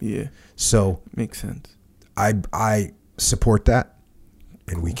 Yeah. So makes sense. I support that,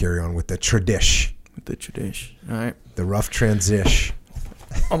 and we carry on with the tradition. All right. The rough transition.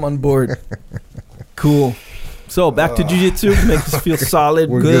 I'm on board. Cool. So back to jiu-jitsu. Makes us feel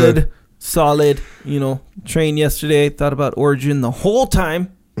solid, We're good, solid. Trained yesterday. Thought about Origin the whole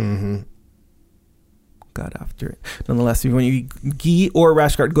time. Mm-hmm. Got after it. Nonetheless, if you want your gi or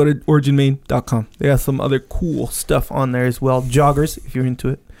rash guard, go to originmain.com. They got some other cool stuff on there as well. Joggers, if you're into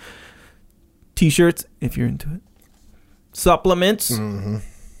it. T-shirts, if you're into it. Supplements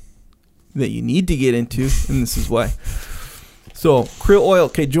that you need to get into, and this is why. So, krill oil.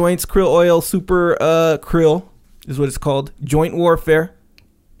 Okay, joints, krill oil, super krill is what it's called. Joint warfare.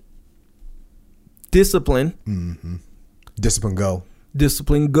 Discipline. Mm-hmm. Discipline Go.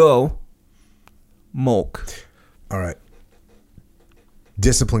 Discipline Go. Moke. All right.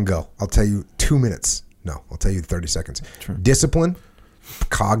 Discipline Go. I'll tell you 2 minutes. No, I'll tell you 30 seconds. Sure. Discipline,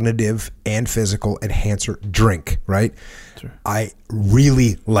 cognitive and physical enhancer drink, right? Sure. I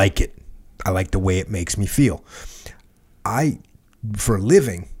really like it. I like the way it makes me feel. For a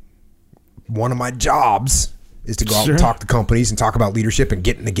living, one of my jobs is to go out and talk to companies and talk about leadership and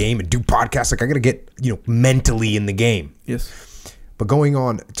get in the game and do podcasts. Like I got to get, mentally in the game. Yes. But going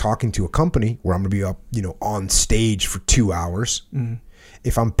on talking to a company where I'm going to be up, on stage for 2 hours,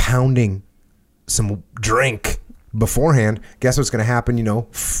 if I'm pounding some drink beforehand, guess what's going to happen,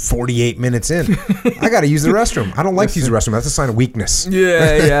 48 minutes in? I got to use the restroom. I don't like to use the restroom. That's a sign of weakness.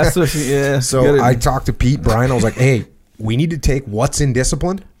 Yeah. So I talked to Pete Bryan. I was like, hey, we need to take what's in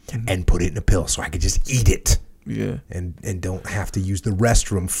discipline and put it in a pill so I could just eat it. Yeah. And don't have to use the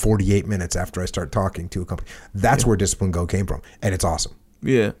restroom 48 minutes after I start talking to a company. That's where Discipline Go came from. And it's awesome.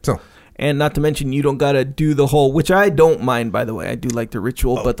 Yeah. So, and not to mention, you don't got to do the whole, which I don't mind, by the way. I do like the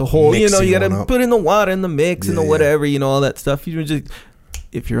ritual, but the whole, you got to put in the water and the mix and the whatever, all that stuff. You just,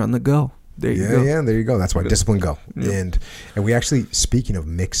 if you're on the go, there you go. Yeah, there you go. That's why Discipline Go. Yeah. And we actually, speaking of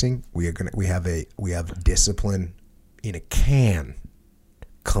mixing, we have Discipline in a can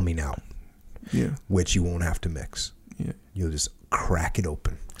coming out. Yeah. Which you won't have to mix. Yeah. You'll just crack it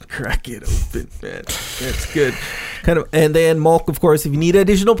open. Crack it open, man. That's good. And then milk, of course, if you need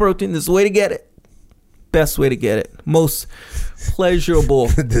additional protein, this is the way to get it. Best way to get it. Most pleasurable.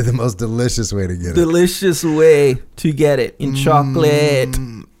 The most delicious way to get it. Delicious way to get it in chocolate.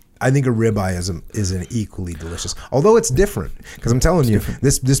 I think a ribeye is an equally delicious. Although it's different. Because I'm telling you,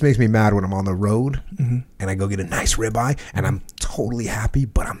 this makes me mad when I'm on the road and I go get a nice ribeye and I'm totally happy,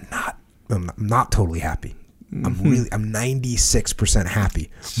 but I'm not totally happy. I'm 96%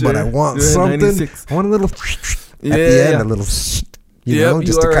 happy, but I want something. 96. I want a little at the end, a little,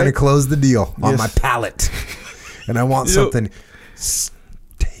 just to kind of close the deal on my palate. And I want something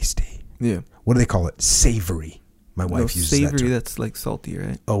tasty. Yeah. What do they call it? Savory. My wife uses savory, that term. that's like salty,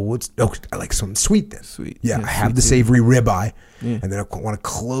 right? I like something sweet then. Sweet. Yeah, I have the savory ribeye, and then I want to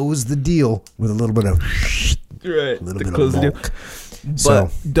close the deal with a little bit of right. A little bit of milk.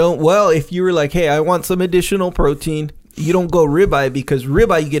 But if you were like, hey, I want some additional protein, you don't go ribeye, because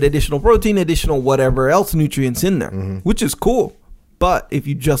ribeye you get additional protein, additional whatever else nutrients in there, which is cool. But if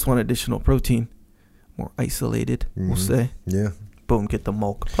you just want additional protein, more isolated, we'll say. Yeah. Boom, get the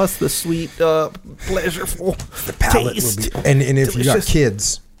milk. Plus the sweet, pleasureful the palate taste. Will be, and if you got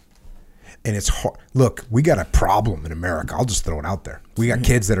kids and it's hard. Look, we got a problem in America. I'll just throw it out there. We got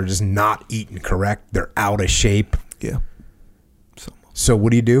kids that are just not eating correct. They're out of shape. Yeah. So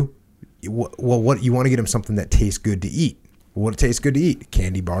what do? What you want to get them something that tastes good to eat. What tastes good to eat?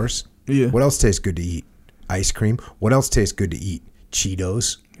 Candy bars. Yeah. What else tastes good to eat? Ice cream. What else tastes good to eat?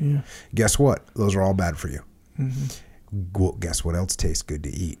 Cheetos. Yeah. Guess what? Those are all bad for you. Well, guess what else tastes good to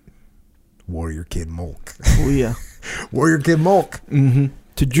eat? Warrior Kid milk. Oh yeah. Warrior Kid milk.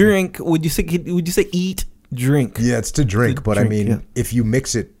 To drink, would you say eat? Drink. Yeah, it's to drink, but drink, I mean, if you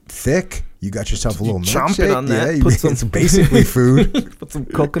mix it thick, you got yourself a little chomp it on that. Yeah, it's basically food. Put some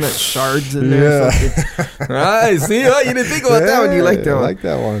coconut shards in there. Or something. I see. Oh, you didn't think about that one. You like that one. I like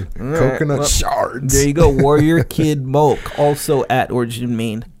that one. Coconut shards. There you go. Warrior Kid milk. Also at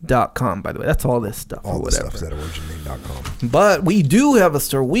originmain.com, by the way. That's all this stuff. All the stuff's at originmain.com. But we do have a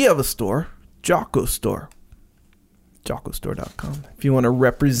store. We have a store. Jocko Store. JockoStore.com. If you want to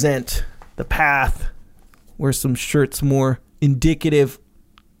represent the path, wear some shirts more indicative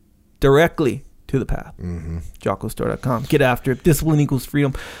directly to the path. JockoStore.com. Get after it. Discipline equals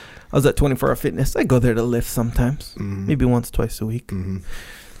freedom. I was at 24 Hour Fitness. I go there to lift sometimes. Maybe once, twice a week.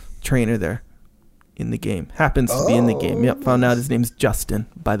 Trainer there in the game. Happens to be in the game. Yep. Found out his name's Justin,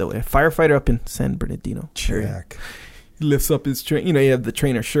 by the way. A firefighter up in San Bernardino. Check. He lifts up his train. You know, you have the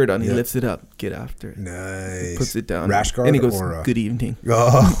trainer shirt on. He lifts it up. Get after it. Nice. He puts it down. Rash guard, and he goes, good evening.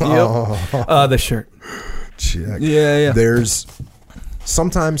 The shirt. Check. Yeah. There's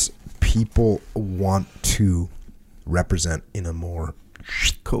sometimes people want to represent in a more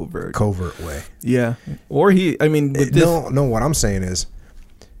covert way. Yeah. Or no, what I'm saying is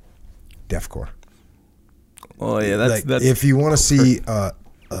deathcore. Oh yeah, that's if you want to see a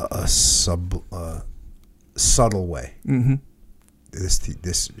subtle way.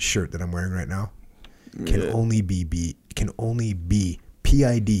 This shirt that I'm wearing right now can only be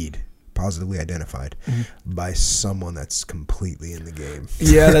PID'd, positively identified, by someone that's completely in the game.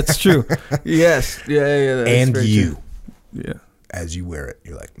 Yeah, that's true. Yes. Yeah. And you. True. Yeah. As you wear it,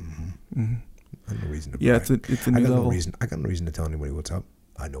 you're like, I have no reason to. Yeah, it's a new level. I got no reason to tell anybody what's up.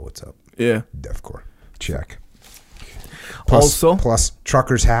 I know what's up. Yeah. Deathcore. Check. Plus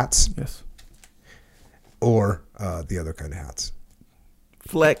truckers' hats. Yes. Or the other kind of hats.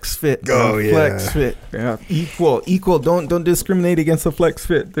 Flex fit. Oh yeah. Flex fit. Yeah. Equal. Don't discriminate against the flex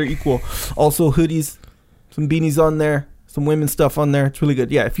fit. They're equal. Also hoodies, some beanies on there, some women's stuff on there. It's really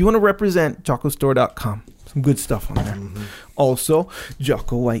good. Yeah. If you want to represent, JockoStore.com. Some good stuff on there. Also,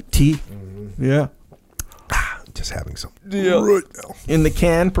 Jocko White Tea. Yeah. Just having some right now. In the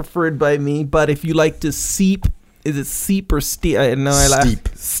can, preferred by me. But if you like to seep, is it seep or steep?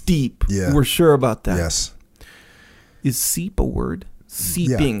 Steep. Yeah. We're sure about that. Yes. Is seep a word?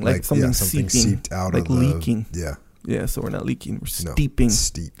 Seeping, like something seeping, seeped out, like of leaking. Yeah. So we're not leaking. We're steeping.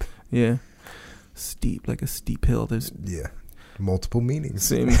 Steep. Yeah. Steep, like a steep hill. There's multiple meanings.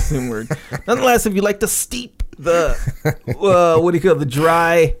 Same word. Nonetheless, if you like to steep the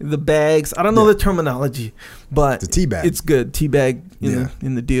the bags. I don't know the terminology, but the tea bag. It's good. Tea bag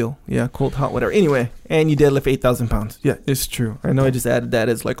in the deal. Yeah, cold, hot, whatever. Anyway, and you deadlift 8,000 pounds. Yeah, it's true. I know I just added that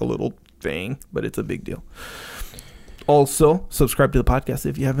as like a little thing, but it's a big deal. Also, subscribe to the podcast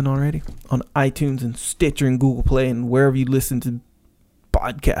if you haven't already on iTunes and Stitcher and Google Play and wherever you listen to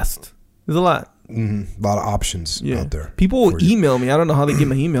podcasts. There's a lot. A lot of options out there. People will email me. I don't know how they get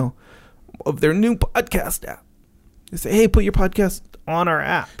my email of their new podcast app. They say, hey, put your podcast on our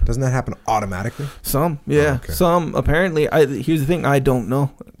app. Doesn't that happen automatically? Some, yeah. Oh, okay. Some, apparently. Here's the thing, I don't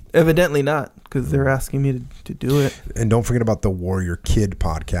know. Evidently not, because they're asking me to do it. And don't forget about the Warrior Kid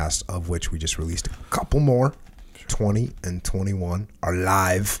podcast, of which we just released a couple more. 20 and 21 are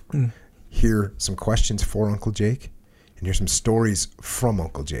live. Hear some questions for Uncle Jake, and hear some stories from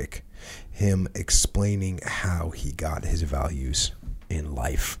Uncle Jake. Him explaining how he got his values in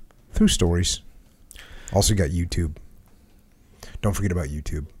life through stories. Also got YouTube. Don't forget about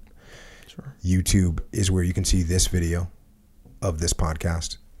YouTube. Sure. YouTube is where you can see this video of this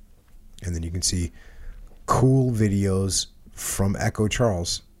podcast. And then you can see cool videos from Echo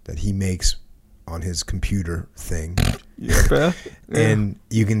Charles that he makes on his computer thing. Yeah. And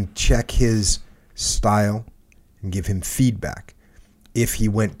you can check his style and give him feedback if he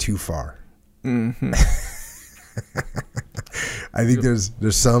went too far. Mm-hmm. I think there's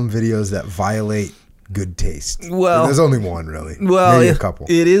some videos that violate good taste. Well, there's only one really. Well, maybe a couple.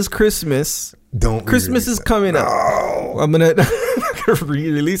 It is Christmas. Christmas is coming up. No. I'm gonna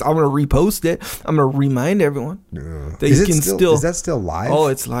re-release. I'm gonna repost it. I'm gonna remind everyone that is you can still. Is that still live? Oh,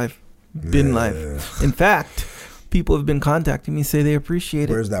 it's live. Been live. In fact, people have been contacting me, say they appreciate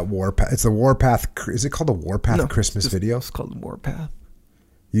it. Where's that Warpath? It's the Warpath. Is it called the Warpath Christmas video? It's called Warpath.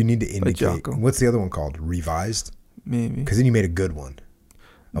 You need to indicate. What's the other one called? Revised? Maybe. Because then you made a good one.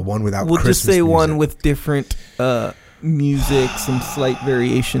 A one without We'll Christmas just say music. one with different music, some slight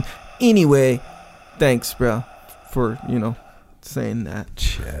variation. Anyway, thanks, bro, for, saying that.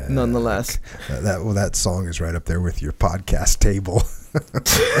 Check. Nonetheless. That song is right up there with your podcast table.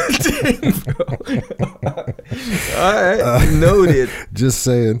 All right. Noted. Just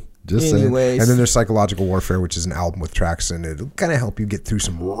saying. Anyways. And then there's Psychological Warfare, which is an album with tracks, and it'll kind of help you get through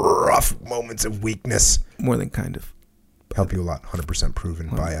some rough moments of weakness. More than kind of. Help you a lot. 100% proven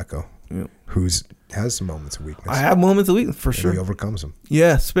by Echo, has some moments of weakness. I have moments of weakness, for sure. He overcomes them.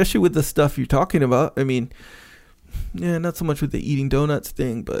 Yeah, especially with the stuff you're talking about. I mean, yeah, not so much with the eating donuts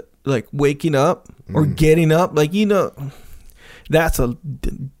thing, but like waking up or getting up. Like, I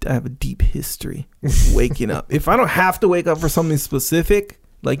have a deep history of waking up. If I don't have to wake up for something specific,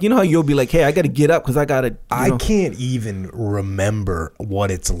 like, how you'll be like, hey, I got to get up because I got to. I can't even remember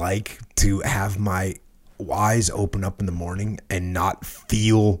what it's like to have my eyes open up in the morning and not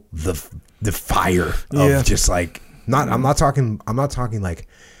feel the fire of just like, I'm not trying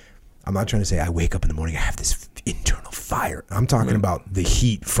to say I wake up in the morning, I have this internal fire. I'm talking about the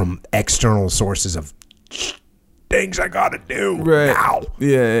heat from external sources of things I got to do now.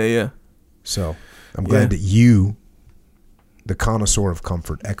 Yeah. So I'm glad that you, the connoisseur of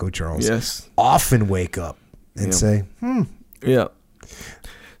comfort, Echo Charles, often wake up and say, Yeah.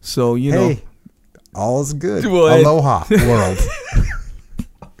 So, hey, all's good. Well, Aloha, world.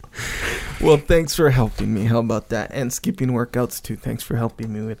 Well, thanks for helping me. How about that? And skipping workouts, too. Thanks for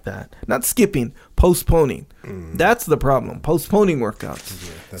helping me with that. Not skipping, postponing. That's the problem. Postponing workouts.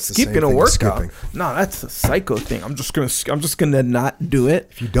 Yeah, that's skipping a workout. No, that's a psycho thing. I'm just gonna not do it.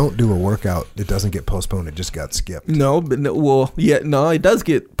 If you don't do a workout, it doesn't get postponed. It just got skipped. No, but it does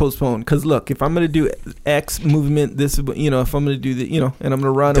get postponed. Because look, if I'm gonna do X movement, if I'm gonna do the, and I'm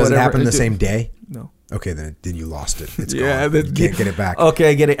gonna run. Does or whatever, it happen the same day? No. Okay, then you lost it. It's gone. You can't get it back.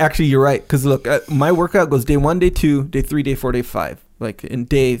 Okay, I get it. Actually, you're right. Because look, my workout goes day 1, day 2, day 3, day 4, day 5. Like in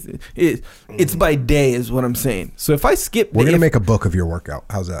days, it's by day is what I'm saying. So if I skip, we're gonna make a book of your workout.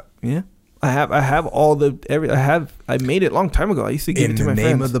 How's that? Yeah, I have all I made it a long time ago. I used to give it to my friends. The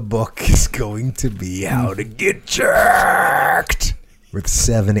name of the book is going to be How to Get Jacked with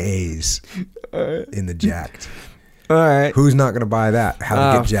 7 A's in the jacked. All right. Who's not going to buy that?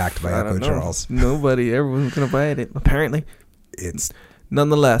 How to Get Jacked by Echo Charles. Nobody. Everyone's going to buy it, apparently. It's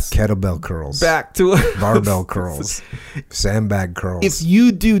nonetheless kettlebell curls. Back to barbell curls. Sandbag curls. If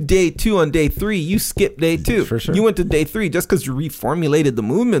you do day 2 on day 3, you skip day 2. For sure. You went to day 3 just because you reformulated the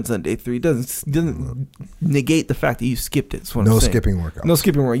movements on day 3 doesn't negate the fact that you skipped it. No skipping workouts. No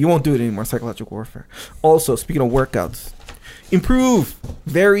skipping workout. You won't do it anymore. Psychological warfare. Also, speaking of workouts, improve,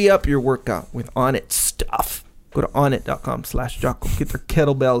 vary up your workout with Onnit stuff. Go to onnit.com/Jocko. Get their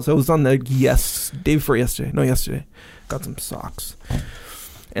kettlebells. I was on there day before yesterday. No, yesterday. Got some socks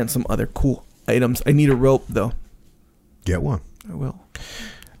and some other cool items. I need a rope, though. Get one. I will.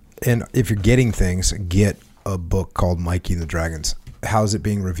 And if you're getting things, get a book called Mikey and the Dragons. How's it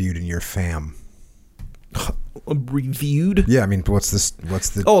being reviewed in your fam? Reviewed? Yeah, I mean, what's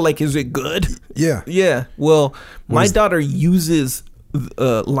the... Oh, like, is it good? Yeah. Yeah. Well, my daughter uses...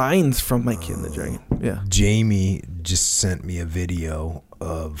 lines from Mikey and the Dragon. Yeah. Jamie just sent me a video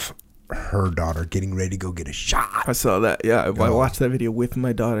of her daughter getting ready to go get a shot. I saw that. Yeah, I watched that video with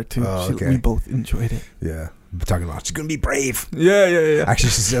my daughter too. Oh, okay. We both enjoyed it. Yeah. talking about she's gonna be brave. Yeah. Actually,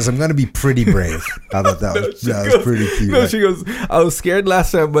 she says, I'm gonna be pretty brave. I thought that was pretty cute. No, she goes, I was scared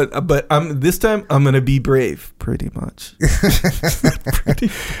last time, but this time I'm gonna be brave. Pretty much.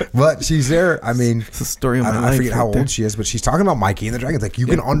 But she's there. I mean, it's a story of my life. I forget how old she is, but she's talking about Mikey and the Dragons. Like, you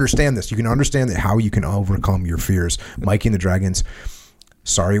can understand this. You can understand that how you can overcome your fears. Mikey and the Dragons.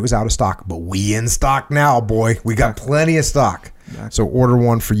 Sorry it was out of stock, but we in stock now, boy. We got plenty of stock. Exactly. So order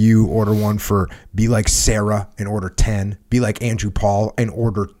one for you, order one for Be Like Sarah and order 10. Be Like Andrew Paul and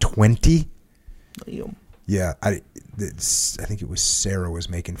order 20. Yeah, I think it was Sarah was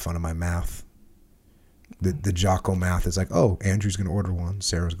making fun of my math. The Jocko math is like, oh, Andrew's going to order one,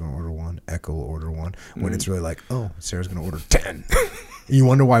 Sarah's going to order one, Echo will order one. When it's really like, oh, Sarah's going to order 10. You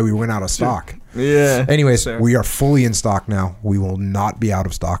wonder why we went out of stock. Yeah. Anyways, we are fully in stock now. We will not be out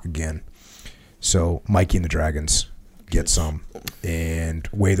of stock again. So Mikey and the Dragons, get some. And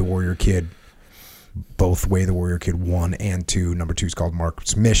Way the Warrior Kid, both Way the Warrior Kid 1 and 2. Number 2 is called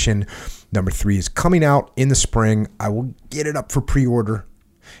Mark's Mission. Number 3 is coming out in the spring. I will get it up for pre-order.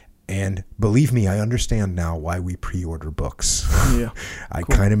 And believe me, I understand now why we pre-order books. Yeah. I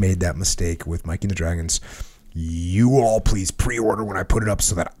kind of made that mistake with Mikey and the Dragons. You all please pre-order when I put it up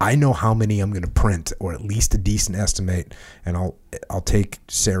so that I know how many I'm going to print, or at least a decent estimate, and I'll take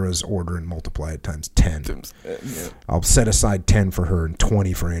Sarah's order and multiply it times 10. Yeah. I'll set aside 10 for her and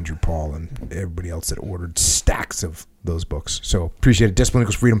 20 for Andrew Paul and everybody else that ordered stacks of those books. So appreciate it. Discipline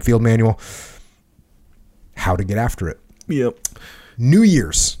Equals Freedom Field Manual. How to get after it. Yep. New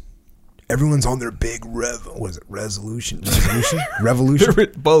Year's. Everyone's on their big resolution?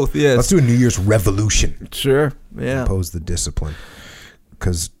 Revolution? Both, yes. Let's do a New Year's revolution. Sure, yeah. Impose the discipline.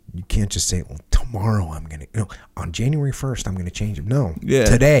 Because you can't just say, well, tomorrow I'm going to, on January 1st, I'm going to change it. No,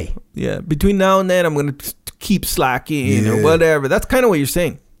 today. Yeah, between now and then, I'm going to keep slacking or whatever. That's kind of what you're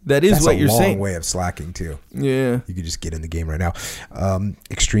saying. That's what you're saying. That's a long way of slacking, too. Yeah. You could just get in the game right now.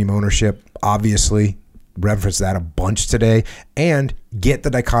 Extreme ownership, obviously. Reference that a bunch today, and get the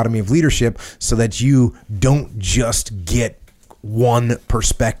dichotomy of leadership so that you don't just get one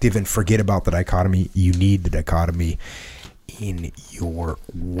perspective and forget about the dichotomy. You need the dichotomy in your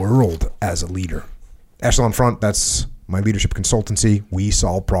world as a leader. Echelon Front, that's my leadership consultancy. We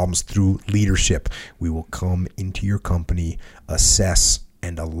solve problems through leadership. We will come into your company, assess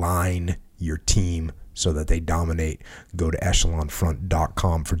and align your team so that they dominate. Go to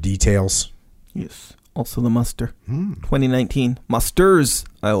echelonfront.com for details. Yes. Also the muster. 2019. Musters,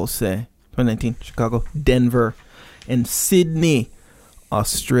 I will say. 2019. Chicago, Denver, and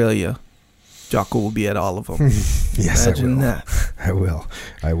Australia. Jocko will be at all of them. Yes, Imagine I will. That. I will.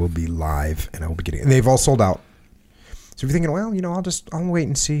 I will be live, and I will be getting. And they've all sold out. So if you're thinking, well, I'll wait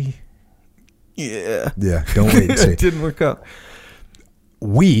and see. Yeah. Yeah. Don't wait and see. It didn't work out.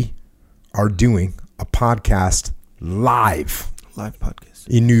 We are doing a podcast live podcast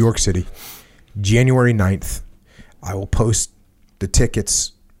in New York City. January 9th. I will post the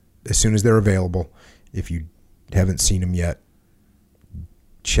tickets as soon as they're available. If you haven't seen them yet,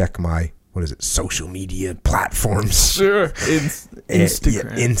 check my, social media platforms. Sure.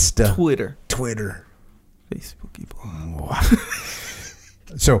 Instagram. Insta. Twitter. Facebook people.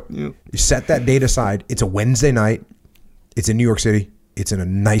 So you set that date aside. It's a Wednesday night. It's in New York City. It's in a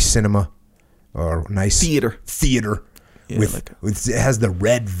nice cinema or nice theater. Yeah, it has the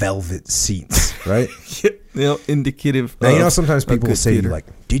red velvet seats, right? Indicative. Now, sometimes people will say,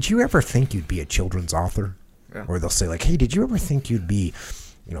 did you ever think you'd be a children's author? Yeah. Or they'll say, hey, did you ever think you'd be,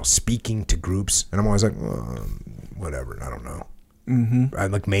 speaking to groups? And I'm always like, whatever, I don't know. Mm-hmm.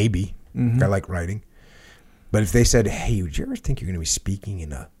 I'm like, maybe. Mm-hmm. I like writing. But if they said, hey, would you ever think you're going to be speaking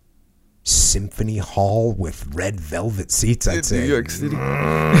in a symphony hall with red velvet seats, I'd say New York City.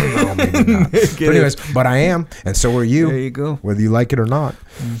 No, maybe not. But anyways, but I am, and so are you. There you go. Whether you like it or not.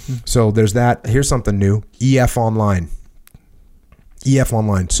 Mm-hmm. So there's that. Here's something new. EF Online.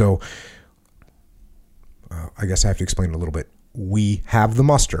 So I guess I have to explain it a little bit. We have the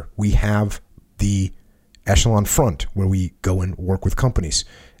muster. We have the Echelon Front, where we go and work with companies.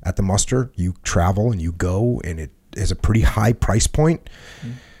 At the muster, you travel and you go, and it is a pretty high price point.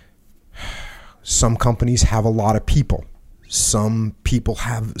 Mm-hmm. Some companies have a lot of people. Some people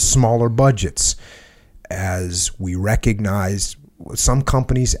have smaller budgets. As we recognize, some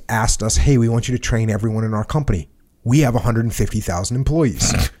companies asked us, hey, we want you to train everyone in our company. We have 150,000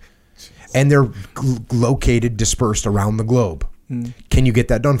 employees. And they're dispersed around the globe. Can you get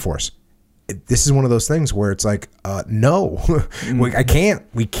that done for us? This is one of those things where it's like, no, I can't.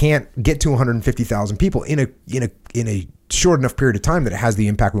 We can't get to 150,000 people in a short enough period of time that it has the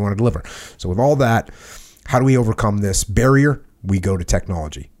impact we want to deliver. So with all that, how do we overcome this barrier? We go to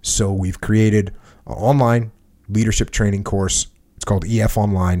technology. So we've created online leadership training course. It's called EF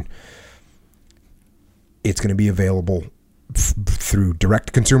Online. It's going to be available through direct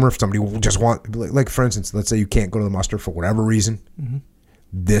to consumer. If somebody will just want, like for instance, let's say you can't go to the muster for whatever reason. Mm-hmm.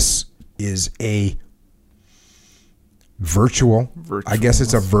 This is a virtual. I guess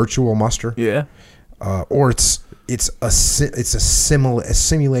it's a virtual muster. Yeah. Or it's a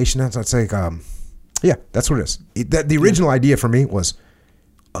simulation. That's like yeah, that's what it is. The original idea for me was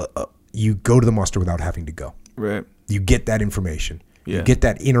you go to the muster without having to go. Right. You get that information. Yeah. You get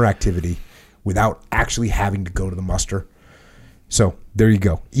that interactivity without actually having to go to the muster. So there you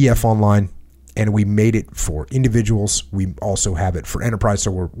go. EF Online. And we made it for individuals. We also have it for enterprise.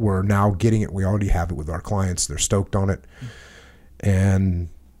 So we're now getting it. We already have it with our clients. They're stoked on it. And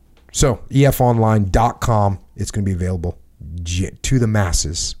so efonline.com. It's going to be available to the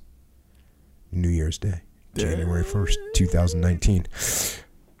masses New Year's Day, January 1st, 2019.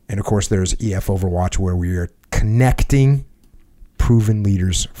 And of course, there's EF Overwatch, where we are connecting proven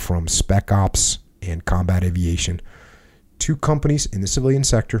leaders from Spec Ops and combat aviation to companies in the civilian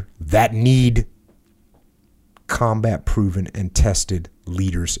sector that need combat proven and tested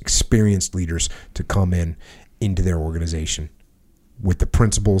leaders, experienced leaders, to come into their organization with the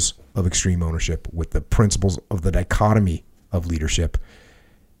principles of extreme ownership, with the principles of the dichotomy of leadership,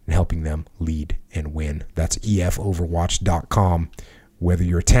 and helping them lead and win. That's efoverwatch.com. Whether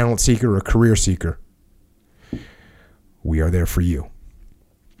you're a talent seeker or a career seeker, we are there for you.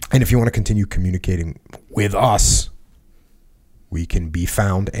 And if you want to continue communicating with us, we can be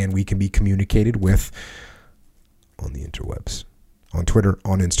found and we can be communicated with on the interwebs, on Twitter,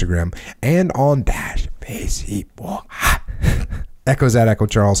 on Instagram, and on Facebook. Echo's at Echo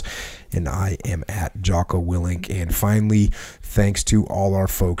Charles, and I am at Jocko Willink. And finally, thanks to all our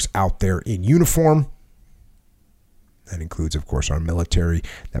folks out there in uniform. That includes, of course, our military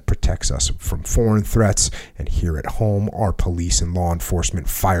that protects us from foreign threats. And here at home, our police and law enforcement,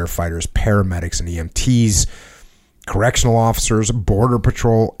 firefighters, paramedics, and EMTs, correctional officers, border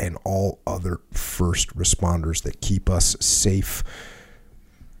patrol, and all other first responders that keep us safe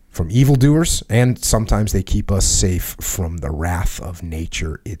from evildoers, and sometimes they keep us safe from the wrath of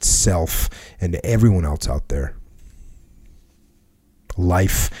nature itself. And to everyone else out there,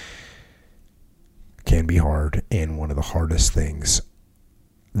 life can be hard, and one of the hardest things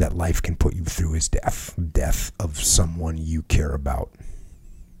that life can put you through is death of someone you care about.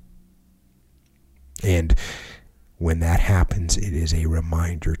 And when that happens, it is a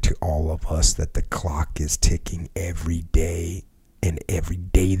reminder to all of us that the clock is ticking every day, and every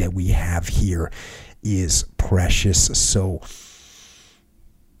day that we have here is precious. So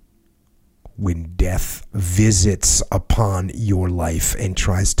when death visits upon your life and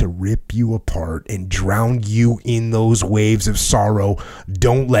tries to rip you apart and drown you in those waves of sorrow,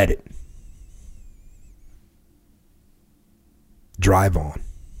 don't let it. Drive on.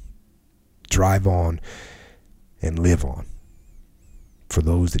 Drive on and live on for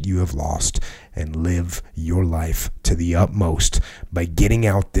those that you have lost, and live your life to the utmost by getting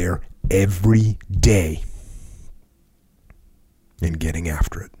out there every day and getting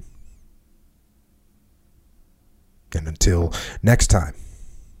after it. And until next time,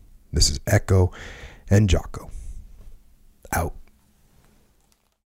 this is Echo and Jocko out.